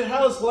now it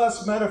has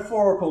less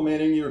metaphorical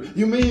meaning.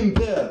 You mean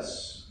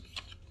this,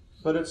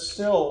 but it's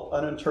still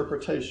an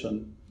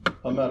interpretation,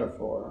 a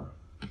metaphor.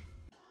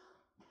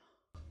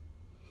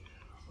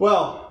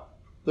 Well,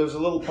 there's a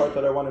little part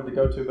that I wanted to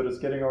go to, but it's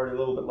getting already a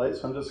little bit late,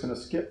 so I'm just going to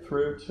skip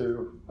through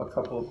to a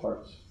couple of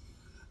parts.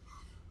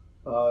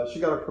 She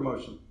got a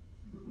promotion.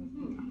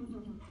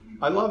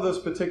 I love this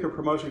particular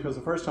promotion because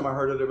the first time I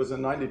heard it, it was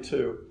in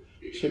 '92.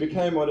 She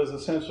became what is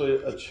essentially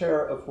a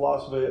chair of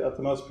philosophy at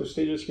the most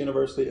prestigious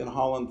university in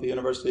Holland, the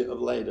University of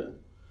Leiden.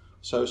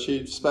 So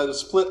she spent a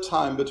split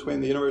time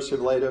between the University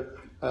of Leiden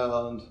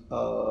and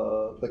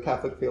the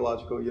Catholic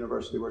Theological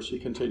University, where she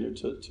continued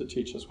to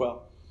teach as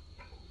well.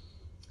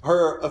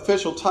 Her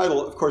official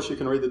title, of course, you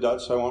can read the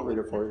Dutch, so I won't read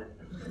it for you.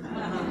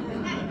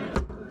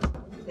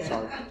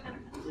 Sorry.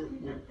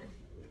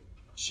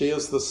 She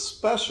is the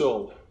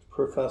special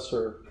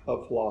professor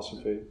of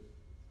philosophy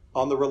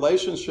on the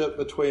relationship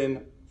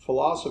between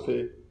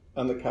philosophy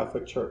and the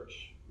Catholic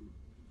Church.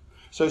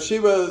 So she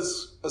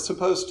was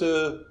supposed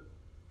to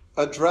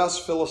address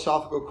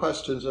philosophical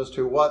questions as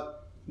to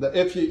what,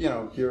 if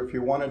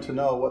you wanted to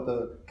know what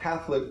the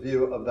Catholic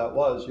view of that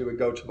was, you would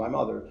go to my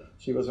mother.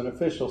 She was an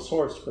official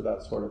source for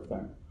that sort of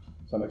thing.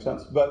 Does that make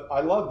sense? But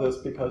I love this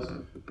because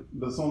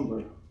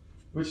bijzonder,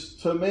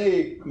 which to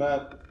me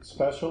meant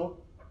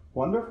special,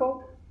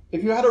 wonderful.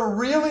 If you had a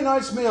really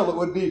nice meal, it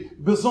would be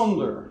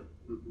bijzonder.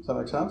 Does that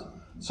make sense?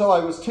 So I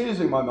was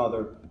teasing my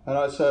mother, and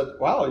I said,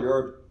 wow, you're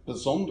a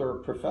bijzonder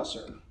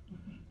professor.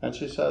 And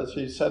she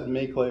said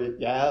meekly,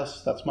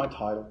 yes, that's my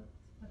title.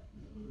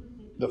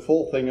 The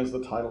full thing is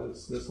the title,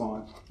 it's this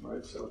line,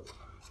 right? So,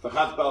 de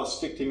Radboud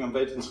Stichting en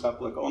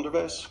Wetenschappelijk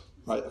Onderwijs.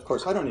 Right, of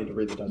course, I don't need to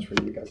read the Dutch for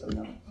you guys, I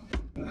know.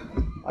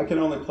 I can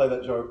only play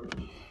that joke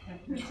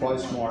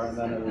twice more, and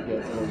then it will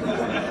get a little bit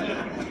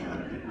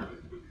funny.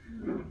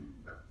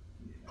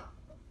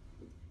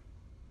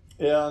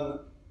 In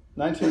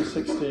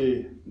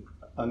 1960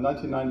 and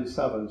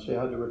 1997, she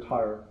had to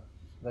retire.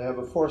 They have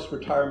a forced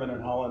retirement in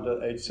Holland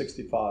at age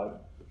 65.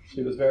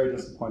 She was very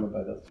disappointed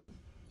by this.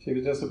 She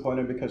was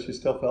disappointed because she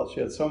still felt she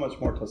had so much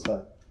more to say.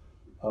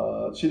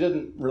 She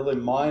didn't really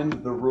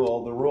mind the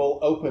rule. The rule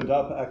opened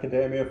up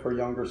academia for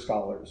younger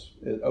scholars.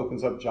 It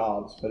opens up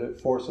jobs, but it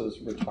forces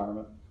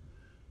retirement.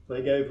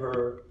 They gave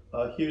her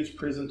a huge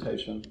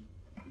presentation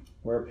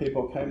where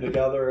people came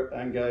together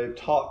and gave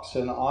talks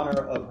in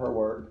honor of her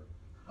work.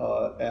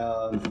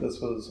 And this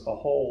was a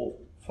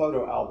whole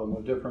photo album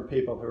of different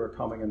people who were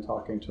coming and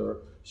talking to her.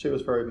 She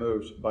was very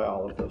moved by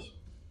all of this.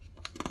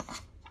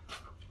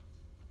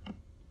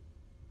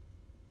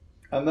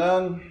 And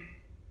then,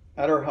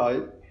 at her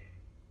height,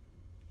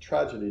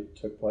 tragedy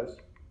took place.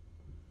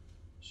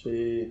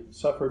 She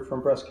suffered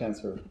from breast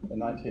cancer in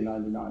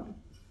 1999.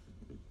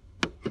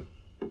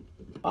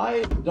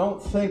 I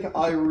don't think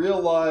I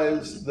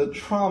realized the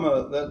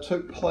trauma that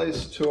took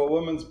place to a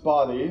woman's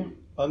body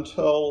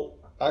until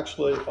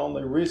actually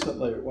only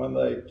recently, when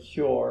they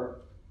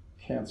cure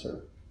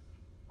cancer.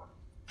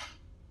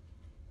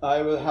 I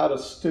had a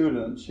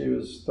student, she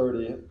was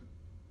 30,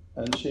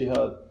 and she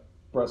had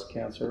breast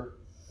cancer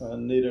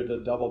and needed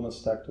a double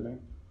mastectomy.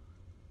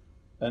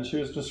 And she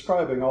was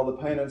describing all the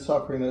pain and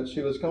suffering that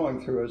she was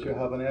going through as you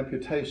have an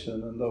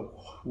amputation and the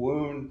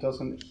wound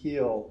doesn't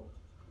heal.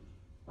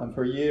 And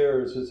for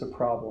years it's a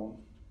problem.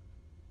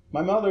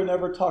 My mother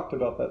never talked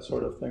about that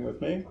sort of thing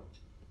with me.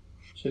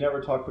 She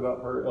never talked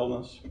about her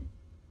illness.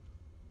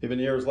 Even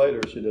years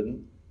later, she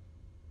didn't.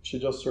 She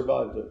just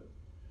survived it.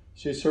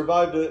 She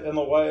survived it in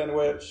the way in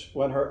which,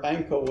 when her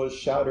ankle was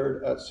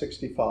shattered at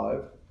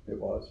 65, it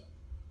was,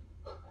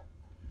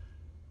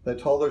 they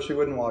told her she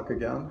wouldn't walk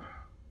again.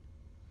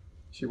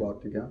 She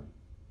walked again.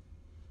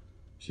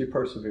 She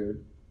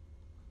persevered.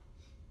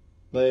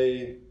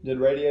 They did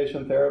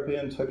radiation therapy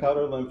and took out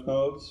her lymph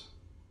nodes.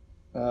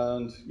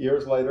 And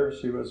years later,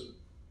 she was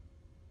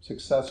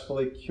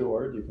successfully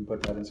cured. You can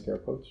put that in scare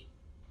quotes.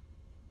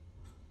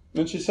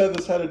 And she said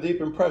this had a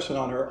deep impression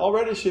on her.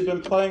 Already she'd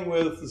been playing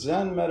with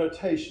Zen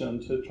meditation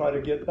to try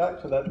to get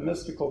back to that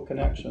mystical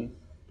connection.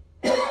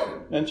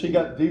 And she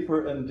got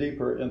deeper and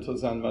deeper into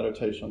Zen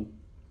meditation.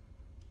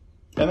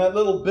 And that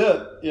little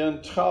bit in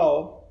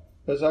Trouw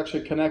is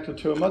actually connected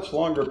to a much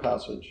longer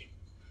passage.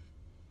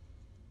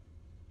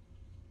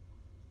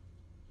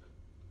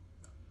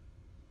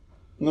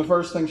 And the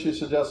first thing she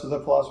suggests is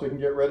that philosophy can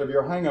get rid of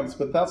your hang-ups,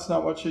 but that's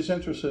not what she's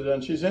interested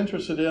in. She's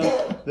interested in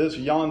this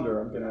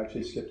yonder. I'm going to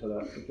actually skip to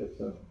that to get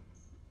to.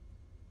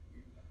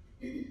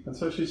 And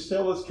so she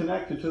still is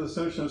connected to this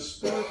notion of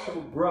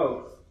spiritual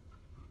growth.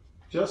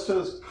 Just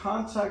as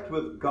contact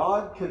with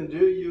God can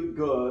do you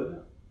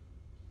good,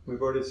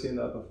 we've already seen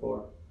that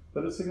before,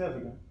 but it's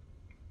significant.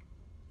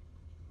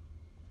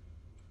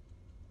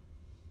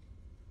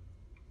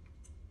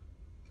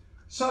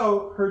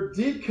 So her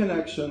deep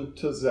connection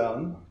to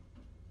Zen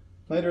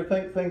made her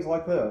think things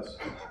like this.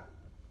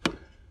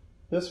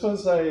 This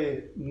was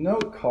a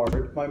note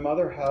card my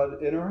mother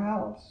had in her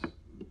house,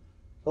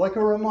 like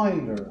a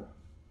reminder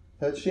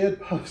that she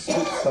had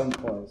posted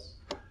someplace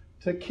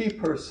to keep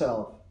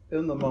herself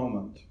in the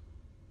moment.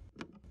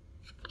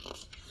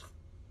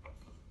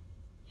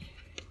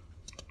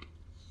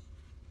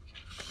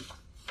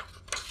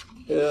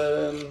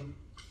 In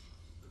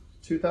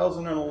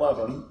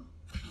 2011,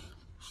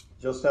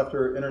 just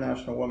after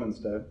International Women's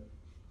Day,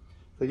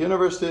 the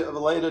University of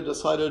Leyden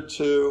decided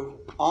to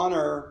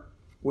honor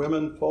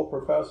women full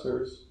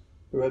professors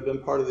who had been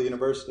part of the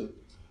university.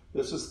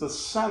 This is the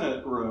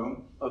Senate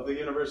room of the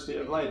University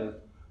of Leyden,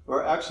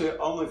 where actually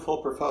only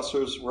full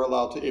professors were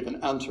allowed to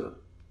even enter.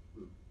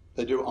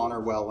 They do honor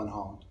well in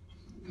Holland.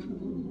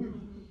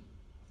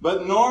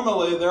 But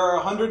normally there are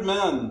 100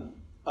 men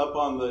up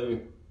on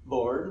the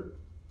board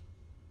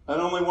and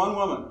only one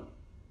woman.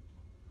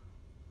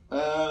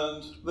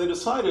 And they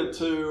decided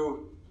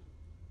to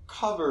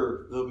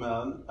cover the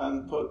men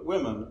and put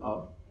women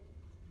up.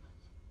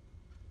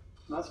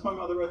 And that's my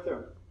mother right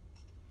there.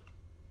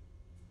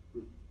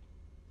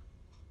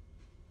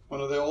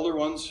 One of the older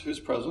ones who's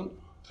present.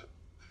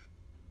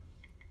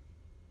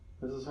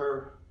 This is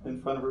her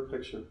in front of her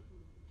picture.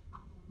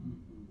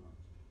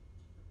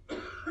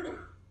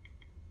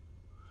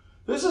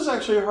 This is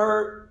actually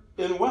her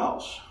in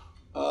Welsh,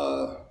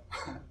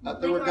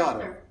 at the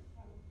regatta.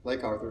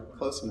 Lake Arthur,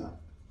 close enough.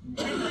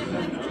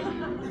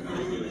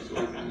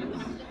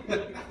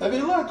 If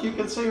you look, you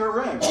can see her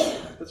ring.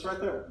 It's right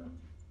there.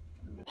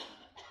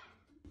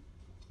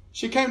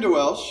 She came to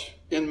Welsh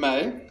in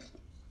May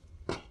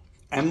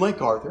and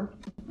Lake Arthur.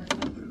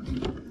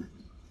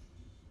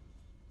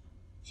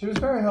 She was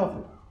very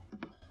healthy.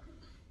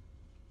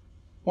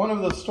 One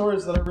of the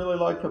stories that I really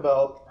like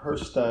about her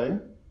stay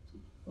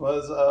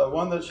was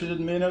one that she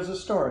didn't mean as a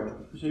story.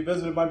 She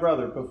visited my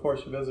brother before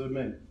she visited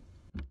me.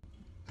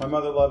 My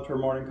mother loved her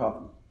morning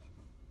coffee.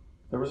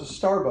 There was a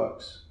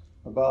Starbucks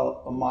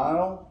about a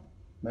mile,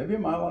 maybe a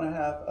mile and a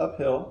half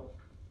uphill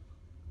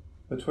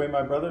between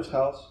my brother's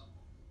house.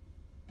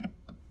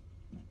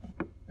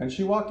 And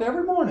she walked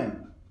every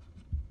morning,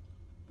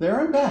 there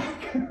and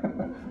back.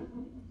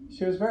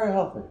 She was very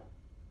healthy.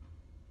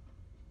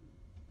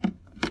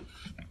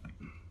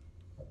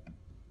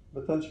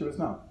 But then she was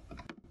not.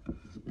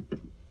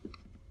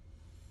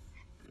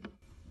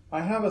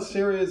 I have a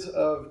series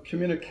of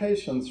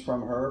communications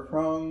from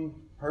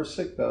her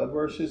sickbed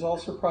where she's all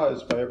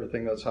surprised by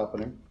everything that's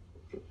happening.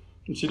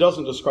 And she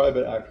doesn't describe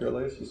it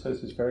accurately. She says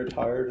she's very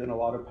tired and in a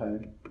lot of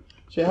pain.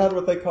 She had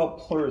what they call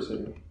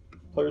pleurisy.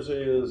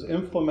 Pleurisy is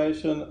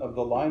inflammation of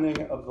the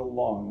lining of the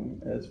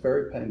lung. It's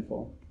very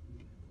painful.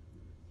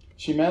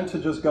 She meant to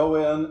just go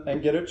in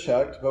and get it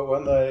checked, but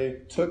when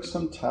they took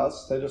some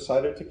tests, they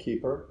decided to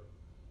keep her.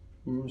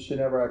 She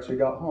never actually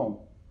got home.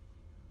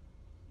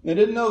 They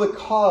didn't know the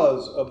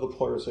cause of the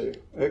pleurisy.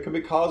 It can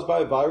be caused by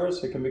a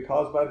virus, it can be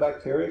caused by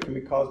bacteria, it can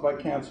be caused by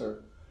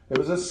cancer. It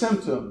was a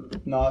symptom,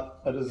 not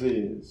a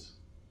disease.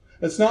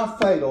 It's not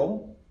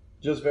fatal,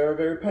 just very,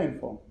 very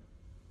painful.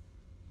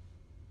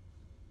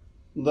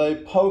 They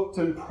poked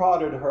and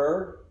prodded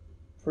her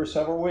for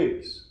several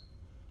weeks.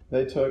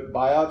 They took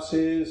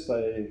biopsies,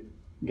 they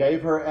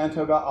gave her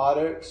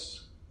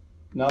antibiotics.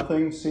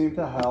 Nothing seemed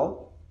to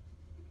help.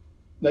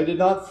 They did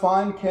not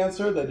find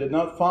cancer, they did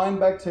not find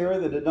bacteria,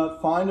 they did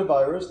not find a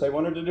virus. They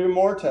wanted to do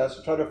more tests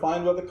to try to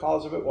find what the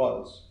cause of it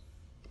was.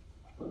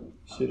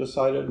 She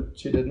decided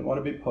she didn't want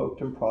to be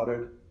poked and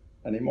prodded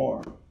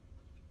anymore.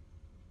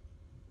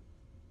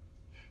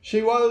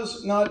 She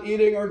was not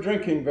eating or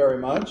drinking very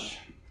much.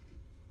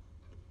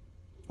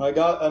 I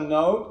got a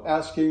note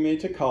asking me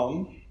to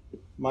come.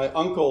 My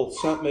uncle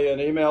sent me an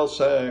email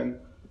saying,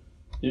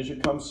 "You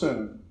should come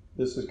soon.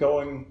 This is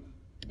going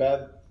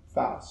bad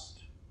fast."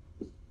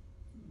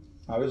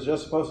 I was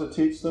just supposed to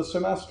teach this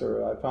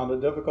semester. I found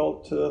it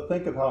difficult to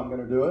think of how I'm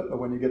going to do it, but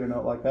when you get a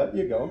note like that,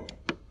 you go.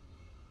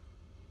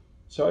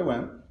 So I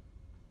went.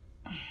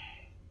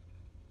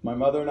 My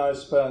mother and I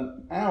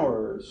spent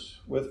hours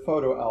with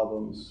photo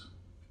albums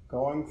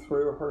going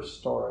through her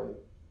story.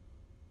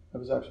 It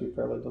was actually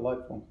fairly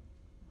delightful.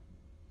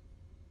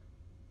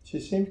 She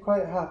seemed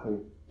quite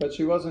happy, but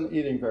she wasn't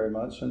eating very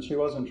much and she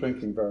wasn't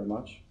drinking very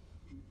much.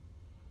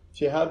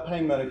 She had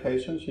pain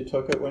medication. She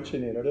took it when she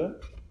needed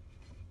it.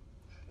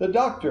 The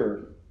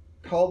doctor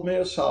called me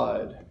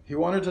aside. He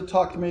wanted to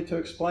talk to me to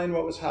explain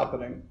what was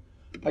happening.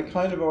 I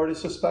kind of already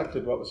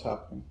suspected what was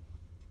happening.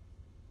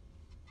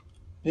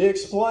 He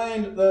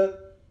explained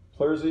that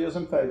pleurisy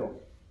isn't fatal,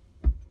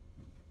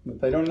 that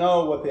they don't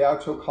know what the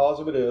actual cause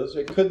of it is.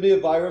 It could be a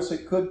virus,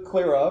 it could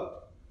clear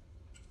up.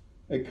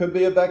 It could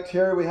be a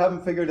bacteria we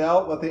haven't figured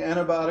out what the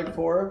antibiotic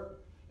for.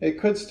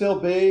 It could still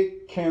be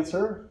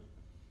cancer.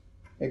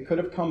 It could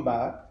have come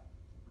back.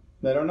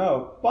 They don't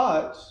know.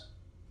 But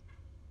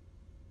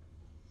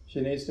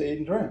she needs to eat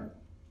and drink.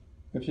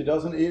 If she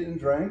doesn't eat and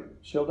drink,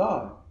 she'll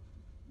die.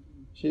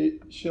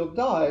 She'll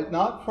die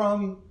not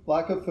from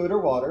lack of food or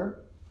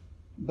water,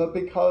 but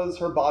because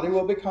her body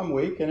will become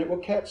weak and it will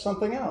catch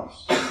something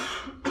else.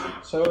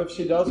 So if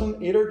she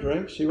doesn't eat or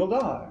drink, she will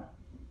die.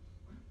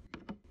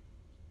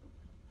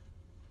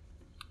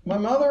 My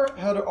mother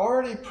had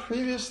already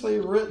previously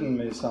written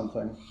me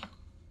something.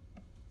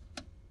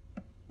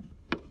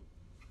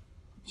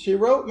 She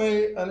wrote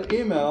me an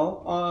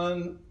email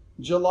on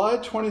July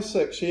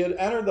 26th. She had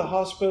entered the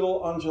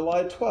hospital on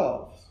July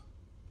 12th.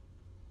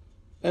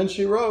 And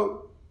she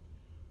wrote,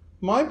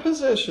 "My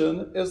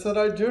position is that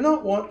I do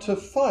not want to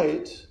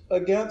fight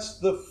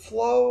against the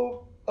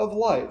flow of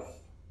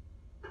life.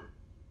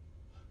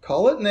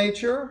 Call it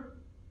nature,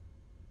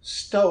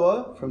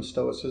 Stoa, from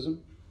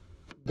Stoicism,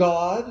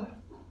 God,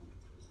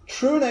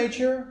 true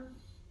nature,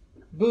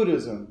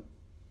 Buddhism.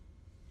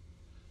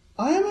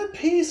 I am at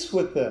peace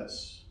with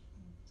this.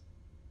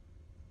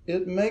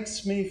 It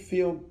makes me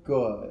feel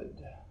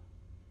good."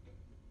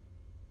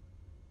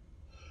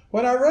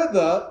 When I read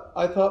that,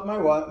 I thought my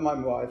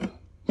wife,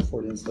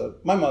 Freudian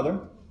slip, my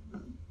mother,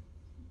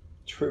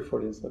 true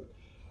Freudian slip,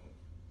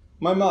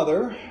 my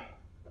mother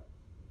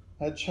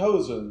had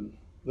chosen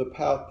the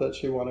path that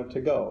she wanted to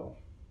go.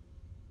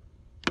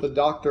 The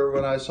doctor,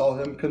 when I saw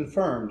him,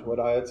 confirmed what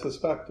I had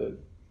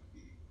suspected.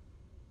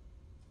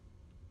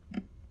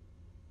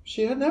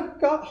 She had never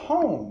got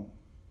home.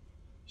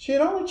 She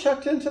had only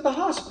checked into the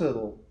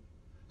hospital.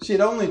 She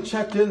had only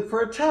checked in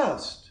for a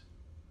test.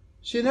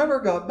 She never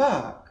got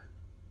back.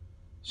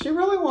 She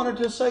really wanted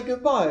to say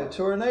goodbye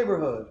to her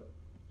neighborhood,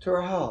 to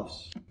her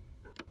house.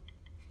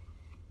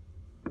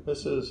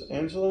 This is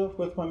Angela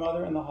with my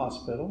mother in the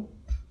hospital.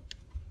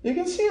 You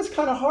can see it's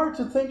kind of hard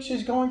to think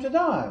she's going to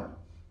die.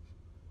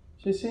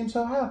 She seemed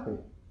so happy.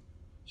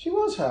 She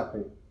was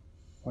happy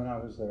when I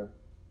was there.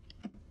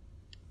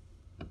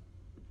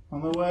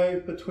 On the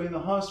way between the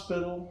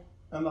hospital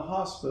and the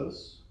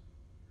hospice,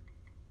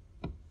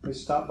 we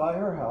stopped by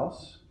her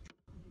house.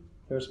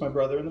 There's my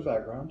brother in the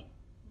background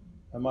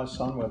and my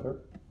son with her.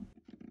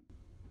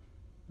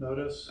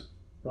 Notice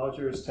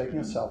Roger is taking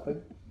a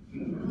selfie.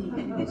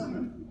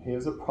 He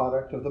is a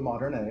product of the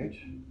modern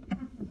age.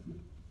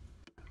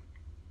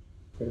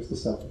 There's the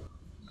selfie.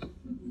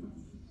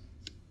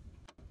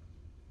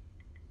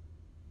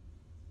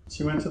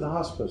 She went to the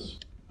hospice.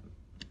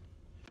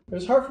 It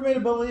was hard for me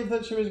to believe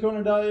that she was going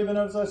to die even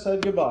as I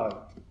said goodbye.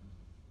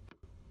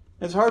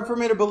 It's hard for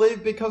me to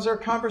believe because our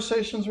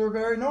conversations were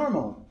very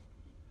normal.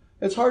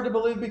 It's hard to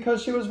believe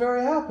because she was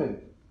very happy.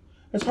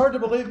 It's hard to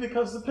believe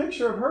because the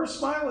picture of her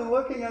smiling,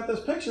 looking at this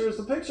picture, is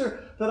the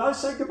picture that I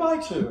said goodbye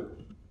to.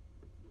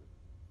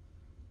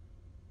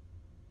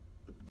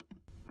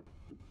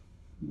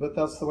 But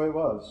that's the way it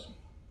was.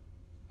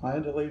 I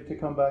had to leave to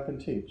come back and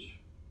teach.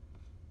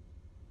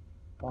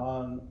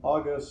 On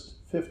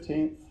August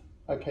 15th,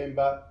 I came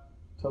back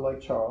to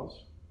Lake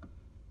Charles.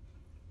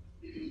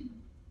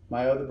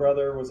 My other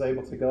brother was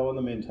able to go in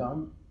the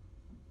meantime.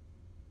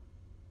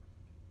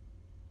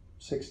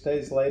 6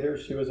 days later,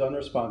 she was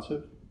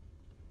unresponsive.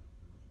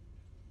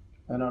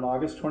 And on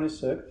August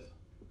 26th,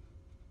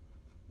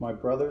 my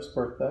brother's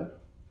birthday,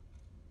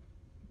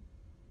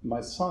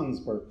 my son's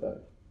birthday,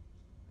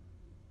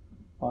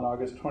 on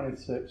August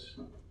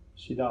 26th,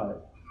 she died.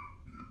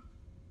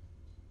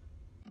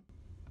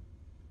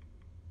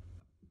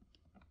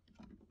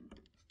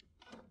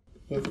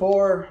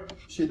 Before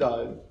she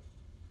died,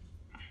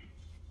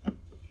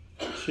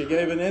 she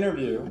gave an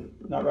interview,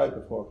 not right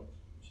before,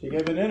 she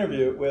gave an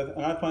interview with,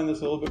 and I find this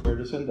a little bit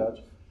weird, it's in Dutch,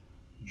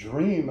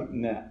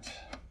 DreamNet.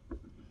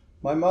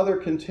 My mother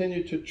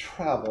continued to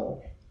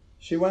travel.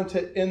 She went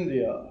to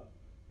India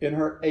in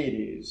her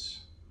 80s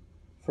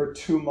for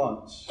 2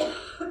 months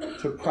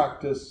to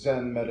practice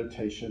Zen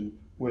meditation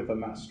with a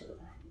master.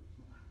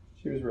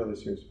 She was really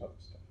serious about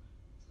this stuff.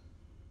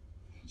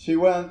 She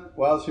went,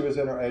 while she was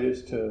in her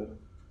 80s, to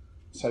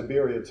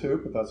Siberia too,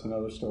 but that's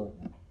another story.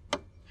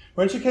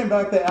 When she came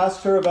back, they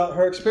asked her about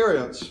her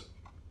experience.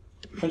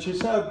 And she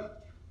said,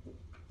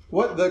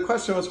 the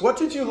question was, what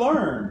did you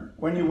learn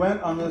when you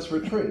went on this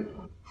retreat?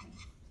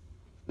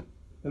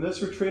 In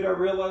this retreat, I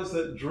realized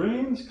that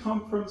dreams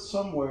come from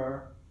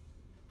somewhere,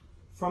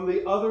 from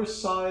the other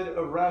side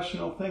of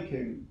rational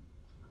thinking.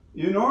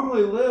 You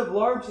normally live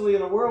largely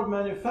in a world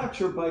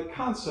manufactured by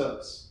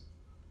concepts.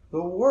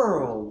 The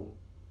world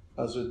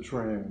as a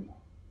dream.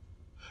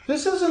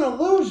 This is an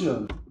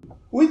illusion.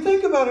 We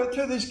think about it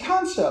through these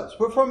concepts,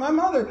 but for my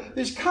mother,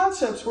 these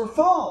concepts were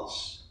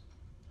false.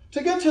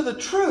 To get to the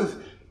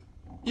truth,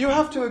 you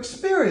have to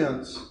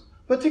experience.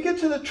 But to get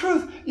to the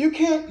truth, you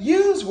can't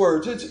use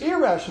words. It's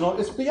irrational.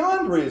 It's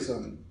beyond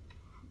reason.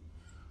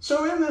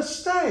 So in this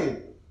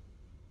state,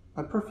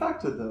 I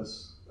perfected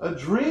this. A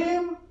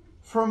dream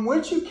from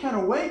which you can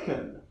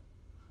awaken.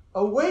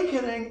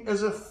 Awakening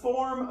is a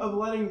form of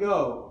letting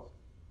go.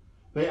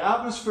 The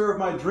atmosphere of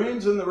my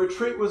dreams in the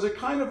retreat was a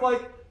kind of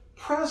like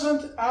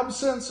present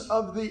absence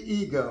of the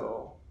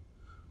ego.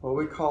 What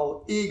we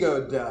call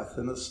ego death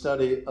in the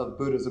study of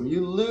Buddhism.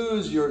 You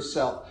lose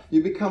yourself.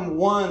 You become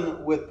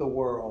one with the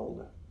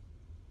world.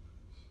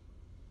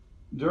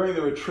 During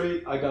the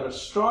retreat, I got a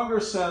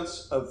stronger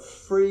sense of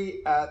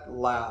free at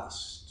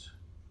last,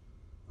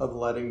 of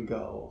letting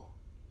go.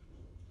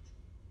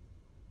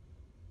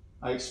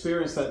 I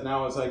experience that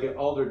now as I get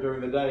older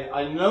during the day.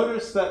 I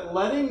notice that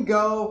letting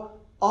go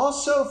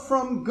also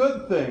from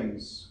good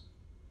things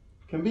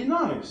can be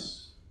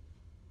nice.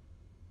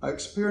 I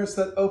experience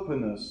that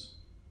openness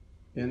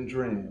in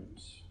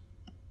dreams.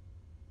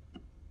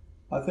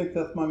 I think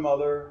that my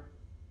mother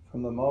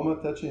from the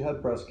moment that she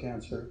had breast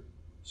cancer,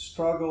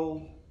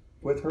 struggled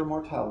with her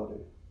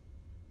mortality,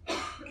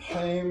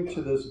 came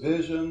to this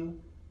vision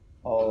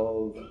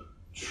of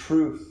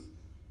truth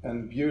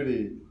and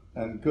beauty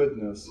and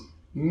goodness,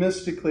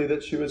 mystically,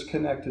 that she was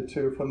connected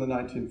to from the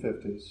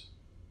 1950s,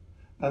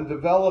 and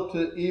developed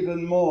it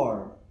even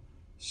more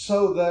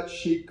so that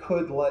she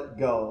could let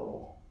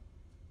go,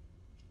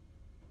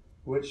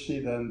 which she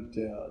then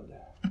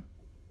did.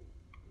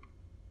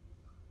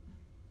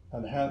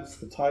 And hence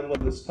the title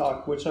of this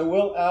talk, which I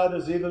will add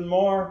is even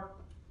more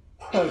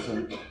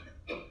present,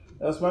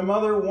 as my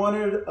mother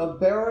wanted a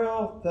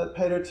burial that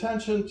paid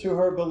attention to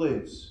her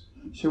beliefs.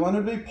 She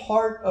wanted to be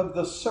part of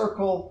the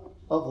circle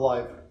of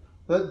life,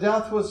 that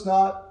death was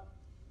not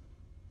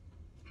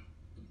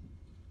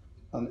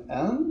an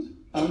end,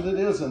 and it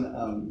is an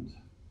end.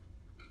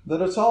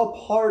 That it's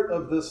all part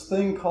of this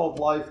thing called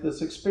life,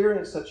 this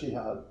experience that she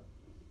had.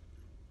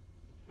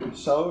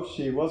 So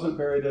she wasn't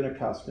buried in a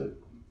casket.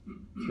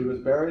 She was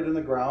buried in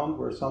the ground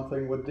where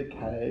something would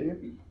decay,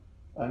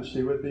 and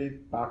she would be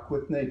back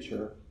with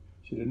nature.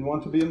 She didn't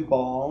want to be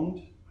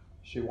embalmed.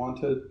 She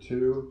wanted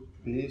to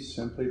be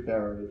simply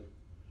buried.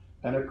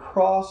 And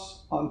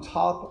across, on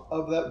top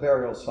of that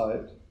burial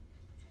site,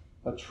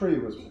 a tree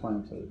was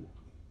planted,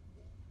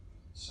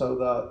 so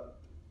that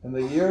in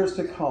the years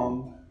to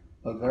come,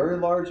 a very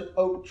large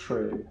oak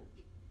tree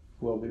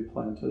will be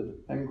planted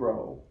and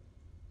grow.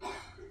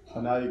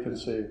 And now you can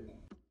see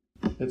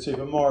it's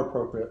even more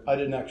appropriate. I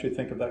didn't actually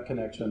think of that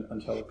connection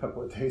until a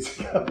couple of days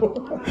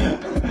ago.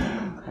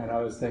 And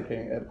I was thinking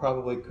it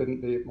probably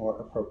couldn't be more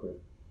appropriate.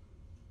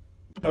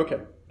 Okay,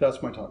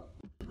 that's my talk.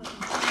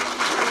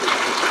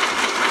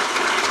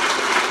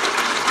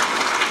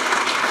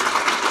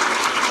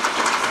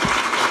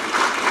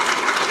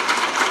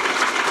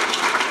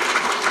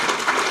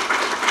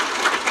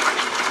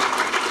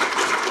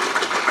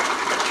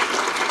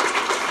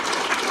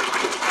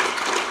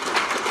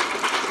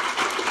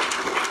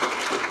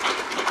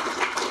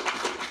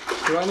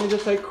 Do I need to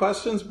take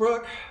questions,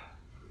 Brooke?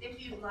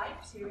 If you'd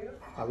like to.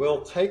 I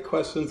will take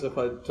questions if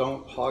I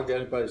don't hog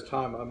anybody's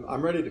time.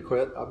 I'm ready to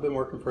quit. I've been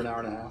working for an hour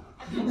and a half.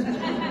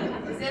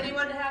 Does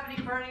anyone have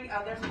any burning,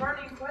 there's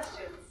burning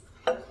questions?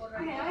 Okay,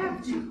 I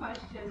have two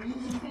questions.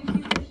 Thank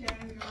you for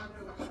sharing your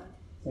mother with us.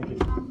 Thank you.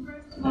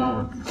 First of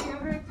all, did she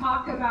ever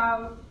talk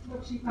about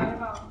what she thought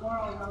about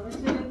moral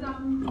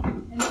relativism?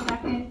 And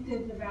second,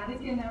 did the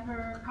Vatican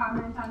ever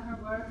comment on her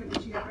work, or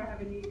did she ever have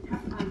any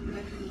connection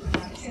with the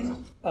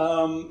Vatican?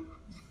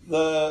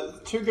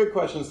 The two good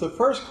questions. The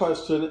first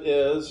question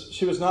is,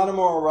 she was not a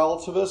moral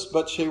relativist,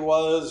 but she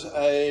was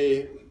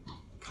a,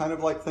 kind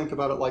of like, think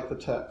about it like the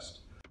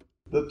text.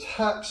 The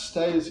text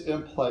stays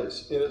in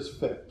place. It is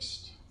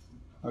fixed.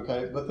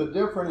 Okay? But the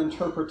different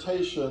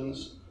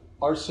interpretations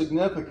are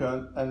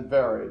significant and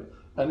varied.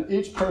 And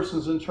each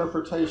person's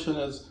interpretation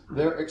is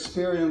their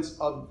experience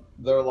of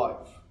their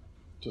life.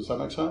 Does that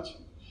make sense?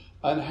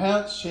 And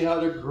hence, she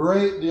had a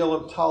great deal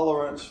of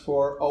tolerance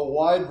for a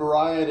wide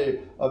variety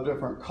of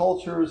different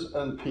cultures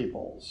and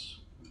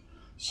peoples.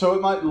 So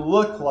it might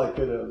look like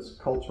it is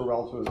cultural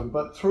relativism,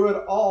 but through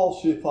it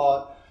all, she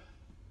thought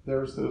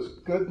there's this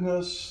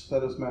goodness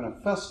that is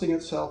manifesting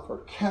itself or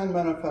can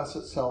manifest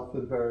itself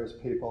in various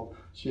people.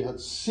 She had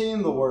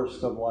seen the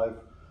worst of life,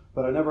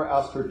 but I never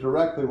asked her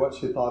directly what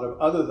she thought of,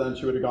 other than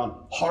she would have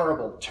gone,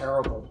 horrible,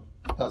 terrible,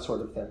 that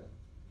sort of thing.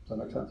 Does that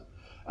make sense?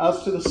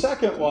 As to the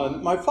second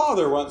one, my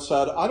father once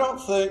said, I don't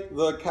think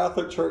the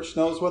Catholic Church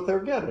knows what they're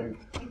getting.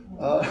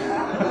 By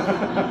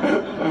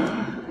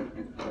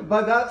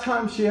that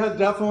time, she had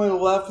definitely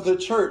left the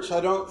church.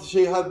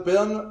 She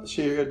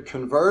had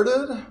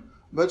converted,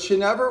 but she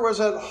never was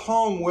at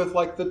home with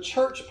like the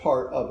church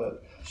part of it.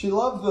 She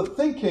loved the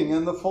thinking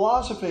and the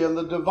philosophy and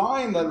the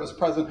divine that was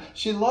present.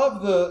 She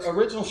loved the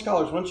original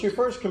scholars. When she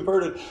first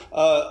converted,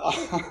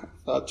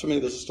 to me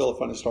this is still a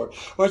funny story.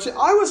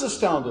 I was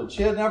astounded.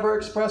 She had never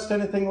expressed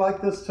anything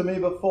like this to me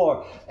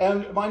before.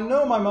 And I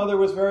know my mother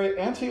was very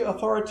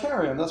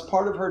anti-authoritarian. That's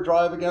part of her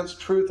drive against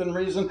truth and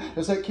reason,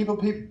 is that people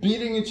keep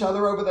beating each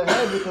other over the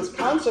head with this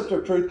concept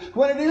of truth,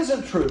 when it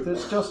isn't truth,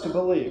 it's just a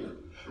belief.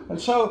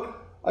 And so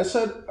I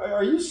said,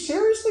 are you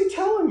seriously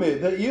telling me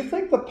that you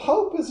think the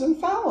Pope is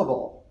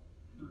infallible?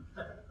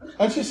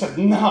 And she said,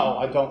 no,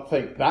 I don't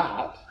think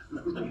that.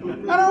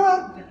 And I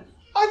went,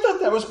 I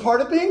thought that was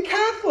part of being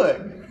Catholic.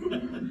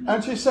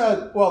 And she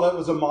said, well, that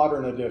was a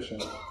modern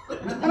edition.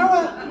 And I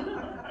went,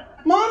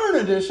 modern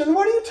edition?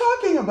 What are you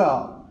talking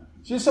about?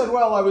 She said,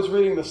 well, I was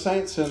reading the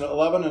saints in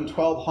 11 and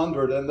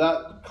 1200, and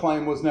that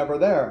claim was never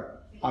there.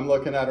 I'm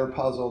looking at her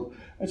puzzled.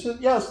 And she said,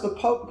 yes, the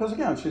Pope, because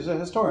again, she's a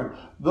historian.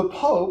 The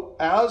Pope,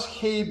 as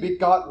he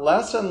got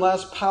less and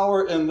less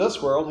power in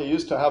this world, he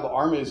used to have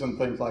armies and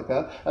things like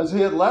that, as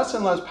he had less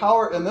and less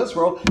power in this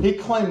world, he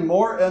claimed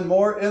more and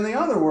more in the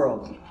other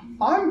world.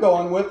 I'm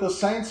going with the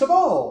saints of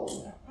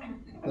old.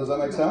 Does that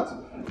make sense?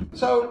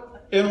 So,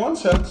 in one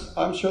sense,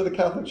 I'm sure the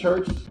Catholic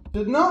Church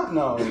did not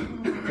know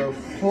the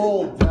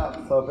full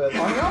depth of it.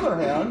 On the other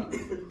hand,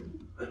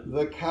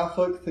 the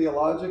Catholic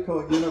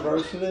Theological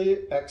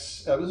University.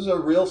 This is a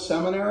real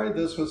seminary.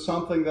 This was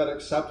something that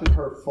accepted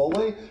her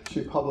fully.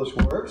 She published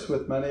works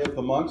with many of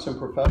the monks and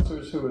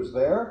professors who was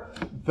there.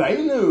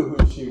 They knew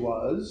who she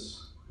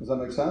was. Does that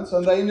make sense?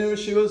 And they knew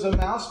she was a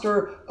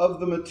master of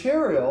the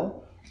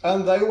material.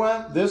 And they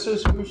went, this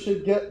is who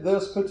should get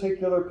this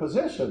particular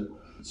position.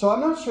 So I'm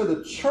not sure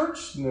the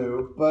church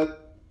knew,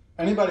 but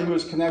anybody who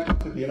was connected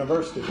to the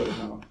university would have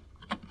known.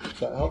 Is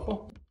that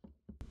helpful?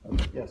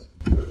 Yes.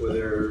 With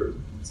their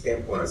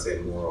standpoint, I say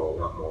moral,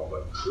 not moral,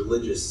 but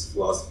religious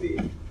philosophy,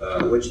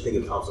 what did you think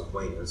of Thomas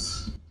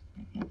Aquinas?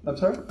 I'm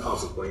sorry?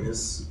 Thomas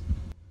Aquinas.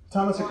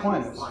 Thomas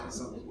Aquinas.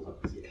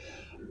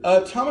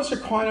 Thomas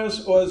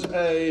Aquinas was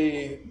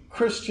a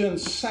Christian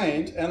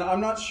saint, and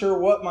I'm not sure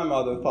what my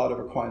mother thought of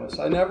Aquinas.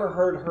 I never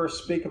heard her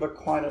speak of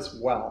Aquinas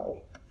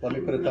well. Let me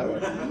put it that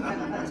way.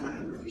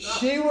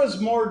 She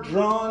was more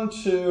drawn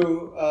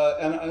to,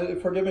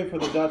 and forgive me for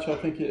the Dutch, I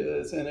think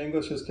it's, in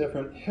English it's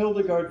different,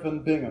 Hildegard van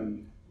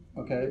Bingen.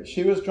 Okay?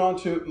 She was drawn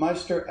to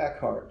Meister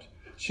Eckhart.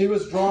 She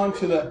was drawn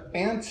to the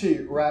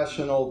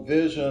anti-rational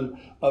vision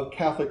of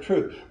Catholic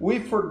truth. We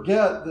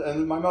forget,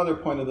 and my mother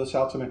pointed this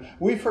out to me,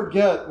 we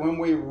forget when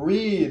we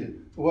read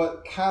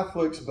what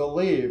Catholics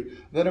believe,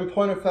 that in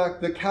point of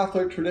fact, the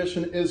Catholic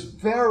tradition is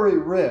very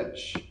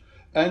rich.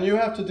 And you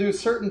have to do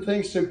certain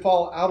things to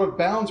fall out of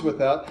bounds with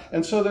that.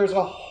 And so there's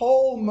a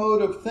whole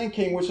mode of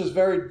thinking which is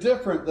very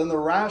different than the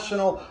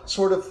rational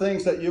sort of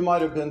things that you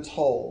might have been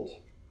told.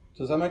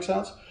 Does that make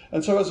sense?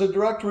 And so as a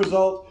direct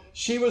result,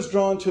 she was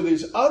drawn to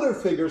these other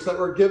figures that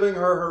were giving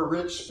her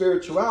rich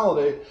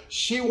spirituality.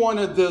 She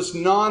wanted this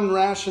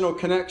non-rational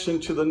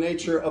connection to the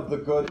nature of the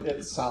good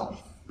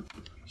itself.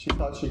 She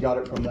thought she got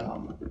it from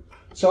them.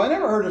 So I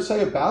never heard her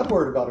say a bad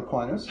word about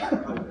Aquinas.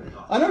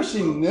 I know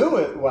she knew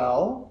it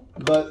well,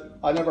 but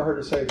I never heard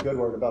her say a good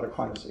word about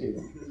Aquinas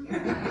either.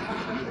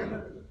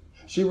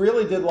 She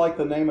really did like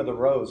the name of the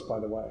rose, by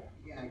the way.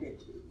 Yeah, I did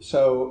too.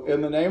 So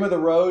in the name of the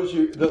rose,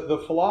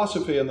 the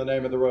philosophy in the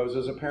name of the rose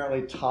is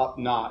apparently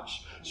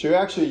top-notch. She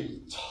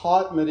actually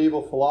taught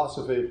medieval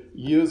philosophy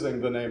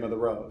using the name of the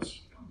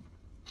rose.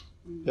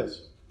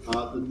 Yes?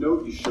 The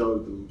note you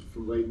showed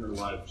from late in her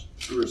life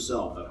to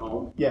herself at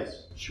home.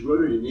 Yes. She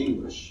wrote it in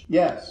English.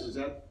 Yes. Does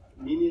that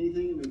mean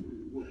anything?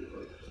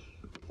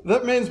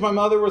 That means my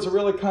mother was a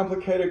really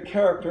complicated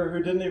character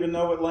who didn't even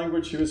know what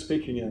language she was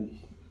speaking in.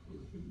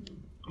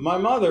 My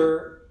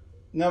father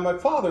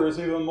is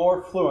even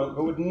more fluent,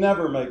 but would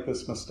never make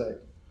this mistake.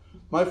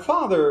 My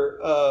father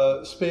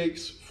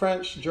speaks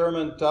French,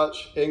 German,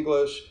 Dutch,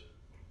 English,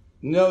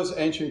 knows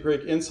ancient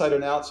Greek inside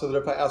and out, so that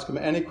if I ask him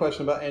any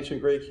question about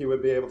ancient Greek, he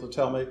would be able to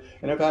tell me.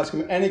 And if I ask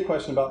him any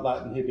question about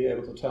Latin, he'd be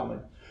able to tell me.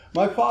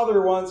 My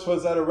father once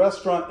was at a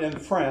restaurant in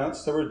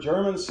France. There were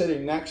Germans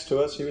sitting next to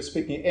us. He was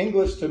speaking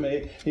English to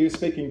me. He was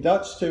speaking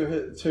Dutch to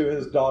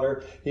his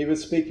daughter. He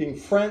was speaking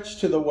French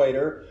to the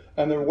waiter.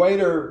 And the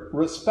waiter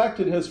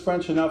respected his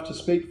French enough to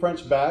speak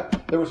French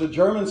back. There was a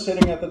German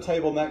sitting at the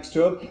table next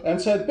to him and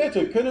said,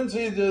 "Bitte, können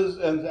Sie das?"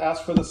 and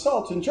asked for the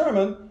salt in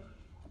German.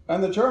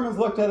 And the Germans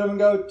looked at him and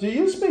go, "Do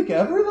you speak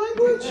every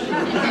language?"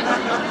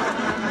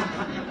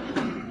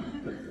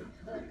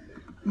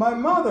 My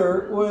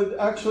mother would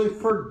actually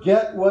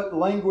forget what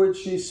language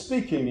she's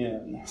speaking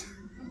in.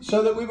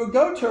 So that we would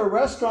go to a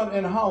restaurant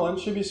in Holland.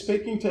 She'd be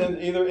speaking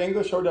to either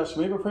English or Dutch to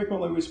me, but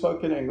frequently we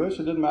spoke in English.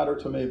 It didn't matter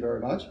to me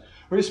very much.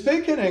 We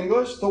speak in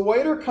English. The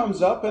waiter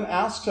comes up and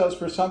asks us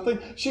for something.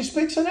 She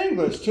speaks in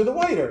English to the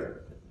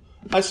waiter.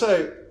 I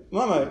say,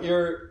 "Mama,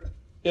 you're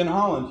in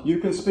Holland. You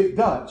can speak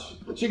Dutch."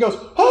 She goes,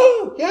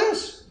 "Oh,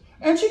 yes."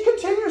 And she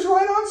continues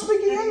right on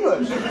speaking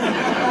English.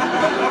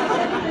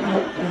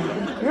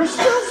 "You're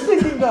still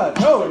speaking Dutch."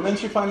 Oh, and then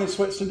she finally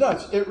switched to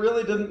Dutch. It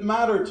really didn't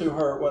matter to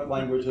her what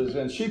languages,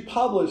 and she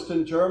published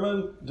in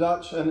German,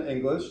 Dutch, and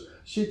English.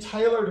 She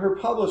tailored her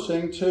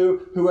publishing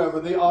to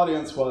whoever the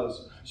audience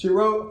was. She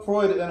wrote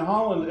Freud in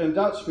Holland in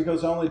Dutch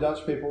because only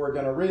Dutch people were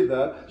going to read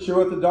that. She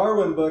wrote the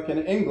Darwin book in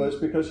English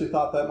because she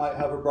thought that might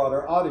have a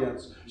broader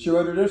audience. She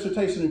wrote her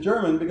dissertation in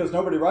German because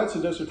nobody writes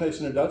a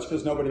dissertation in Dutch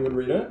because nobody would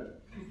read it.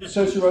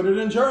 So she wrote it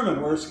in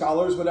German, where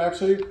scholars would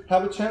actually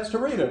have a chance to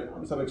read it.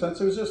 Does that make sense?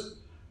 It was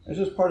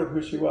just part of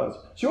who she was.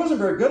 She wasn't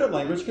very good at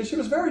language because she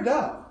was very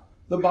deaf.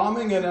 The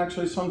bombing and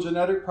actually some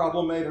genetic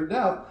problem made her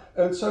deaf,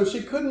 and so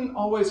she couldn't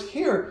always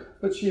hear,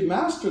 but she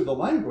mastered the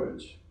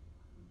language.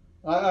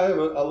 I have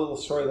a little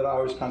story that I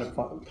always find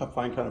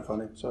kind of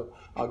funny, so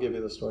I'll give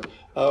you the story.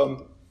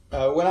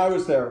 When I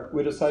was there,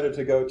 we decided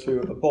to go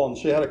to Bonn.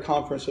 She had a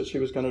conference that she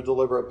was going to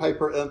deliver a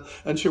paper in,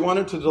 and she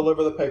wanted to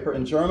deliver the paper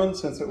in German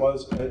since it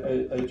was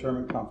a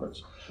German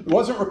conference. It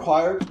wasn't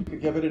required. You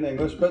could give it in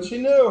English, but she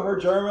knew her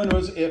German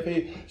was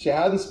iffy. She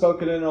hadn't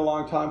spoken it in a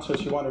long time, so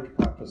she wanted to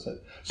practice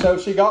it. So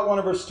she got one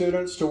of her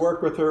students to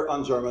work with her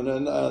on German,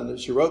 and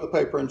she wrote the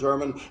paper in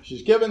German.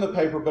 She's given the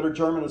paper, but her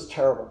German is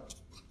terrible.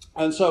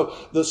 And so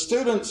the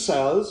student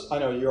says, I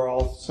know you're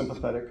all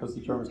sympathetic because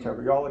the German's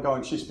terrible. You're all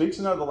going, "She speaks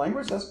another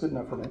language? That's good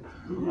enough for me."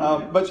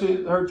 But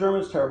her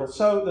German's terrible.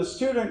 So the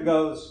student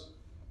goes,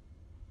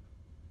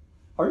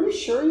 "Are you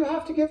sure you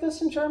have to give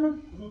this in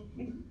German?"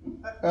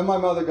 And my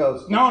mother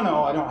goes,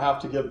 no, I don't have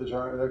to give the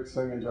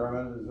thing in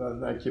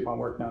German. I keep on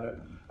working on it.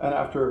 And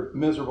after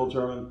miserable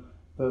German,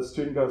 the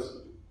student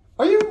goes,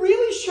 are you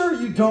really sure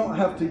you don't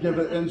have to give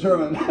it in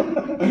German?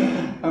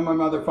 And my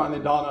mother finally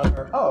dawned on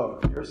her, oh,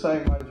 you're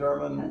saying my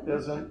German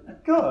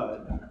isn't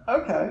good.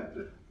 Okay.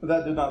 But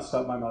that did not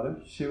stop my mother.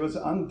 She was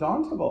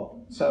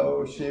undauntable.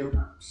 So she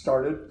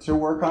started to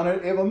work on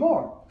it even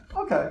more.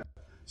 Okay.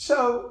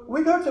 So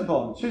we go to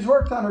Bonn. She's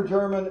worked on her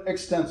German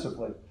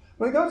extensively.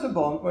 We go to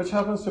Bonn, which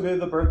happens to be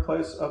the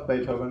birthplace of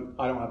Beethoven.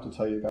 I don't have to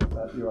tell you guys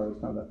that. You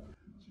always know that.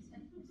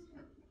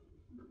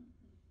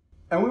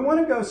 And we want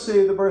to go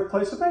see the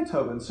birthplace of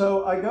Beethoven.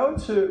 So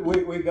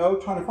we go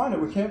trying to find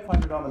it. We can't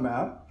find it on the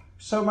map.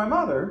 So my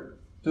mother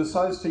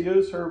decides to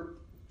use her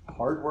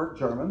hard work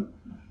German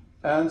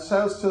and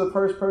says to the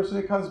first person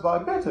who comes by,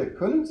 Bitte,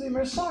 können Sie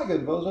mir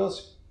sagen, wo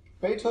das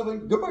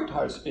Beethoven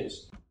Geburtshaus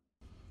ist?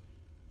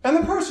 And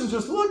the person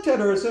just looked at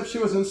her as if she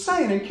was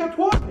insane and kept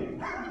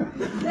walking.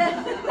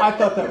 I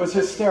thought that was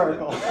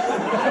hysterical.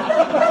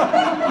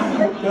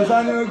 Because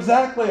I knew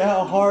exactly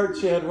how hard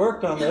she had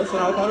worked on this, and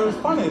I thought it was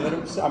funny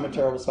that I'm a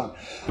terrible son.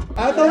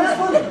 I thought it was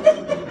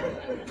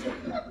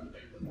funny.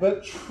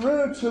 But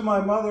true to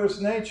my mother's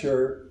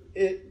nature,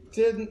 it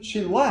didn't.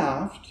 She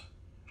laughed,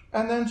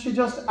 and then she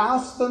just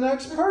asked the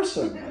next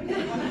person.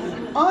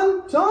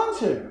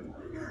 Undaunted.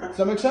 Does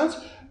that make sense?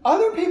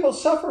 Other people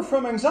suffer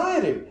from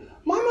anxiety.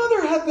 My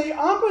mother had the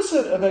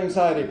opposite of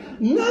anxiety.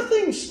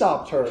 Nothing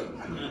stopped her.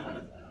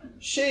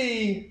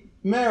 She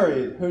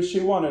married who she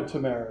wanted to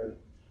marry.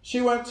 She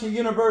went to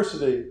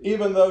university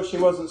even though she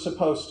wasn't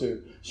supposed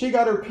to. She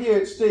got her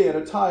PhD at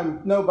a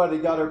time nobody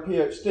got her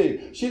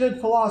PhD. She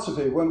did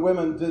philosophy when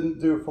women didn't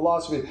do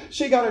philosophy.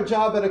 She got a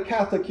job at a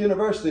Catholic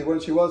university when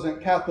she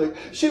wasn't Catholic.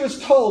 She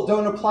was told,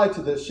 don't apply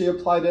to this. She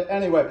applied it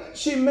anyway.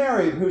 She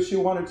married who she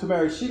wanted to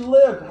marry. She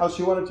lived how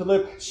she wanted to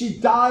live. She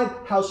died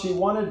how she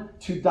wanted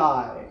to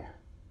die.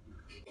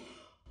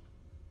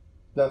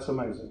 That's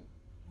amazing.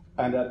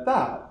 And at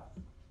that,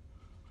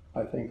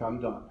 I think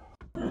I'm done.